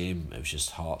was the same. It was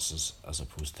just Hearts as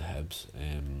opposed to Hibs.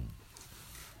 In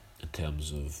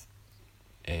terms of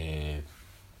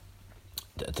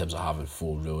having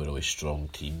four really, really strong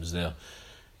teams there.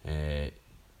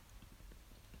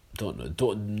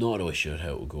 Not really sure how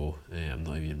it'll go. I'm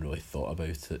not even really thought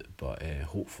about it, but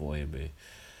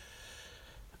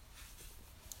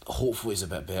hopefully it's a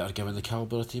bit better given the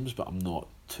calibre of teams, but I'm not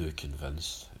too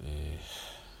convinced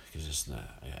because it's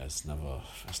never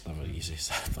easy.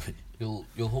 Sadly, You'll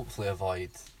hopefully avoid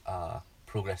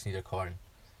Progress Niederkorn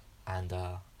and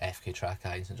FK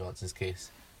Trakai in St Johnson's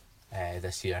case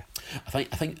this year. I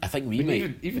think we I mean,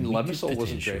 might even we could Limassol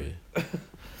wasn't great. potentially-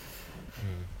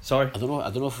 Sorry. I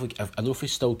don't know if we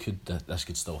still could. This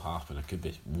could still happen. I could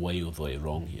be wildly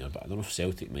wrong here, but I don't know if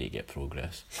Celtic might get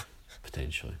Progress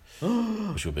potentially,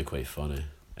 which would be quite funny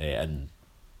and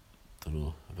I don't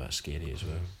know, a bit scary as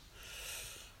well.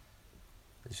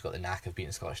 They've just got the knack of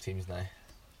beating Scottish teams now.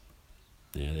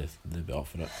 Yeah, they'd be up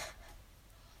for it.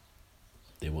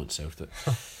 They want Celtic.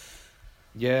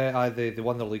 Yeah, they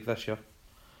won the league this year.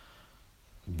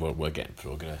 We're getting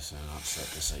Progress, and that's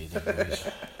it decided.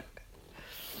 Boys.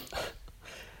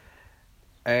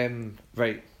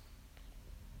 Right.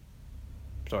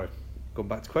 Sorry. Going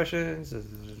back to questions.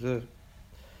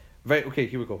 Right, okay,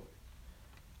 here we go.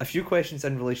 A few questions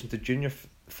in relation to junior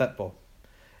football.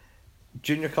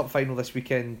 Junior Cup final this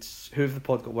weekend. Who have the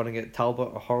pod got winning it?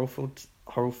 Talbot or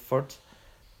Hurlford?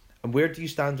 And where do you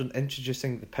stand on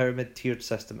introducing the pyramid tiered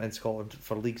system in Scotland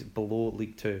for leagues below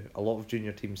League 2? A lot of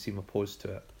junior teams seem opposed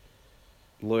to it.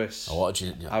 Lewis. A lot of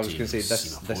junior I was gonna teams say this-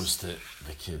 seem this- opposed to it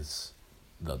because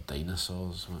they're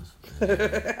dinosaurs.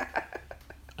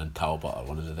 And Talbot are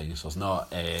one of the dinosaurs. No,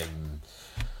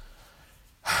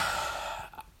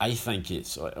 I think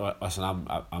it's. Listen,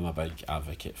 I'm a big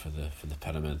advocate for the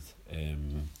pyramid.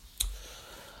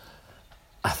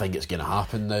 I think it's going to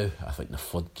happen now. I think the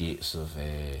floodgates have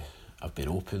been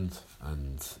opened,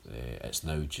 and it's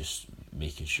now just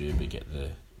making sure we get the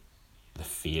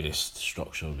fairest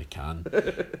structure we can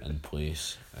in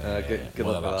place. Good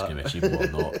whether luck that's with going to be achievable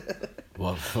or not.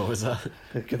 What was that?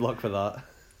 Good luck with that.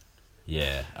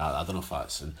 Yeah, I don't know if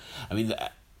that's. I mean,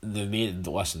 they made.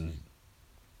 Listen,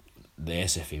 the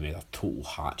SFA made a total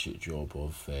hatchet job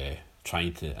of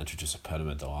trying to introduce a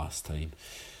pyramid the last time.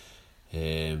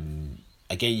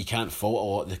 Again, you can't fault a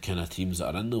lot of the kind of teams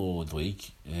that are in the Lowland League.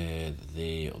 They,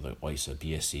 the likes of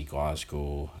BSC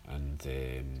Glasgow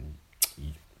and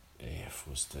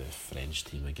what's the French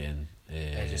team again?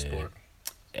 Edusport.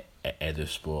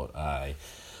 Edusport, aye.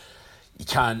 You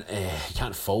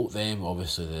can't fault them.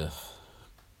 Obviously,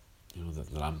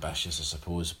 they're ambitious, I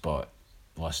suppose. But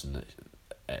listen,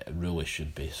 it really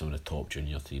should be some of the top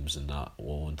junior teams in that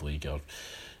Lowland League, or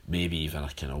maybe even a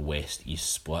kind of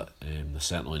west-east split. There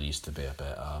certainly needs to be a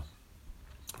bit of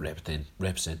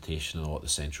representation of a lot of the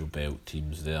Central Belt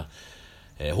teams there.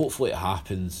 Hopefully it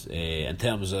happens. In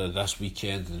terms of this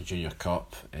weekend in the Junior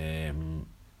Cup,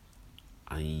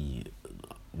 I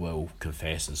will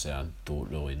confess and say I don't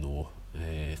really know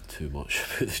too much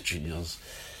about the juniors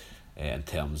in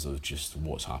terms of just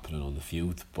what's happening on the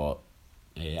field, but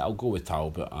I'll go with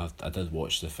Talbot. I did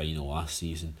watch the final last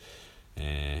season,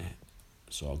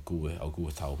 so I'll go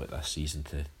with Talbot this season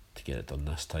to get it done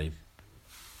this time.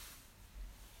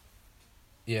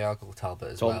 Yeah, I'll go with Talbot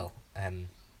as Tom? well.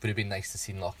 Would have been nice to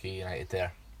see Lockheed United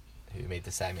there, who made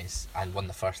the semis and won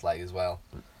the first leg as well.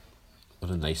 What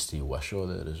a nice to Wishaw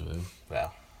there as well.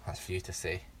 Well, that's for you to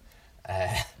say.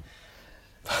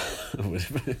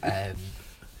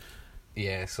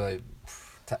 Yeah, so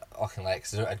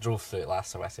Auchinleck, I drove through it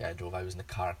last time. I was in the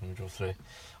car and drove through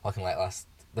Auchinleck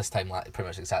pretty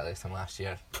much exactly this time last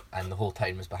year, and the whole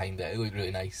town was behind it. It looked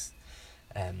really nice,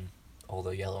 all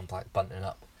the yellow and black bunting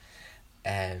up.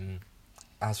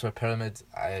 As for a pyramid,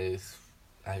 I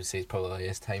would say it probably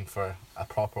is time for a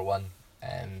proper one.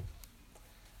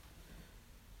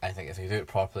 I think if they do it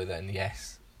properly, then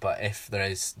yes. But if there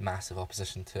is massive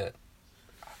opposition to it,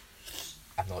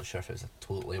 I'm not sure if it's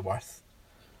totally worth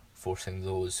forcing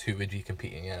those who would be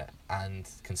competing in it and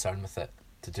concerned with it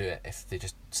to do it if they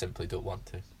just simply don't want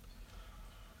to.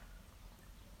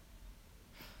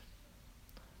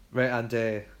 Right, and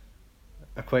a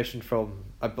question from,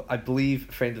 I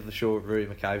believe, friend of the show, Rui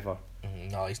McIver.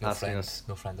 No, he's no Asking friend. us.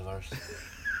 No friend of ours.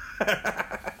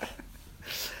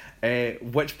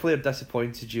 Which player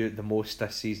disappointed you the most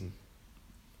this season?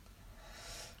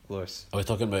 Lewis. Are we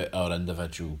talking about our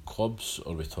individual clubs,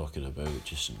 or are we talking about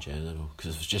just in general?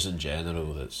 Because if it's just in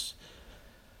general, it's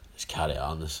Carrie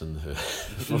Arneson, who,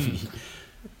 for me,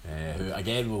 who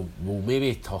again we'll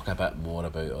maybe talk a bit more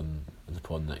about on the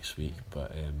pod next week.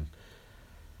 But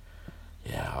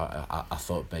yeah, I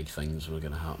thought big things were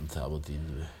going to happen to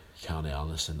Aberdeen with Carrie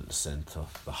Arneson at the centre,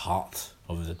 the heart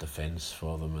of the defence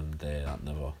for them, and that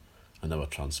never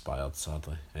transpired,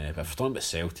 sadly. But if we're talking about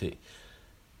Celtic,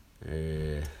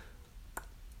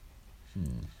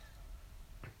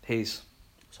 Hayes.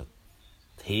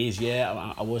 Hayes,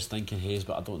 yeah, I was thinking Hayes,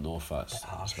 but I don't know if that's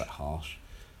Harsh. a bit harsh.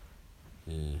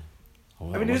 Yeah. I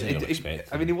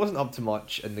mean, he wasn't up to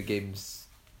much in the games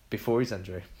before his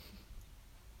injury.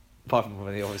 Apart from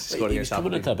when he obviously scored He was against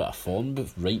coming Aberdeen. into a bit of form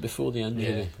right before the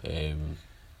injury.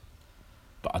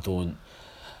 But I don't.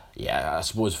 Yeah, I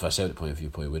suppose from a Celtic point of view,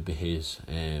 probably would be Hayes.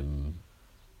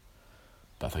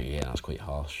 But I think again that's quite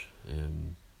harsh.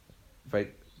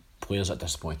 Right. Players that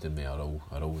disappointed me are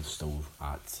all still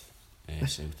at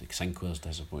Celtic. Sinclair's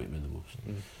disappointed me the most.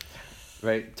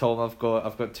 Right, Tom, I've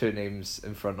got two names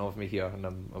in front of me here, and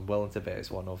I'm willing to bet it's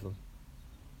one of them.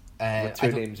 With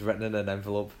two names written in an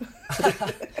envelope.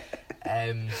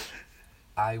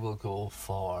 I will go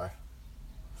for.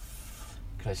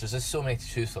 Christ, there's just so many to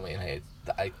choose from in my head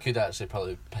that I could actually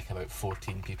probably pick about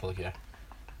 14 people here.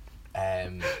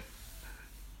 The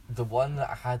one that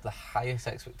I had the highest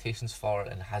expectations for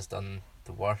and has done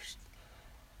the worst,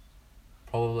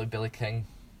 probably Billy King.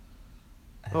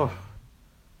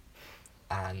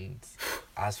 And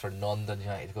as for non-Dundee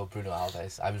United to go, Bruno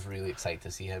Alves, I was really excited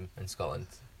to see him in Scotland.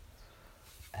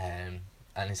 And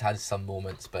he's had some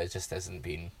moments, but it just hasn't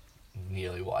been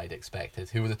nearly what I'd expected.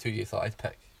 Who were the two you thought I'd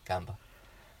pick, Gamba?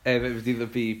 It would either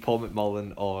be Paul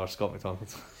McMullen or Scott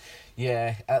McDonald.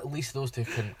 Yeah, at least those two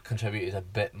contributed a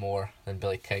bit more than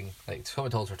Billy King. Like, Scott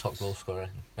McDonald's our top goal scorer.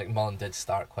 McMullen did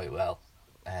start quite well,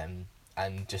 and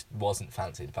just wasn't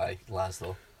fancied by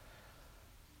Laszlo.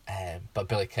 But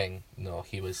Billy King, no,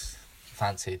 he was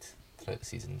fancied throughout the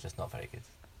season, just not very good.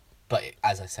 But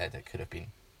as I said, it could have been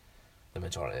the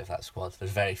majority of that squad.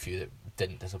 There's very few that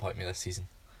didn't disappoint me this season.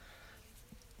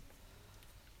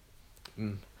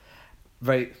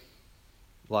 Right,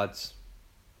 lads.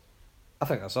 I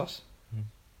think that's us.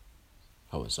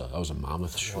 That was a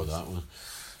mammoth show, that one.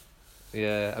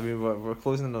 Yeah, I mean, we're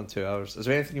closing in on 2 hours. Is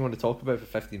there anything you want to talk about for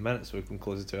 15 minutes so we can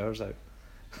close the 2 hours out?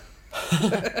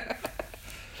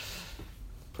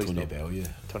 Please Tony no. Bellew.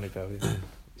 Tony Bellew.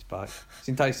 He's back.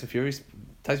 Seen Tyson Fury's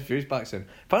back soon.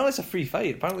 Apparently it's a free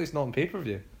fight. Apparently it's not on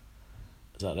pay-per-view.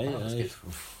 Is that right? Oh, that's good.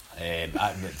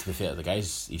 To be fair, the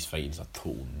guys he's fighting is a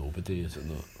total nobody, is it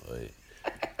not? Like,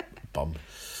 bum.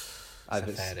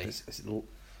 Safari.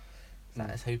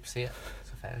 That is how you say it.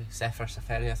 Safari. Sefer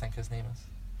Safari, I think his name is.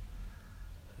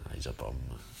 He's a bum.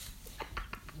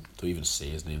 Don't even say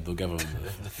his name. Don't give him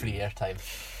The free airtime.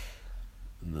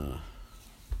 No.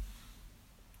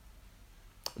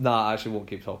 Nah, I actually won't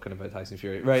keep talking about Tyson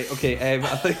Fury. Right, okay,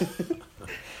 I think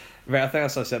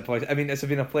that's a set point. I mean, it's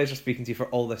been a pleasure speaking to you for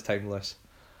all this time, Lewis.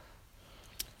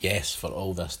 Yes, for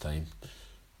all this time.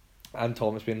 And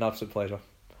Tom, it's been an absolute pleasure.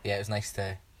 Yeah, it was nice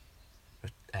to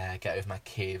get out of my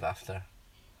cave after.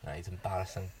 It's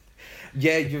embarrassing.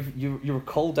 Yeah, you were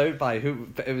called out by who?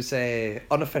 But it was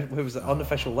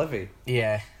unofficial Livy.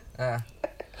 Yeah.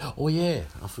 Oh yeah,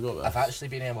 I forgot that. I've actually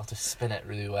been able to spin it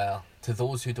really well. To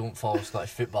those who don't follow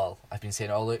Scottish football, I've been saying,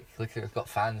 "Oh look, I've got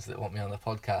fans that want me on the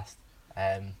podcast."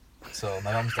 So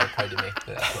my mum's dead proud of me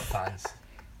that I've got fans.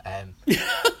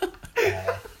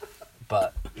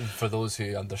 But for those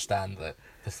who understand that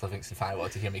this Livingston fan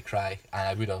wanted to hear me cry, and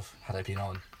I would have had I been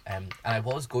on, and I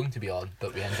was going to be on,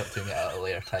 but we ended up doing it at a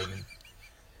later time,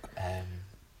 and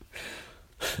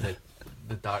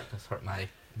the darkness hurt my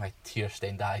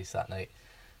tear-stained eyes that night.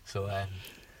 So I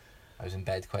was in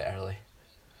bed quite early.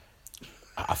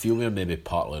 I feel we were maybe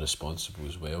partly responsible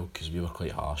as well, because we were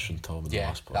quite harsh on Tom in the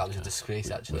last podcast. That was a disgrace,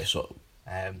 actually.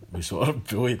 We sort of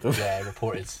bullied them. Yeah,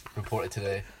 reported to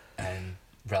the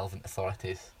relevant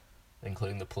authorities,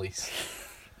 including the police.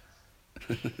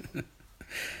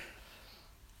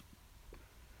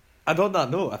 And on that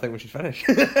note, I think we should finish.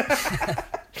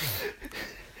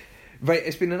 Right,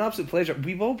 it's been an absolute pleasure.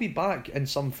 We will be back in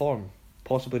some form,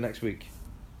 possibly next week.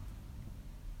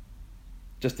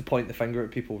 Just to point the finger at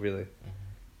people, really.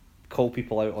 Call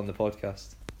people out on the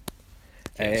podcast.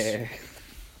 Yes.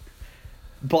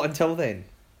 But until then,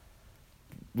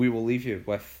 we will leave you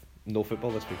with no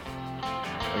football this week.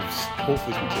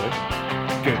 Hopefully speak to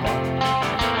you.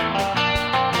 Goodbye.